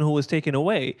that person who was taken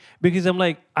away because I'm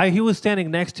like he was standing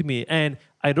next to me and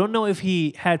I don't know if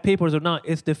he had papers or not.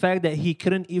 It's the fact that he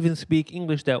couldn't even speak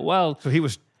English that well. So he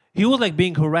was like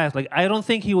being harassed. Like I don't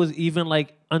think he was even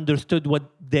like understood what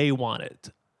they wanted.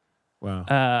 Wow.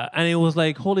 And it was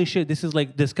like, holy shit, this is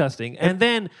like disgusting. And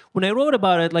then when I wrote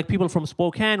about it, like people from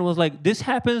Spokane was like, this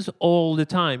happens all the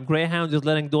time. Greyhound is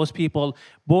letting those people,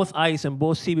 both ICE and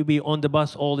both CBP, on the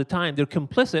bus all the time. They're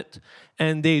complicit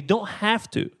and they don't have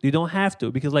to. They don't have to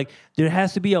because like there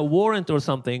has to be a warrant or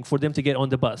something for them to get on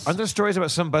the bus. Are there stories about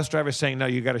some bus drivers saying, no,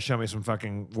 you got to show me some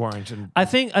fucking warrant? And I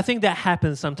think that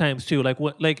happens sometimes too.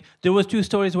 Like there was 2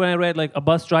 stories where I read like a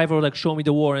bus driver like show me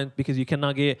the warrant because you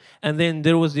cannot get. And then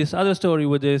there was this other story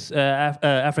with this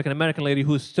African American lady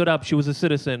who stood up. She was a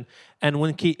citizen, and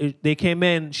when they came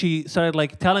in, she started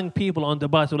like telling people on the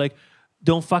bus, like,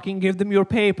 "Don't fucking give them your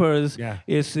papers. Yeah.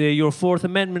 It's your Fourth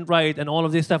Amendment right," and all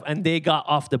of this stuff. And they got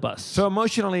off the bus. So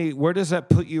emotionally, where does that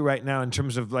put you right now in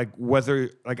terms of like whether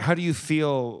like how do you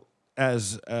feel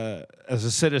as a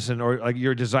citizen, or like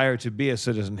your desire to be a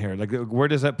citizen here? Like, where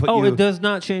does that put you? Oh, it does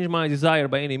not change my desire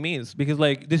by any means, because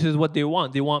like this is what they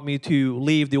want. They want me to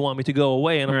leave. They want me to go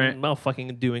away, and I'm not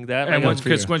fucking doing that. And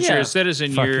Like, once you're a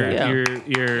citizen, Fuck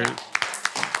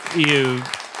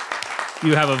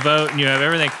you have a vote and you have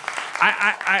everything.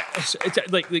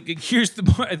 It's like here's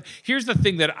the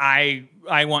thing that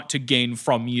I want to gain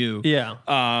from you. Yeah.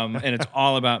 And it's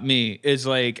all about me. Is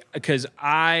like, because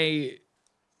I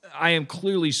am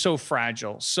clearly so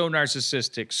fragile, so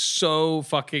narcissistic, so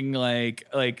fucking like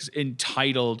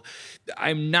entitled.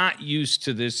 I'm not used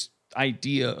to this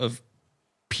idea of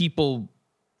people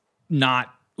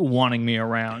not wanting me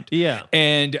around. Yeah.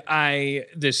 And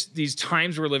these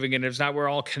times we're living in, it's not, we're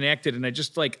all connected. And I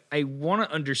just like, I want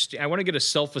to understand, I want to get a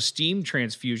self-esteem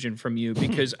transfusion from you,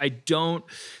 because I don't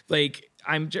like,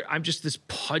 I'm just this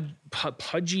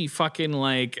pudgy fucking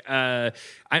like,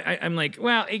 I'm like,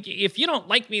 well, if you don't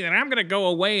like me, then I'm going to go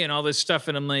away and all this stuff.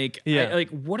 And I'm like,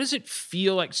 what does it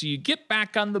feel like? So you get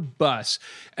back on the bus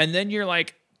and then you're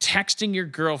like, texting your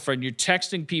girlfriend, you're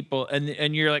texting people,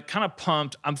 and you're like kind of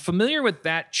pumped. I'm familiar with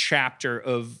that chapter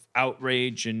of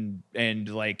outrage and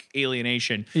like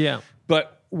alienation. Yeah.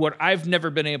 But what I've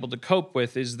never been able to cope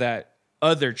with is that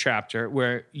other chapter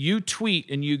where you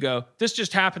tweet and you go, "This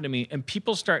just happened to me," and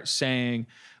people start saying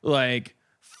like,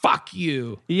 "Fuck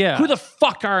you." Yeah. Who the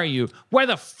fuck are you? Where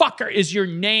the fuck is your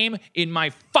name in my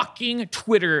fucking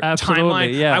Twitter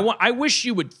timeline? Yeah. I wish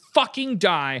you would fucking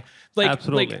die. Like,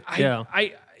 Absolutely.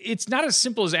 It's not as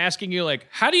simple as asking you, like,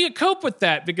 how do you cope with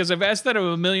that? Because I've asked that of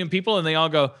a million people and they all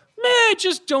go, meh,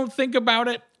 just don't think about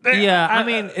it. Yeah, I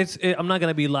mean, I'm not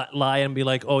gonna be lie and be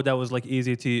like, oh, that was like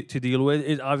easy to deal with.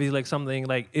 It's obviously like something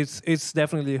like it's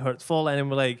definitely hurtful, and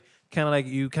I'm like kind of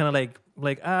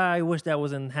like I wish that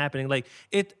wasn't happening. Like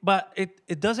but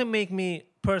it doesn't make me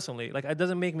personally, like it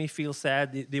doesn't make me feel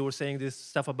sad. They were saying this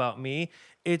stuff about me.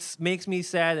 It makes me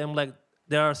sad. I'm like,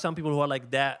 there are some people who are like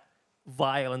that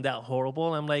vile and that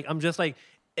horrible. I'm just like,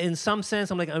 in some sense,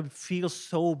 I'm like, I feel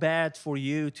so bad for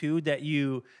you too, that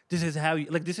this is how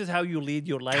you lead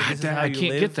your life. This is how you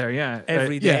live. Get there,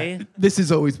 every day. Yeah, this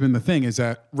has always been the thing, is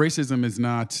that racism is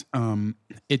not,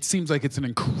 it seems like it's an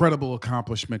incredible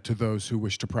accomplishment to those who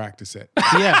wish to practice it.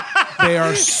 Yeah. They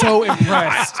are so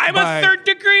impressed. I'm a third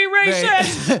degree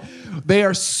racist. They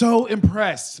are so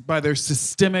impressed by their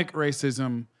systemic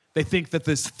racism. They think that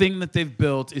this thing that they've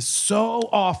built is so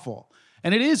awful.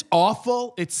 And it is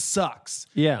awful. It sucks.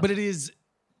 Yeah. But it is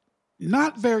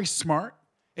not very smart.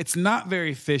 It's not very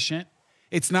efficient.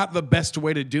 It's not the best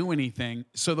way to do anything.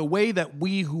 So the way that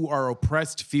we who are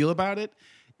oppressed feel about it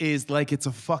is like it's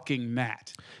a fucking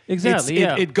gnat. Exactly.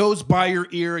 It goes by your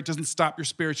ear. It doesn't stop your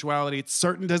spirituality. It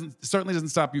certainly doesn't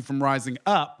stop you from rising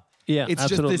up. Yeah, it's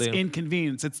absolutely. just this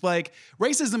inconvenience. It's like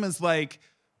racism is like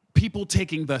people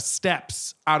taking the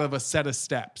steps out of a set of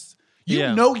steps.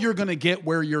 You know you're going to get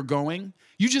where you're going.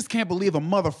 You just can't believe a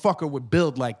motherfucker would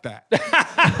build like that.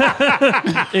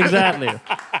 Exactly.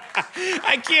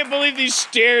 I can't believe these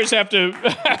stairs have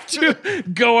to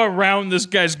go around this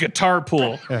guy's guitar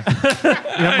pool.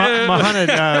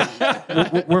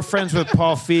 Mohamed, we're friends with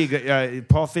Paul Feig.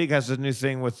 Paul Feig has a new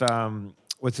thing with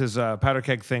his powder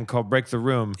keg thing called Break the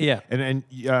Room. Yeah. And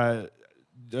you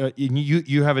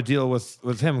have a deal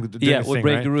with him. Yeah, we'll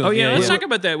break right? the room. Oh yeah, let's talk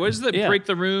about that. What is the Break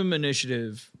the Room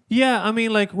initiative? Yeah, I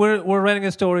mean, like we're writing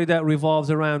a story that revolves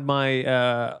around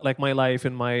my my life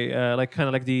and my like kind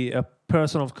of like the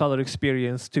person of color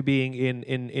experience to being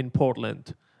in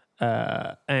Portland,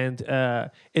 and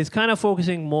it's kind of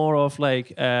focusing more of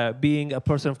like being a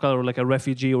person of color, like a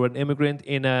refugee or an immigrant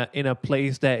in a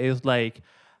place that is like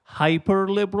hyper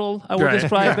liberal, I would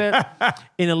describe it,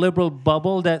 in a liberal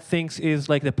bubble that thinks is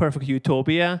like the perfect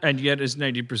utopia, and yet is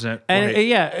 90%.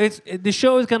 And the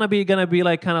show is gonna be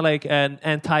like kind of like an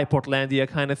anti-Portlandia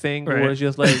kind of thing, where it's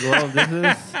just like, well,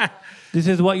 this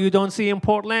is what you don't see in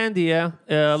Portlandia.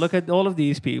 Look at all of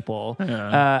these people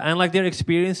and like their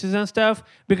experiences and stuff,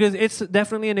 because it's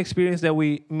definitely an experience that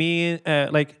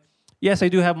like. Yes, I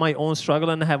do have my own struggle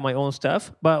and I have my own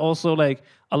stuff, but also like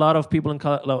a lot of people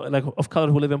of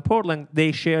color who live in Portland,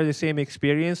 they share the same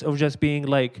experience of just being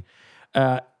like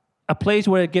a place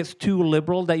where it gets too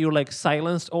liberal that you're like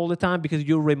silenced all the time because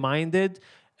you're reminded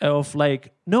of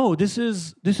like, no, this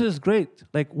is great.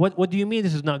 Like, what do you mean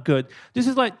this is not good? This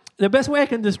is like the best way I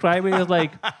can describe it is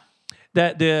like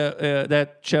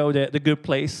that show, The Good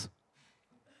Place,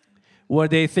 where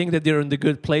they think that they're in the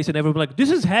good place, and everyone's like,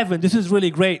 "This is heaven. This is really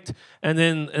great." And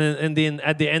then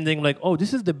at the ending, like, "Oh,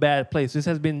 this is the bad place. This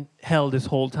has been hell this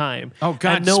whole time." Oh,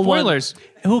 God, And spoilers.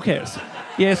 Who cares?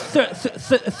 Yes,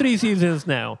 3 seasons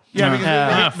now.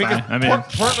 Yeah, because I mean,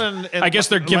 Portland. And I guess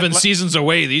they're giving seasons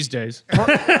away these days.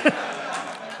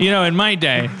 In my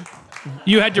day,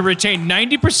 you had to retain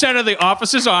 90% of the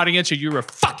office's audience, or you were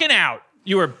fucking out.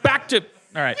 You were back to.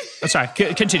 All right. Sorry.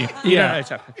 Continue. Yeah.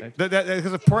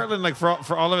 Because Portland, like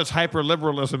for all of its hyper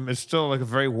liberalism, is still like a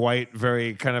very white,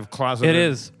 very kind of closeted.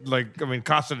 It is.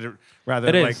 Closeted rather.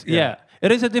 It is. like, Yeah.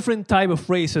 It is a different type of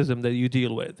racism that you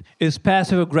deal with. It's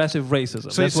passive aggressive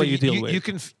racism. That's what you deal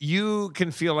with. You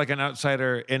can feel like an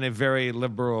outsider in a very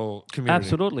liberal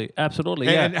community. Absolutely.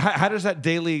 And Yeah. how does that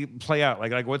daily play out?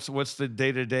 Like what's the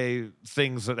day-to-day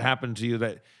things that happen to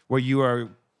you where you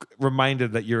are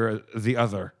reminded that you're the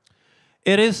other?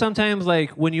 It is sometimes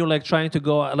like when you're like trying to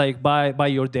go like by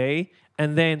your day,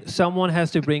 and then someone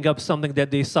has to bring up something that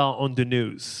they saw on the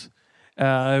news.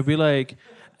 Be like,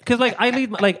 because like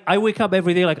I wake up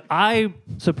every day, like I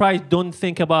surprised don't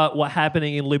think about what's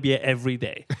happening in Libya every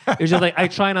day. It's just like I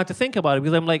try not to think about it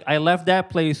because I'm like I left that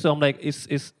place, so I'm like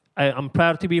I'm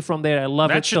proud to be from there. I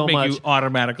love it so much. That should make you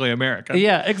automatically American.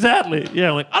 Yeah, exactly. Yeah,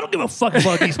 I'm like I don't give a fuck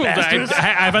about these bastards. I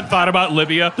haven't thought about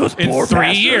Libya in poor 3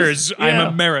 bastards. years. Yeah.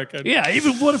 I'm American. Yeah,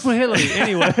 even voted for Hillary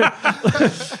anyway.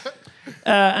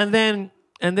 And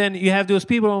then you have those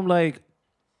people. I'm like,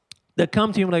 that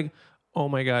come to you like, oh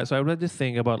my God, so I read this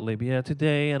thing about Libya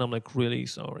today, and I'm like really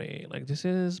sorry. Like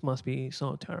must be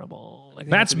so terrible. Like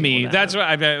That's me. That's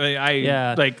what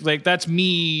Yeah. like that's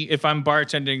me. If I'm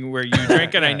bartending where you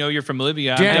drink and I know you're from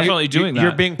Libya, I'm Dan, definitely doing that.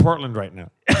 You're being Portland right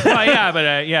now. Well, yeah,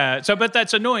 but yeah. So, but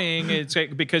that's annoying. It's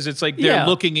like, because it's like they're Yeah.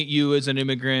 looking at you as an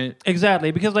immigrant.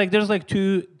 Exactly, because like there's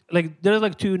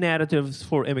two narratives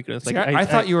for immigrants. Like I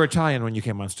thought you were Italian when you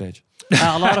came on stage.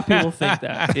 A lot of people think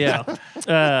that,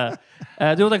 yeah.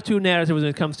 There were like two narratives when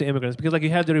it comes to immigrants, because like you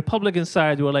have the Republican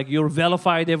side who are like you're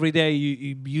vilified every day,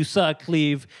 you suck,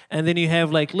 leave, and then you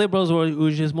have like liberals who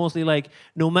are just mostly like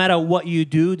no matter what you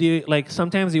do, they like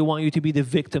sometimes they want you to be the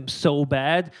victim so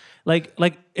bad, like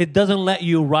it doesn't let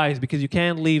you rise because you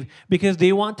can't leave because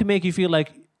they want to make you feel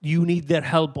like you need their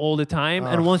help all the time,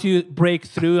 and once you break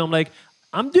through, I'm like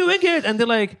I'm doing it, and they're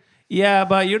like. Yeah,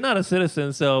 but you're not a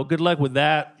citizen, so good luck with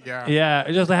that. Yeah.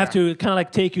 I just have to kind of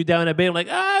like take you down a bit. I'm like,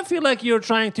 I feel like you're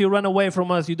trying to run away from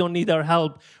us. You don't need our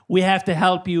help. We have to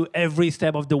help you every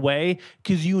step of the way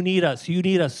because you need us. You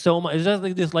need us so much. It's just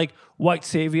like this like white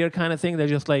savior kind of thing. They're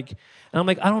just like, and I'm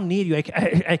like, I don't need you.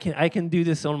 I can do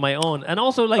this on my own. And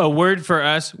also like A word for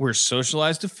us: we're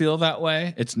socialized to feel that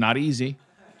way. It's not easy.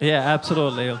 yeah,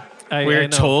 absolutely. We're I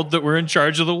know. told that we're in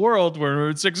charge of the world when we're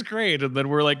in 6th grade, and then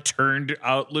we're like turned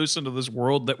out loose into this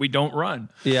world that we don't run.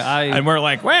 Yeah, And we're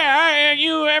like, "Where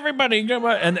you, everybody?"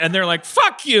 And they're like,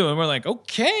 "Fuck you!" And we're like,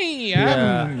 "Okay,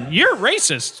 Yeah. you're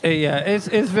racist." yeah, it's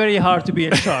very hard to be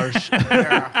in charge.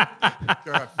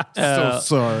 So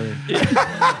sorry.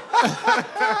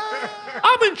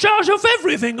 I'm in charge of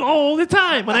everything all the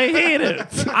time, and I hate it.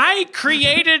 I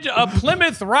created a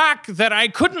Plymouth Rock that I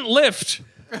couldn't lift.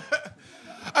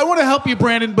 I want to help you,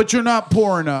 Brandon, but you're not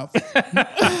poor enough.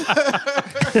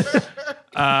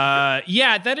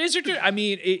 Yeah, that is. I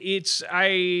mean,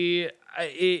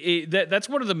 that's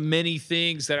one of the many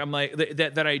things that I'm like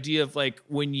that idea of like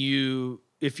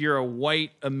if you're a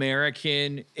white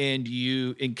American and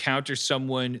you encounter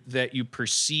someone that you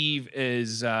perceive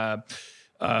as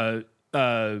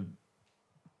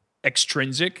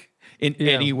extrinsic in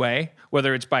any way,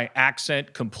 whether it's by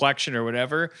accent, complexion, or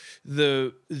whatever,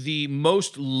 the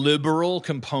most liberal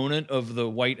component of the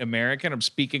white American, I'm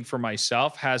speaking for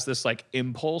myself, has this like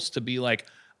impulse to be like,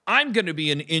 I'm going to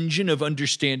be an engine of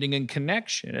understanding and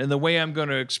connection. And the way I'm going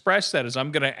to express that is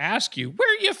I'm going to ask you, where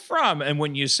are you from? And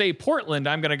when you say Portland,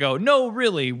 I'm going to go, no,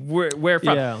 really, where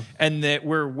from? Yeah. And that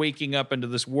we're waking up into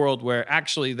this world where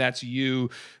actually that's you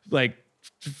like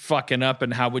fucking up,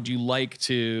 and how would you like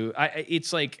to?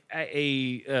 It's like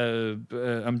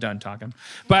I'm done talking.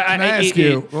 But Can I ask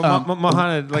you,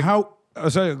 Mohanad, like how? Oh,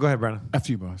 sorry. Go ahead, Brandon.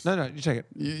 After you, boss. No, you take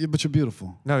it. But you're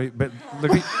beautiful. No, but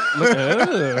look.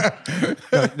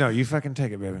 No, you fucking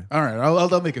take it, baby. All right,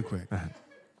 I'll make it quick.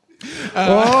 If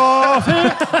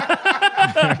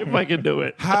I can do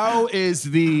it. How is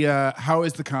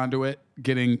the conduit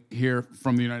getting here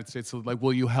from the United States? So, like,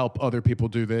 will you help other people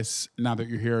do this now that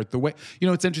you're here? The way,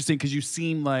 it's interesting because you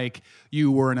seem like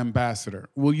you were an ambassador.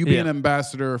 Will you be an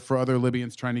ambassador for other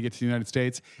Libyans trying to get to the United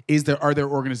States? Are there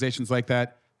organizations like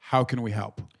that? How can we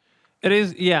help? It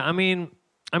is, yeah. I mean,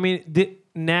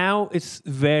 now it's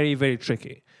very, very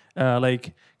tricky.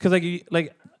 Because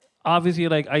obviously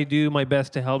like I do my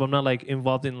best to help. I'm not like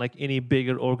involved in like any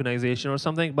bigger organization or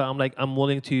something, but I'm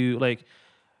willing to like.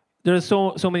 There's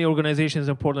so many organizations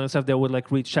in Portland and stuff that would like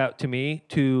reach out to me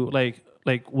to like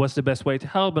what's the best way to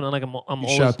help, and I'm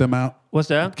always Shout them out. What's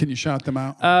that? Can you shout them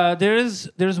out?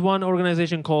 There's one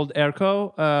organization called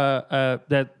ERCO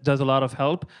that does a lot of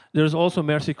help. There's also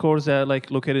Mercy Corps that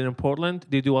like located in Portland.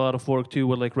 They do a lot of work too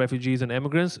with like refugees and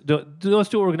immigrants. Those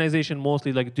two organizations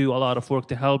mostly like do a lot of work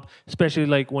to help, especially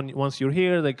like once you're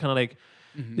here, they kind of like.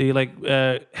 They like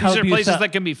help These are you places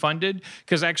that can be funded,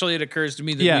 because actually it occurs to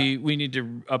me that we need to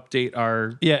update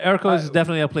our. Yeah, ERCO is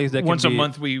definitely a place that once can a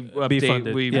month we update.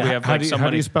 funded. We Yeah. have How like do you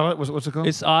somebody. spell it? What's it called?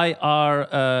 It's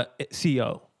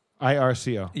IRCO.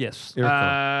 IRCO. Yes.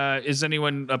 Is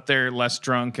anyone up there less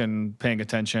drunk and paying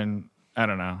attention? I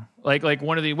don't know. Like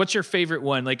one of the. What's your favorite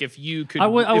one? Like if you could. I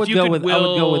would go with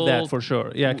will- that for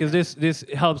sure. Yeah, because this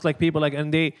helps like people like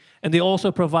and they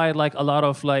also provide like a lot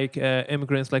of like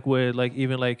immigrants like with like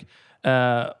even like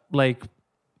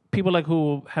people like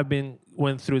who have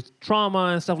went through trauma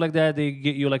and stuff like that. They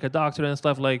get you like a doctor and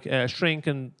stuff like shrink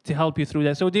and to help you through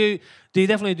that. So they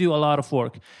definitely do a lot of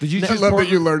work. Did you I choose love that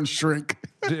Portland? you learned shrink.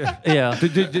 Yeah.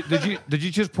 Did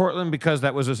you choose Portland because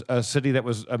that was a city that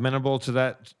was amenable to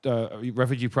that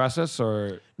refugee process,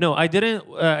 or No, I didn't.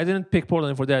 I didn't pick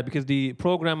Portland for that because the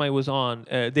program I was on,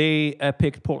 they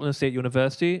picked Portland State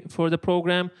University for the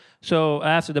program. So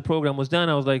after the program was done,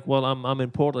 I was like, well, I'm in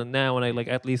Portland now, and I like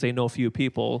at least I know a few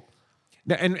people.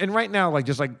 and right now, like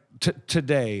just like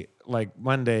today, like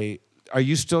Monday, are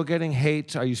you still getting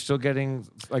hate? Are you still getting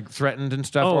like threatened and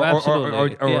stuff? Oh,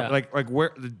 absolutely. Or Yeah. like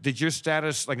where did your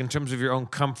status, like in terms of your own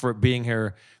comfort being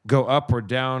here, go up or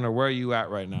down, or where are you at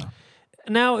right now?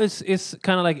 Now it's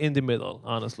kind of like in the middle,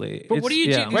 honestly. But what do you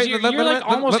do? Yeah. Wait, you're like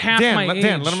almost half Dan, my age.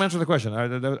 Dan, let him answer the question.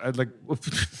 I'd like.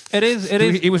 It is.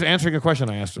 He was answering a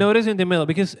question I asked him. No, it is in the middle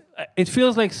because it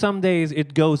feels like some days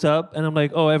it goes up and I'm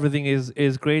like, oh, everything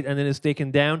is great, and then it's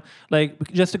taken down.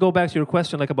 Like just to go back to your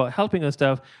question, like about helping and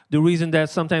stuff. The reason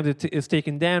that sometimes it's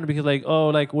taken down because like, oh,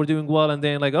 like we're doing well, and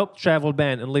then like, oh, travel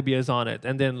ban and Libya is on it,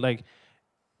 and then like.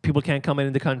 People can't come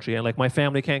in the country, and like my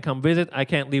family can't come visit. I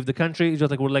can't leave the country. It's just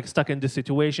like we're like stuck in this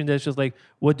situation. That's just like,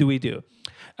 what do we do?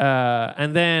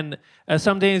 And then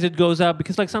some days it goes up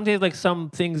because like some days like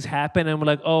some things happen, and we're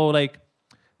like, oh, like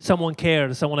someone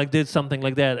cared, someone like did something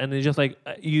like that, and it's just like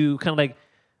you kind of like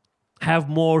have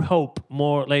more hope,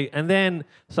 more like, and then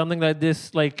something like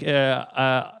this, like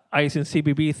ICE and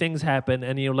CBP things happen,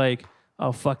 and you're like,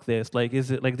 oh fuck this, like is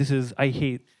it like this is I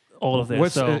hate. All of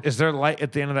this. Is there light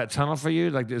at the end of that tunnel for you?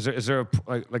 Like, is there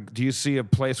a like? Do you see a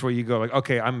place where you go like,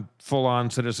 okay, I'm full on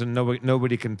citizen.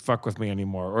 Nobody can fuck with me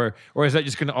anymore, or is that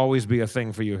just going to always be a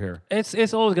thing for you here?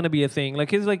 It's always going to be a thing.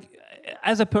 Like it's like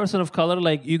as a person of color,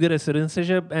 like you get a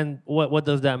citizenship, and what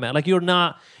does that matter? Like you're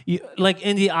not like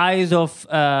in the eyes of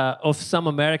some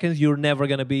Americans, you're never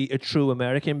going to be a true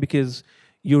American because.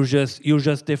 You're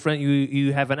just different.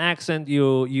 You have an accent.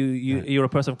 You're a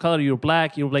person of color. You're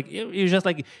black. You're just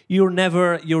like you're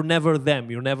never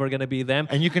them. You're never gonna be them.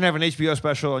 And you can have an HBO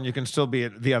special, and you can still be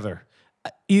the other.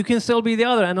 You can still be the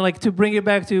other. And like to bring it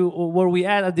back to where we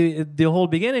at the whole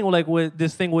beginning, like with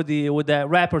this thing with that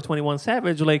rapper 21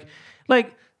 Savage, like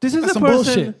this is That's a some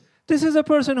person. bullshit. This is a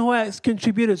person who has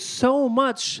contributed so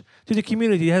much to the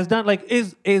community, has done like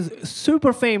is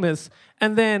super famous,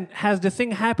 and then has the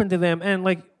thing happen to them. And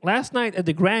like last night at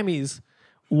the Grammys,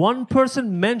 one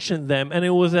person mentioned them, and it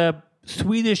was a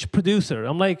Swedish producer.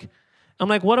 I'm like,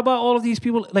 what about all of these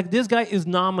people? Like this guy is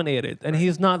nominated, and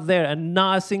he's not there, and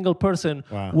not a single person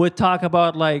would talk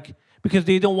about like. Because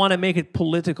they don't want to make it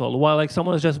political, while like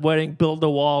someone is just wearing build the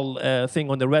wall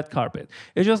thing on the red carpet.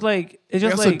 It's just like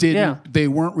They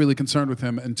weren't really concerned with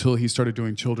him until he started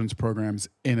doing children's programs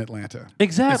in Atlanta.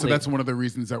 Exactly. And so that's one of the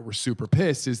reasons that we're super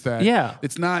pissed is that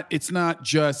it's not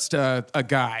just a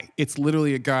guy. It's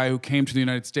literally a guy who came to the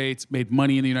United States, made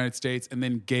money in the United States, and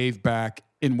then gave back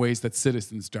in ways that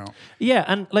citizens don't. Yeah,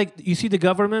 and like you see the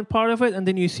government part of it, and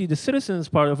then you see the citizens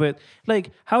part of it.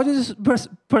 Like, how does this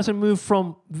person move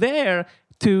from there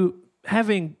to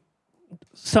having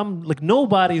some like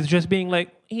nobody's just being like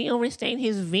he overstayed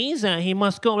his visa, he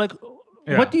must go? Like,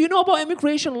 what do you know about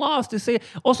immigration laws to say?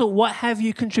 Also, what have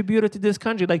you contributed to this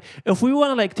country? Like, if we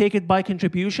want to like take it by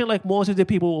contribution, like most of the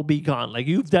people will be gone. Like,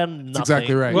 you've done nothing. That's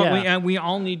exactly right. Well, we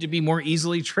all need to be more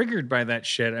easily triggered by that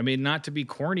shit. I mean, not to be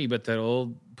corny, but that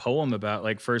old poem about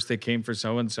like first they came for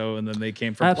so and so, and then they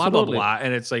came for blah blah blah,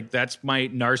 and it's like that's my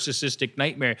narcissistic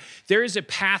nightmare. There is a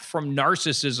path from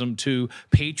narcissism to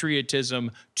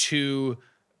patriotism to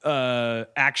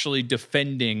actually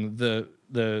defending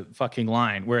the fucking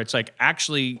line where it's like,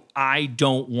 actually, I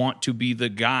don't want to be the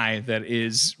guy that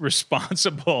is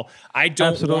responsible. I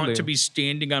don't want to be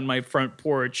standing on my front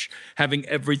porch having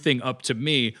everything up to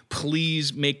me.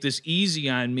 Please make this easy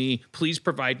on me. Please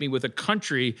provide me with a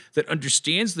country that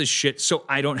understands this shit so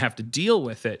I don't have to deal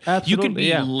with it. You can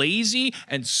be lazy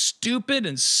and stupid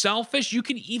and selfish. You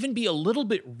can even be a little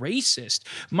bit racist.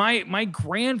 My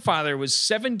grandfather was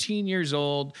 17 years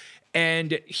old.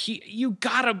 And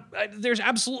there's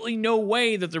absolutely no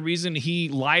way that the reason he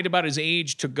lied about his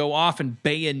age to go off and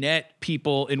bayonet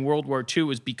people in World War II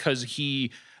is because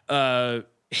he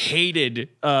hated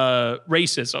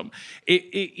racism.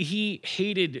 He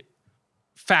hated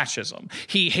fascism.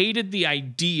 He hated the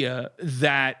idea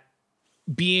that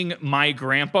being my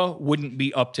grandpa wouldn't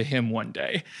be up to him one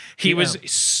day. He was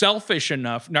selfish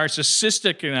enough,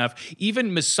 narcissistic enough,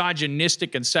 even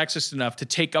misogynistic and sexist enough to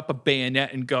take up a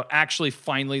bayonet and go, actually,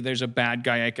 finally, there's a bad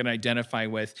guy I can identify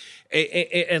with.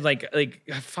 And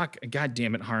fuck, God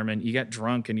damn it, Harmon. You got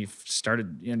drunk and you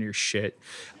started on your shit.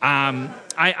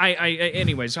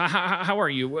 Anyways, how are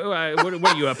you? What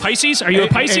are you, a Pisces? Are you a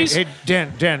Pisces? Hey,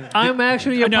 Dan. I'm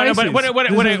actually a Pisces. Dan,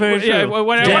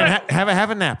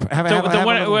 have a nap.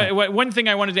 One thing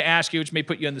I wanted to ask you, which may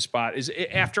put you on the spot, is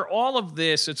after all of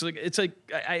this, it's like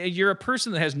you're a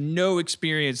person that has no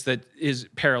experience that is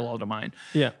parallel to mine.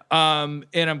 Yeah. And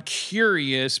I'm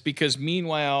curious because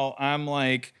meanwhile, I'm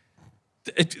like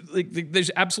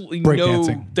there's absolutely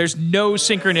there's no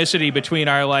synchronicity between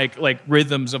our like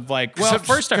rhythms of like. Well,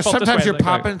 first I felt sometimes this way, you're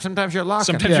popping, sometimes you're locking.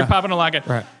 Sometimes you're popping and locking.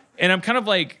 Right. And I'm kind of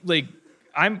like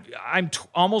I'm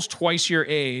almost twice your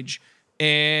age.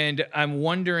 And I'm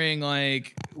wondering,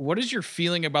 like, what is your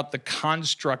feeling about the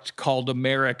construct called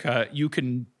America? You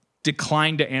can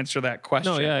decline to answer that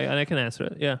question. No, yeah, and I can answer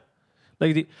it. Yeah,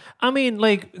 the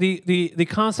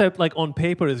concept, like on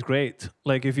paper, is great.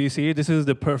 Like if you see it, this is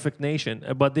the perfect nation.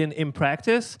 But then in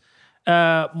practice,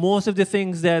 most of the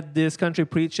things that this country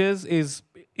preaches is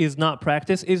not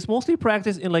practice. It's mostly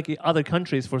practice in like other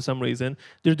countries for some reason.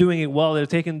 They're doing it well. They're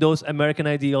taking those American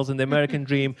ideals and the American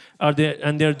dream and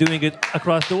they're doing it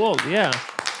across the world. Yeah.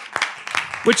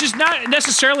 Which is not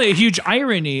necessarily a huge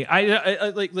irony. I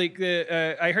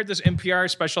heard this NPR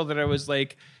special that I was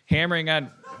like hammering on.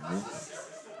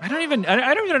 I don't even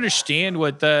understand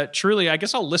what truly. I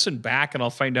guess I'll listen back and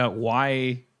I'll find out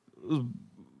why.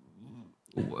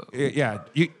 Yeah,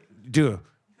 you do.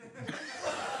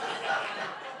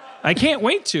 I can't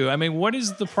wait to. I mean, what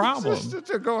is the problem?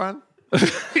 Go on.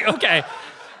 Okay.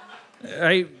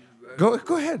 Go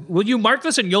ahead. Will you mark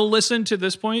this and you'll listen to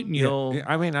this point? And you'll. Yeah,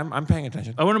 I mean, I'm paying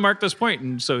attention. I want to mark this point,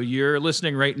 and so you're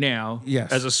listening right now.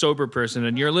 Yes. As a sober person,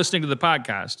 and you're listening to the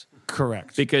podcast.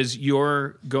 Correct. Because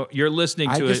you're listening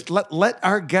to it. Let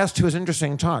our guest who is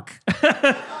interesting talk.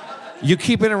 You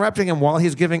keep interrupting him while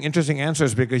he's giving interesting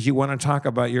answers because you want to talk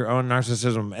about your own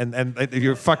narcissism, and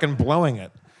you're fucking blowing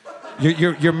it.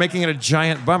 You're making it a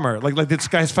giant bummer. Like this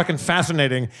guy's fucking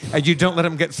fascinating, and you don't let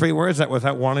him get 3 words out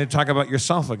without wanting to talk about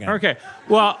yourself again. Okay.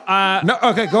 Well. No.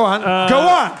 Okay. Go on.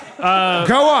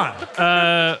 Go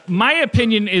on. My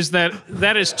opinion is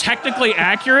that is technically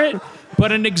accurate,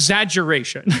 but an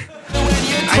exaggeration.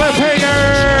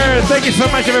 Cliffhanger! Thank you so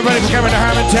much, everybody, for coming to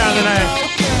Harmontown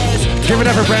tonight. Give it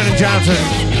up for Brandon Johnson.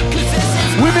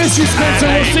 We miss you, Spencer.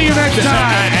 We'll see you next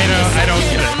time. I don't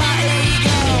get it.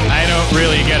 I don't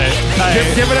really get it.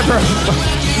 Give it up for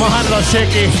Mohamed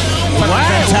Al-Sheikhi.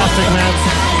 Fantastic, man.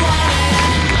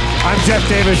 I'm Jeff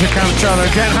Davis, your comptroller.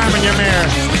 Dan Harmon, your mayor.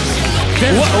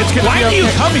 Why do you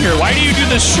come here? Why do you do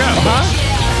this show? Huh?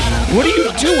 What are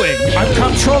you doing? I'm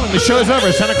comptrolling. The show's over.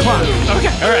 It's 10 o'clock.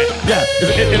 Okay, all right. Yeah,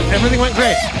 everything went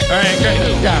great. All right, great.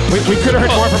 Yeah, we could have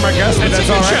heard more from our guests, but that's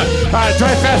all right.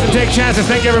 Drive fast and take chances.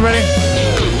 Thank you, everybody.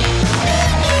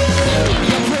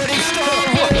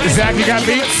 Zach, you got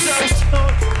beats?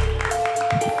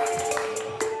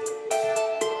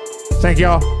 Thank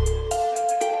y'all.